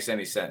that makes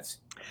any sense?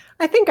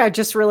 I think I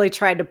just really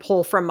tried to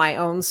pull from my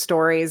own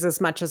stories as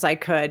much as I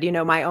could,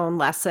 my own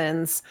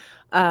lessons.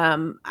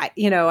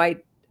 I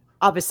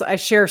obviously I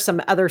share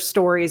some other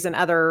stories and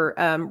other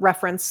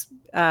reference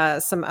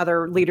some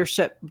other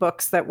leadership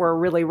books that were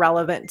really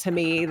relevant to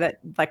me that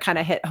kind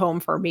of hit home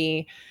for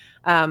me.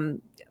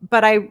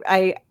 But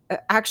I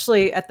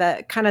actually at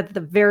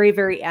the very,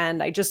 very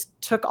end, I just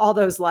took all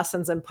those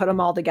lessons and put them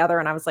all together.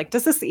 And I was like,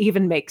 does this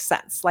even make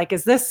sense? Like,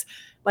 is this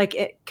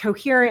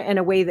coherent in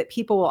a way that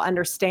people will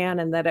understand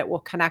and that it will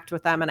connect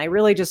with them? And I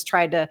really just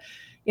tried to,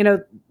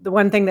 the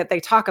one thing that they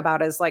talk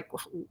about is like,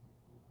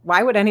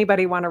 why would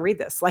anybody want to read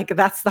this? Like,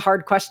 that's the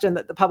hard question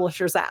that the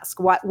publishers ask.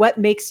 What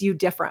makes you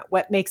different?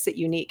 What makes it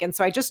unique? And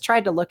so I just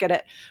tried to look at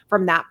it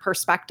from that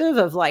perspective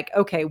of like,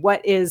 okay,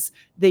 what is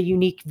the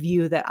unique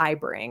view that I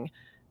bring?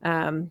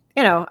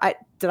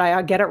 Did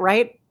I get it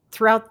right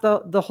throughout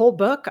the whole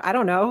book? I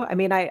don't know. I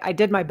mean, I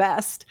did my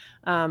best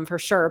for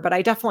sure, but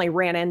I definitely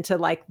ran into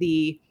like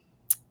the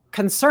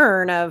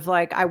concern of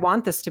like, I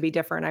want this to be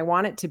different. I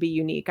want it to be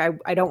unique.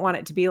 I don't want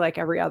it to be like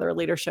every other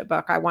leadership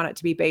book. I want it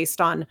to be based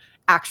on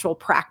actual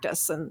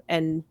practice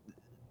and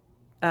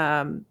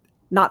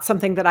not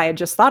something that I had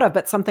just thought of,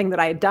 but something that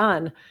I had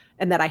done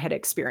and that I had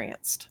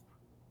experienced.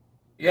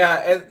 Yeah,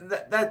 and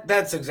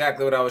that's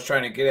exactly what I was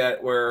trying to get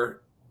at,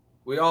 where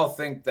we all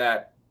think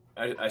that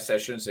I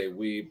shouldn't say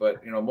we,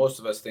 but most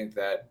of us think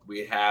that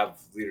we have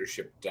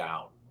leadership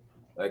down,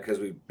 like because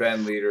we've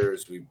been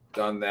leaders, we've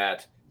done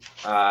that.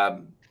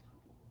 But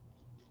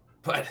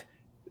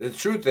the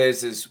truth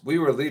is we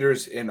were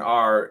leaders in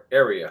our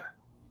area,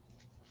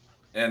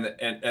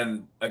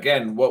 and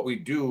again, what we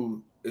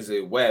do is a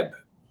web,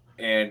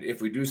 and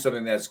if we do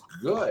something that's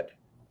good,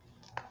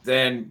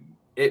 then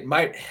it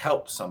might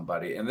help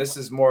somebody. And this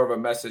is more of a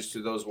message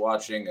to those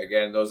watching,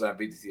 again, those on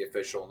BTT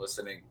official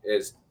listening,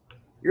 is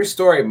your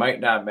story might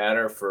not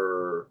matter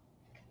for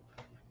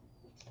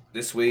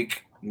this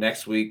week,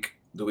 next week,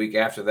 the week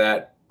after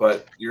that,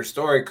 but your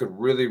story could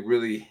really,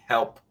 really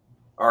help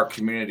our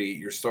community.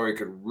 Your story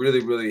could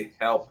really, really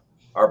help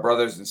our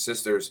brothers and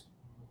sisters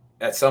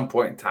at some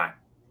point in time.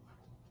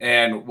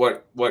 And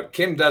what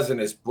Kim does in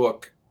his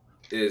book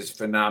is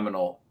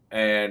phenomenal.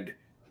 And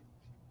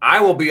I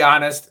will be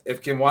honest,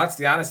 if Kim wants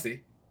the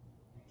honesty,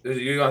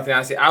 you want the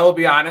honesty, I will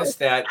be honest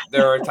that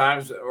there are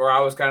times where I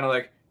was kind of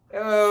like,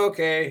 oh,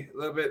 okay, a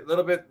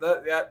little bit,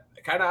 yeah,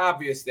 kind of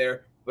obvious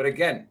there. But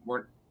again,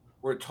 we're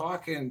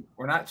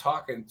not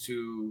talking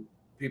to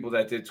people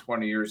that did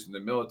 20 years in the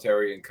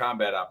military and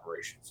combat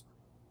operations.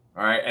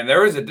 All right. And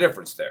there is a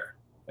difference there.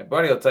 And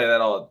Buddy will tell you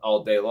that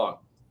all day long.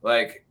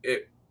 Like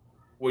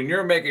when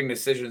you're making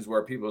decisions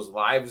where people's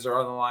lives are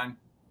on the line,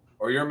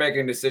 or you're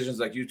making decisions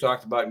like you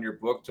talked about in your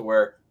book to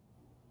where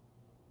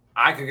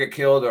I could get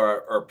killed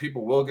or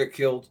people will get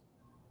killed,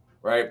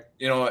 right?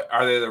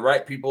 Are they the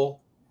right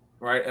people,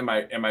 right? Am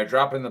I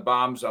dropping the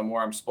bombs on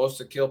where I'm supposed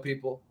to kill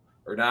people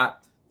or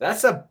not?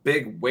 That's a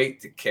big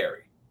weight to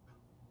carry,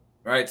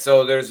 right?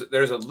 So there's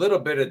a little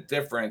bit of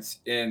difference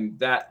in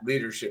that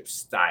leadership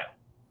style.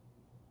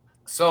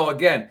 So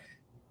again,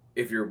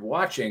 if you're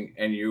watching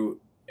and you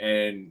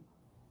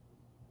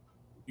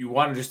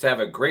want to just have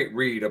a great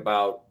read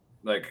about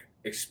like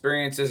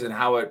experiences and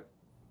how it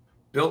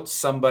built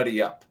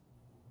somebody up,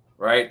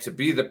 right, to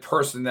be the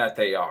person that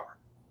they are,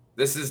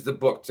 this is the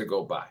book to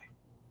go buy.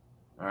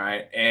 All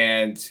right.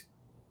 And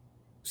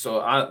so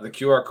the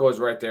QR code is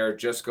right there.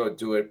 Just go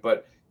do it.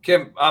 But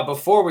Kim,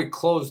 before we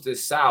close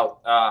this out,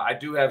 I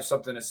do have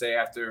something to say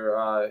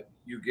after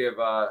you give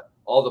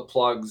all the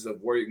plugs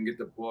of where you can get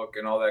the book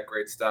and all that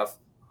great stuff.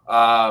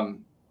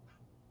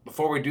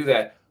 Before we do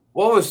that,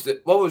 what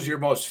was your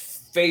most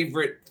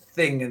favorite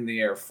thing in the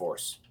Air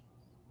Force?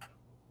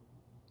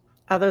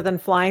 Other than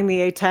flying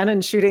the A-10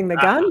 and shooting the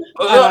gun?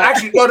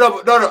 Actually,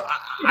 no.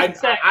 I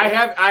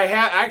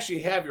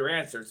actually have your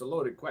answer. It's a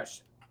loaded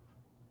question.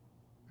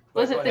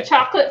 Was it the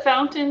chocolate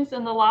fountains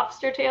and the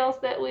lobster tails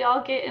that we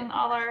all get in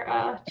all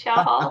our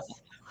chow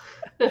halls?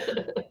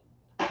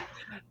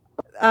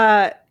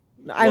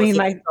 I mean,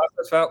 my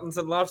chocolate fountains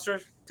and lobster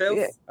tails.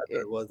 Yeah, I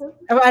thought it was.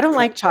 I don't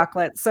like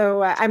chocolate,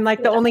 so I'm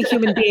like the only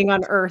human being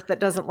on earth that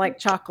doesn't like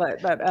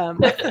chocolate. But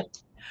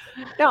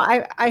no,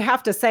 I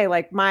have to say,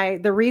 like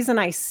the reason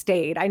I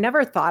stayed, I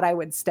never thought I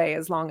would stay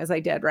as long as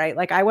I did, right?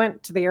 Like I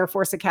went to the Air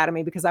Force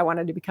Academy because I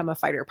wanted to become a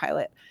fighter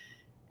pilot.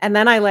 And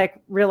then I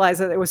like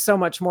realized that it was so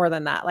much more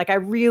than that. Like I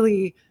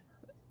really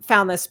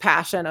found this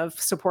passion of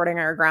supporting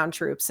our ground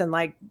troops and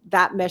like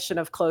that mission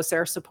of close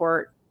air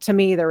support. To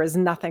me, there was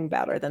nothing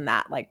better than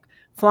that. Like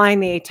flying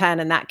the A-10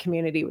 and that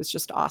community was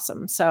just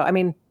awesome. So, I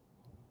mean,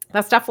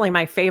 that's definitely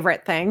my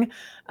favorite thing.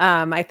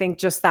 I think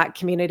just that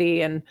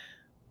community, and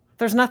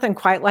there's nothing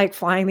quite like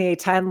flying the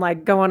A-10,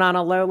 like going on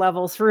a low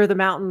level through the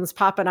mountains,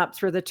 popping up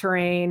through the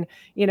terrain,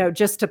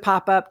 just to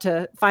pop up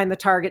to find the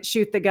target,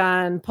 shoot the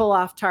gun, pull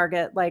off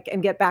target, like,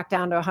 and get back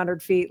down to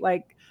 100 feet.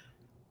 Like,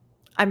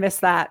 I miss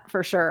that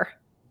for sure.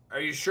 Are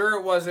you sure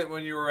it wasn't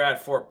when you were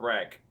at Fort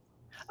Bragg?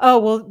 Oh,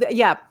 well,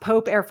 yeah.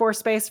 Pope Air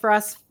Force Base for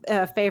us,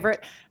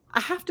 favorite. I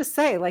have to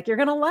say, like, you're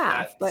gonna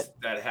laugh, but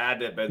that had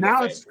to have been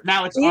now it's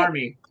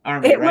Army.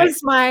 It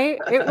right?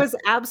 was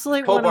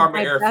absolutely Pope one of Army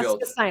my Airfield.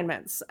 best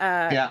assignments.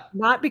 Yeah.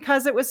 Not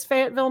because it was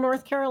Fayetteville,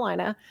 North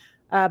Carolina,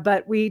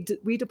 but we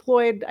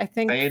deployed, I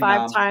think,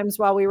 Vietnam. 5 times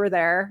while we were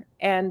there,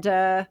 and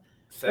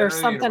there's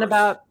something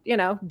about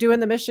doing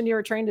the mission you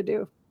were trained to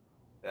do.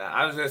 Yeah,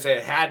 I was gonna say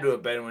it had to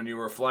have been when you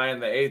were flying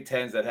the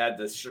A-10s that had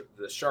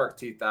the shark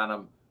teeth on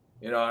them.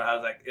 And I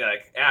was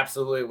like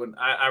absolutely. When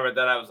I read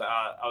that, I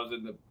was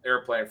in the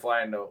airplane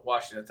flying to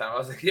Washington time. I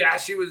was like, yeah,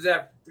 she was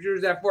at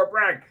Fort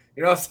Bragg.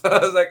 So I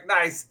was like,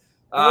 nice.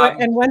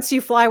 And once you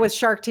fly with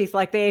shark teeth,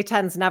 like the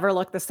A-10s never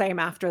look the same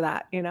after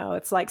that.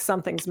 It's like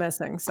something's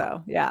missing.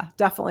 So yeah,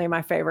 definitely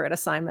my favorite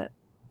assignment.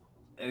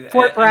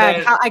 Fort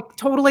Bragg. I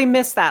totally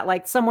missed that.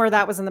 Like somewhere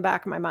that was in the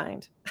back of my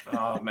mind.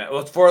 Oh man,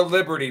 well it's Fort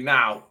Liberty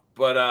now,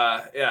 but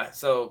yeah.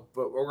 So,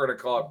 but we're gonna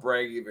call it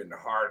Bragg even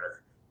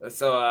harder.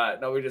 So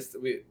no,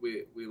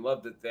 we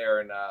loved it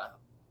there,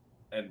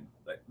 and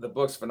the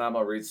book's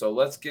phenomenal read. So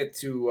let's get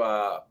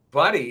to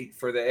Buddy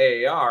for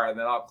the AAR, and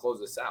then I'll close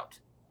this out.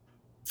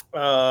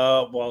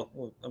 Well,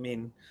 I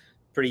mean,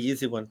 pretty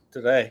easy one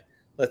today.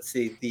 let's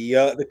see, the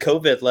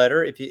COVID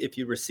letter. If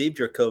you received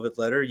your COVID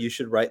letter, you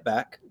should write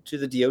back to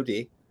the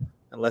DoD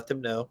and let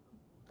them know,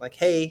 like,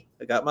 hey,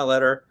 I got my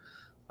letter,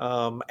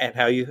 and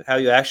how you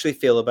actually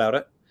feel about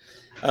it.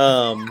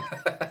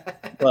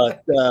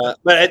 But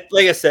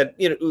like I said,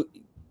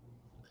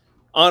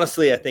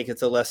 honestly, I think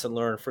it's a lesson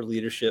learned for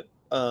leadership.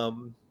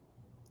 And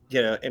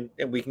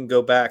we can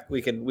go back.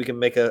 We can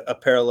make a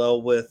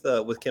parallel with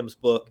Kim's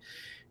book,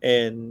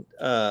 and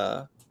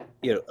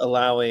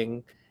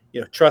allowing,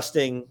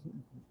 trusting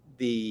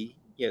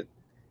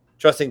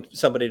trusting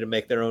somebody to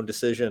make their own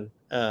decision,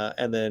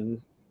 and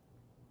then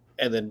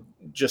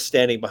just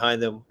standing behind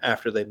them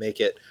after they make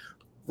it,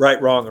 right,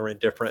 wrong, or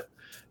indifferent.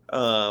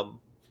 And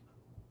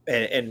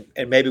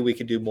maybe we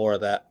can do more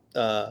of that,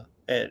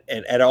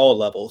 and at all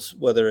levels,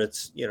 whether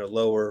it's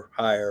lower,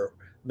 higher,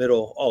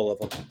 middle, all of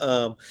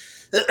them.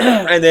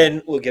 And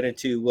then we'll get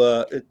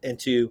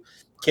into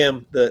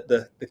Kim,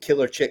 the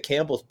killer chick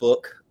Campbell's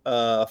book,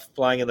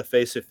 Flying in the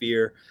Face of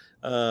Fear,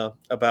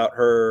 about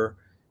her,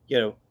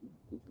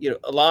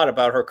 a lot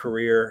about her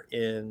career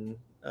in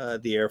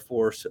the Air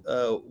Force,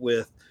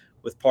 with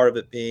part of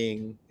it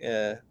being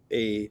an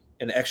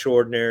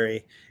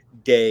extraordinary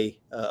day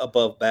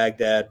above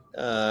Baghdad.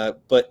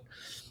 But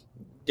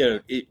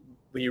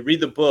when you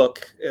read the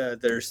book,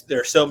 there's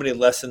so many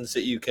lessons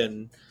that you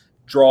can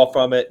draw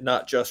from it,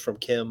 not just from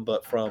Kim,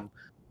 but from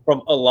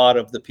a lot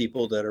of the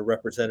people that are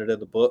represented in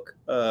the book.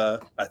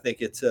 I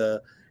think it's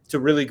a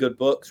really good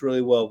book. It's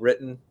really well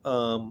written.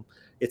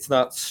 It's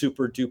not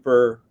super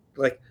duper,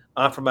 like,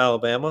 I'm from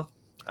Alabama.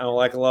 I don't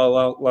like a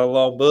lot of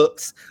long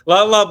books, a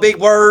lot of big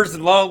words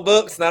and long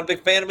books. Not a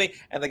big fan of me,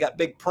 and they got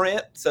big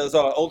print. So as the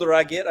older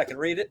I get, I can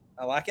read it.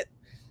 I like it.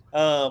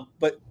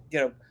 But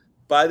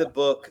buy the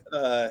book,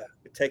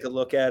 take a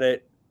look at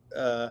it,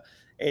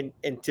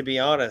 and to be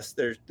honest,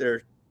 there's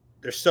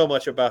so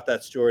much about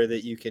that story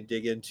that you can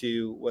dig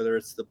into, whether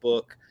it's the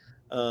book,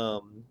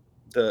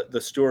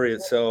 the story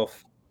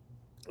itself,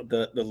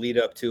 the lead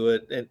up to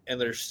it, and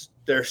there's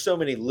so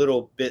many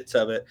little bits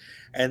of it.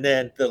 And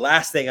then the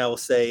last thing I will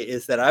say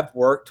is that I've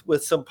worked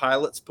with some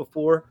pilots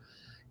before.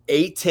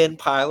 A-10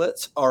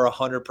 pilots are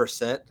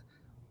 100%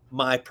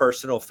 my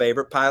personal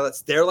favorite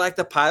pilots. They're like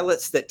the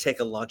pilots that take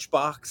a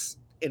lunchbox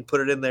and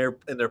put it in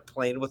their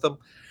plane with them,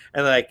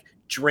 and like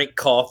drink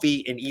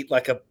coffee and eat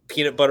like a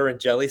peanut butter and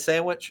jelly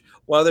sandwich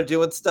while they're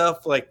doing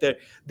stuff. Like the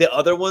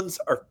other ones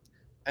are,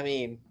 I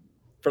mean,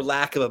 for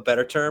lack of a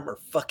better term, are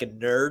fucking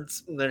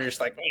nerds, and they're just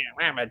like,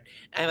 I'm a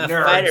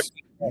fighter,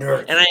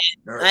 and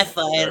I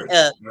fly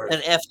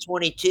an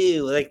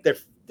F-22. Like they're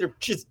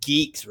just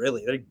geeks,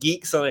 really. They're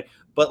geeks on it.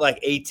 But like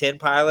A-10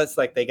 pilots,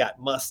 like they got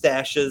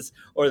mustaches,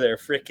 or they're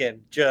freaking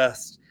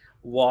just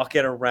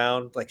walking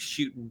around like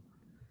shooting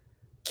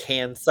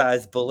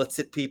can-sized bullets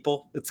at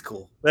people. It's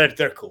cool.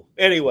 They're cool.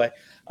 Anyway,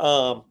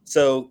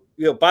 so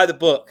buy the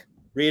book,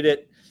 read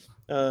it,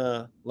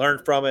 learn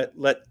from it.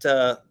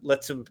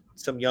 Let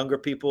some younger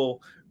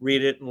people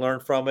read it and learn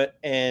from it,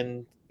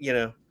 and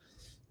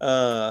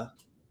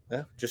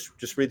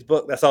just read the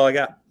book. That's all I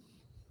got.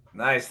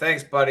 Nice,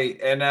 thanks,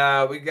 buddy. And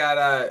we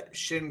got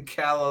Shin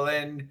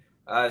Kalalin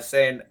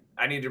saying,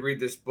 I need to read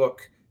this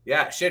book.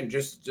 Yeah, Shin,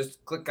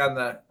 just click on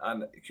the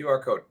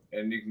QR code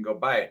and you can go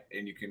buy it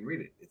and you can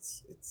read it.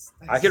 It's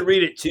nice. I can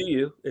read it to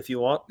you if you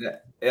want.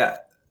 Yeah.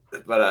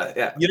 But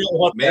yeah, you don't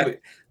want maybe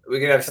that. We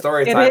can have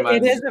story time.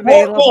 It is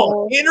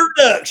available.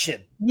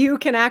 Introduction. You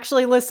can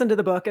actually listen to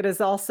the book. It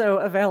is also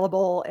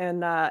available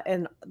in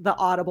the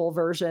Audible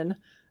version.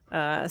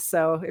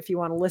 So if you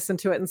want to listen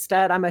to it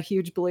instead, I'm a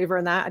huge believer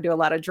in that. I do a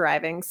lot of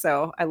driving,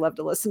 so I love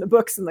to listen to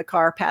books in the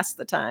car, pass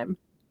the time.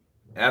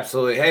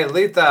 Absolutely. Hey,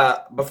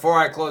 Letha, before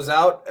I close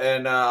out,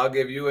 and I'll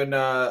give you and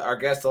our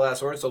guest the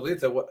last word. So,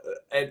 Letha,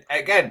 and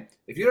again,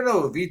 if you don't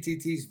know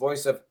VTT's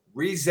voice of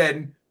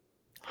reason,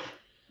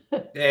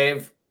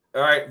 Dave,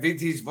 all right,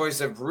 VT's voice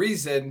of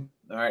reason.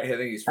 All right, I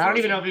think he's frozen. I don't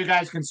even know if you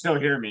guys can still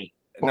hear me.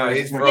 No,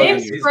 he's frozen.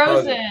 Dave's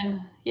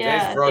frozen.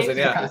 Yeah. Dave's frozen,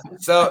 yeah.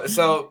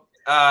 So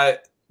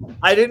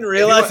I didn't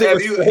realize it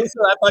was frozen.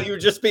 I thought you were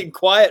just being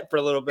quiet for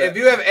a little bit. If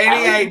you have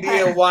any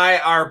idea why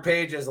our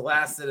page has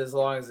lasted as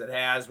long as it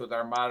has with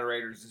our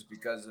moderators, is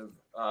because of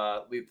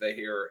Letha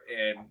here,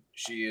 and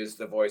she is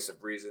the voice of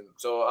reason.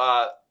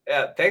 So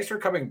yeah, thanks for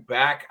coming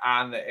back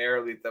on the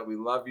air, Letha. We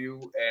love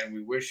you, and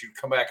we wish you'd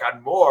come back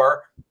on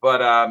more.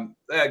 But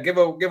give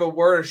a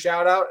word, a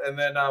shout out, and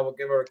then we'll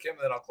give her to Kim,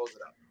 and then I'll close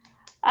it out.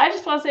 I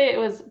just want to say it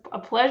was a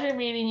pleasure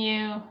meeting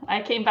you.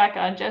 I came back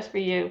on just for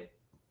you.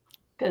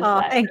 Because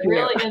I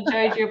really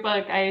enjoyed your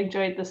book. I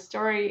enjoyed the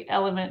story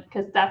element,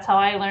 because that's how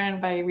I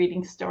learned, by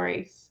reading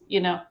stories,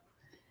 And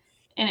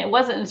it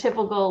wasn't a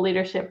typical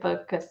leadership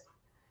book, because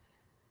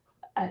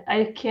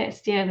I can't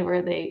stand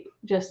where they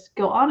just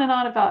go on and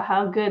on about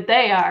how good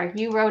they are.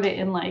 You wrote it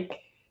in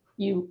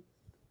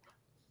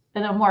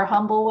in a more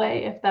humble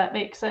way, if that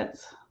makes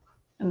sense.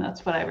 And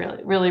that's what I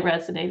really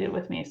resonated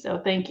with me. So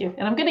thank you.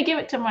 And I'm going to give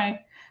it to my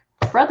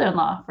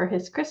brother-in-law for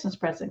his Christmas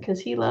present, because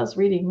he loves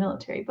reading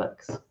military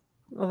books.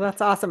 Well,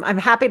 that's awesome. I'm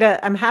happy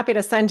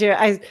to send you.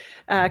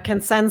 I can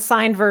send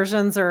signed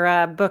versions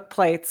or book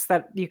plates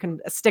that you can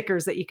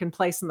stickers that you can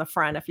place in the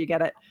front if you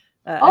get it.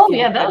 Oh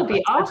yeah, that would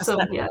be awesome.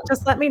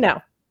 Just let me know.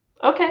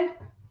 Okay.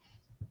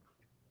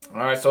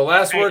 All right. So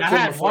last word, I Kim,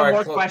 had before one I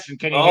more close. question.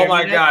 Can you Oh hear my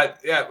me, Nick? God.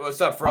 Yeah.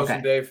 What's up, Frozen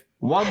Okay. Dave?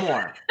 One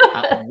more.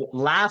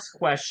 Last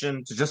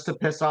question, just to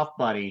piss off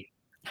Buddy.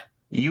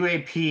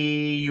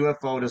 UAP,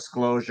 UFO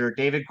disclosure.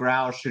 David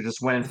Grouch, who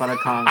just went in front of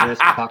Congress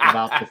to talk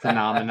about the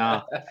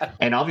phenomena,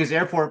 and all these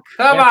Air Force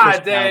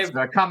pilots Dave. that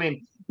are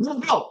coming.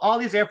 No, all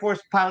these Air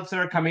Force pilots that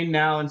are coming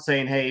now and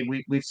saying, "Hey,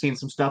 we've seen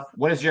some stuff."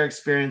 What is your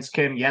experience,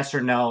 Kim? Yes or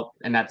no?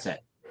 And that's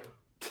it.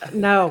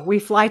 No, we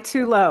fly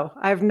too low.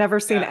 I've never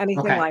seen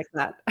anything like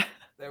that.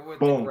 They're with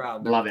Boom. the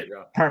ground. Love it.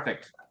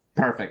 Perfect.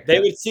 They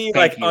would see Thank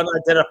like you.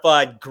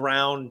 unidentified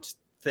ground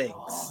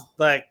things.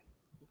 Like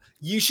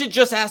you should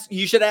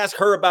ask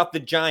her about the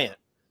giant.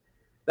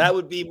 That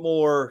would be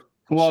more.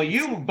 Well,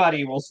 you,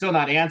 Buddy, will still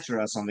not answer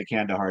us on the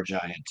Kandahar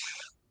giant.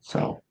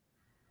 So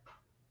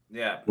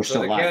Yeah. we're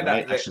still live,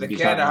 right? I The shouldn't be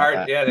talking about Kandahar,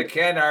 that. yeah, the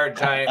Kandahar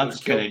giant I'm was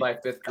just killed kidding. by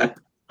Fifth Group,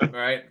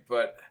 right?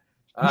 But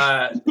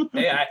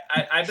hey,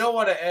 I don't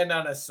want to end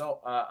on a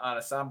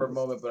somber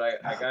moment,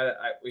 but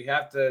we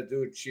have to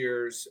do a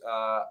cheers.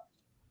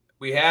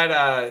 We had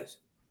a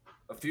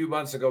few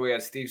months ago, we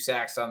had Steve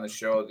Sachs on the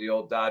show, the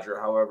old Dodger.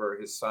 However,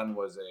 his son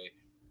was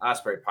a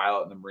Osprey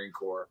pilot in the Marine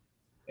Corps,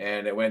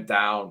 and it went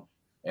down.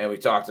 And we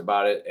talked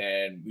about it,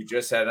 and we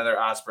just had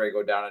another Osprey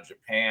go down in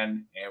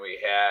Japan, and we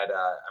had,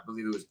 I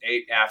believe it was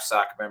 8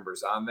 AFSOC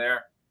members on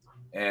there.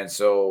 And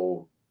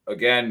so,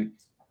 again,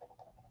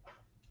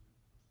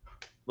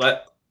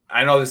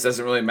 I know this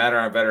doesn't really matter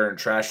on Veteran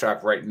Trash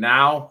Talk right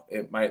now.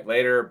 It might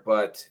later,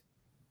 but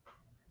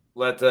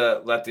let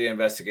the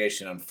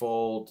investigation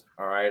unfold.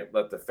 All right,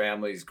 let the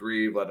families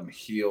grieve, let them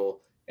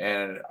heal,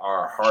 and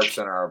our hearts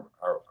and our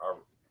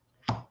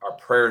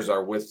prayers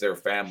are with their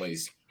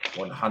families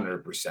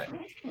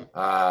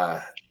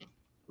 100%.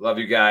 Love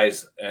you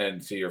guys,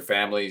 and to your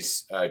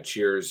families,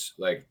 cheers.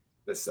 Like,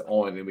 that's the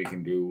only thing we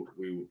can do.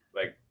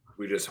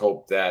 We just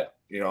hope that,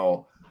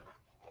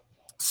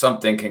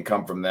 something can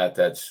come from that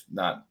that's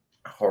not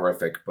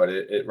horrific, but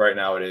it right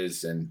now it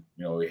is. And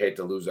we hate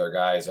to lose our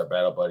guys, our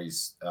battle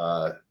buddies,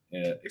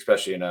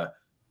 especially in a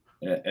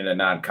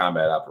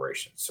non-combat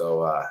operation.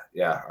 So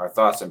yeah, our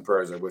thoughts and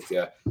prayers are with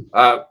you.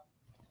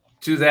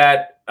 To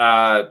that,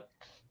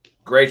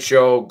 great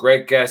show,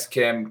 great guest,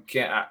 Kim.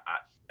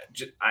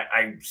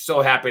 I'm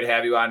so happy to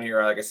have you on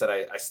here. Like I said,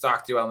 I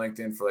stalked you on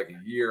LinkedIn for like a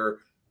year,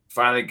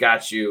 finally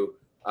got you.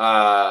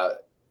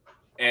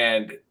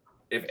 And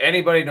if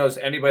anybody knows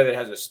anybody that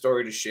has a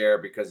story to share,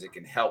 because it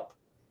can help,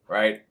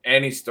 right?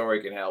 Any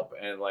story can help.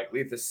 And like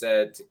Letha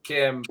said to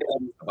Kim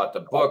about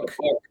the book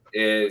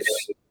is,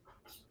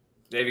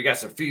 Dave, you got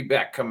some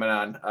feedback coming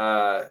on,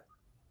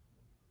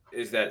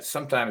 is that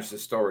sometimes the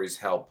stories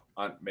help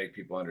make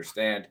people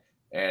understand.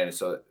 And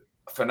so,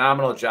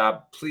 phenomenal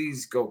job.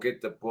 Please go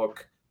get the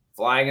book,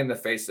 Flying in the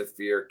Face of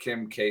Fear,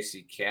 Kim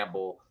Casey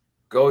Campbell.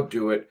 Go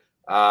do it.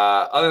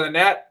 Other than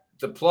that,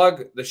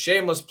 the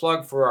shameless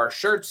plug for our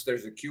shirts.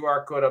 There's a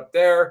QR code up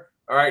there.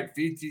 All right,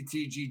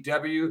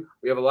 VTTGW.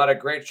 We have a lot of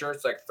great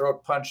shirts like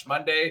Throat Punch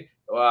Monday,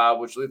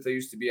 which Letha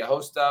used to be a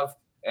host of.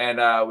 And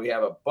we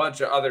have a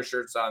bunch of other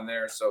shirts on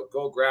there. So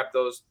go grab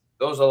those.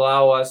 Those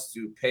allow us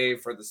to pay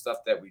for the stuff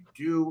that we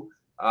do.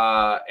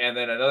 And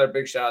then another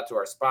big shout out to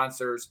our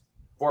sponsors,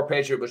 For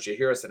Patriot, which you'll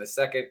hear us in a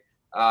second,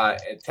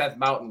 and 10th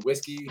Mountain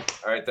Whiskey.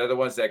 All right, they're the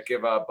ones that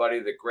give Buddy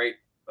the great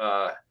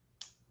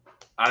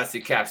honesty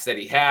caps that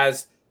he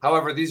has.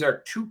 However, these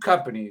are two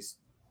companies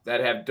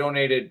that have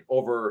donated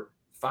over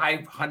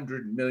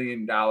 $500 million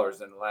in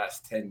the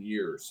last 10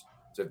 years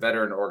to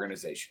veteran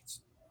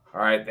organizations.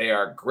 All right, they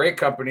are great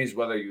companies,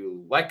 whether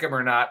you like them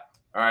or not.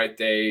 All right,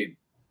 they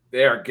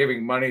are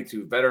giving money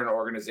to veteran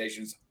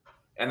organizations,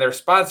 and they're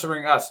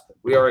sponsoring us.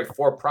 We are a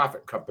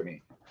for-profit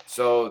company,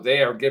 so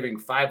they are giving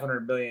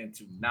 $500 million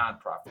to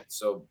nonprofits.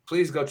 So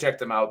please go check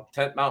them out.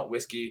 10th Mount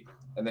Whiskey,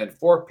 and then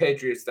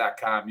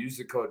forpatriots.com. Use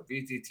the code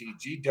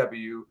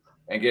VTTGW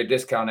and get a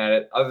discount at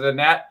it. Other than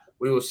that,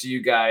 we will see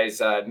you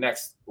guys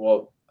next.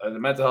 Well, the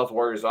Mental Health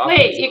Warriors office.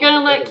 Wait, you're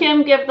gonna let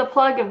Kim give the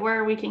plug of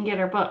where we can get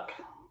her book?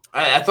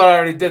 I thought I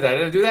already did that. I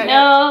didn't do that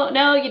yet?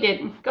 No, you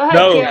didn't. Go ahead,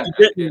 No, Kim. you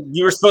didn't.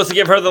 You were supposed to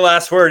give her the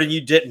last word, and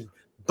you didn't.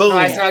 Boom. No,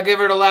 I said I'll give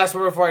her the last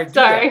word before I do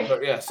that.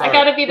 But yeah, sorry. I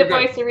gotta be the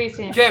voice of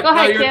reason. Kim, Go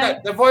ahead, you're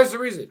Kim. the voice of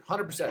reason,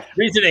 100%.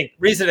 Reasoning.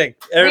 Reason.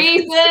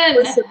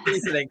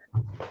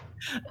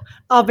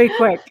 I'll be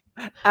quick.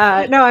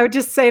 No, I would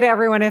just say to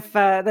everyone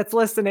that's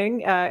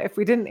listening, if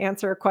we didn't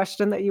answer a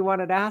question that you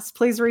wanted to ask,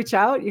 please reach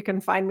out. You can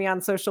find me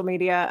on social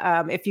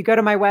media. If you go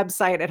to my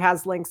website, it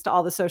has links to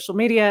all the social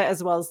media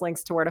as well as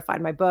links to where to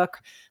find my book.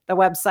 The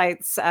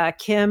website's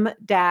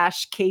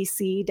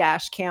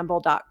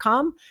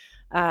kim-casey-campbell.com.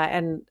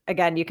 And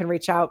again, you can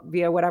reach out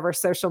via whatever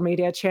social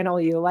media channel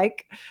you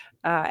like.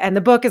 And the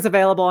book is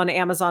available on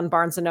Amazon,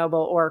 Barnes & Noble,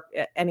 or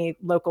any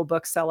local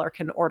bookseller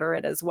can order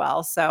it as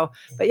well. So,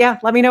 but yeah,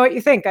 let me know what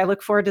you think. I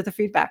look forward to the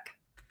feedback.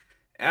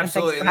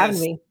 Absolutely. And thanks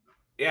for having me.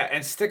 Yeah,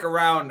 and stick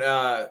around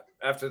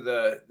after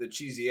the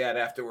cheesy ad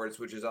afterwards,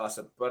 which is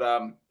awesome. But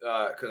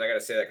because I gotta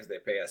say that because they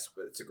pay us,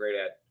 but it's a great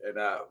ad, and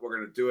we're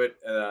gonna do it.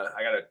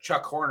 I got a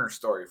Chuck Horner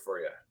story for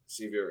you.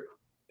 See if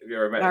you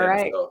ever met All him.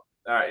 right. So,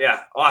 all right,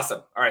 yeah,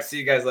 awesome. All right, see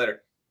you guys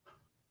later.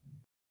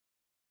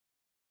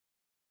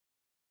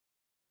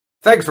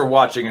 Thanks for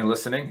watching and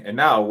listening. And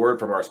now a word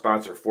from our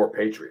sponsor,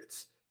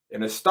 4Patriots.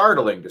 In a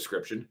startling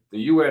description, the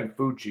UN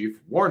food chief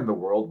warned the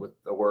world with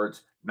the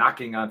words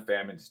knocking on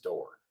famine's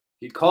door.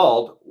 He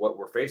called what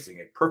we're facing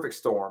a perfect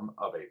storm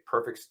of a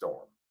perfect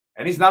storm.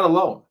 And he's not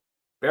alone.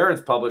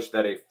 Barron's published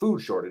that a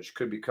food shortage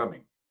could be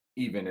coming,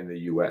 even in the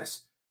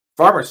US.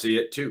 Farmers see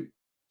it too.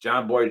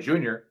 John Boyd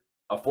Jr.,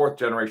 a fourth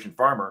generation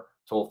farmer,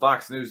 told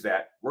Fox News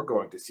that we're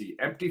going to see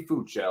empty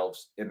food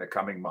shelves in the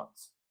coming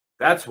months.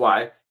 That's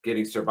why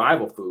getting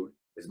survival food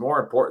is more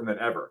important than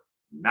ever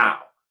now.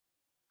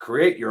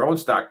 Create your own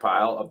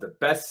stockpile of the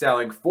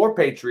best-selling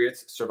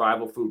 4Patriots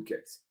survival food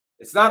kits.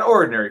 It's not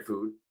ordinary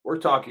food. We're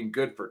talking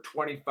good for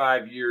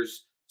 25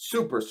 years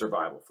super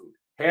survival food,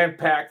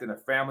 hand-packed in a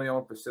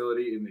family-owned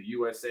facility in the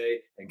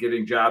USA and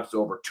giving jobs to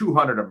over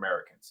 200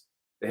 Americans.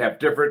 They have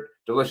different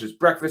delicious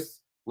breakfasts,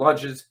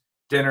 lunches,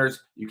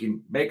 dinners. You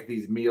can make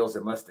these meals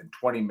in less than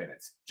 20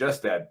 minutes.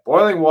 Just add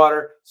boiling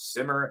water,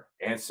 simmer,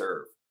 and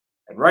serve.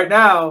 And right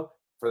now,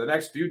 for the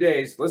next few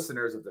days,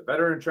 listeners of the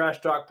Veteran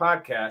Trash Talk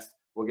podcast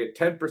will get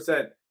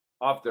 10%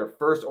 off their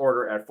first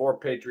order at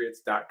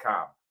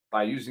 4patriots.com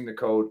by using the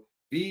code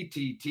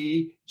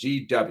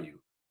VTTGW.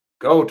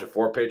 Go to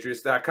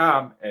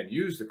 4patriots.com and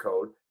use the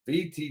code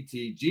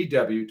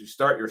VTTGW to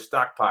start your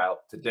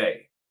stockpile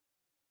today.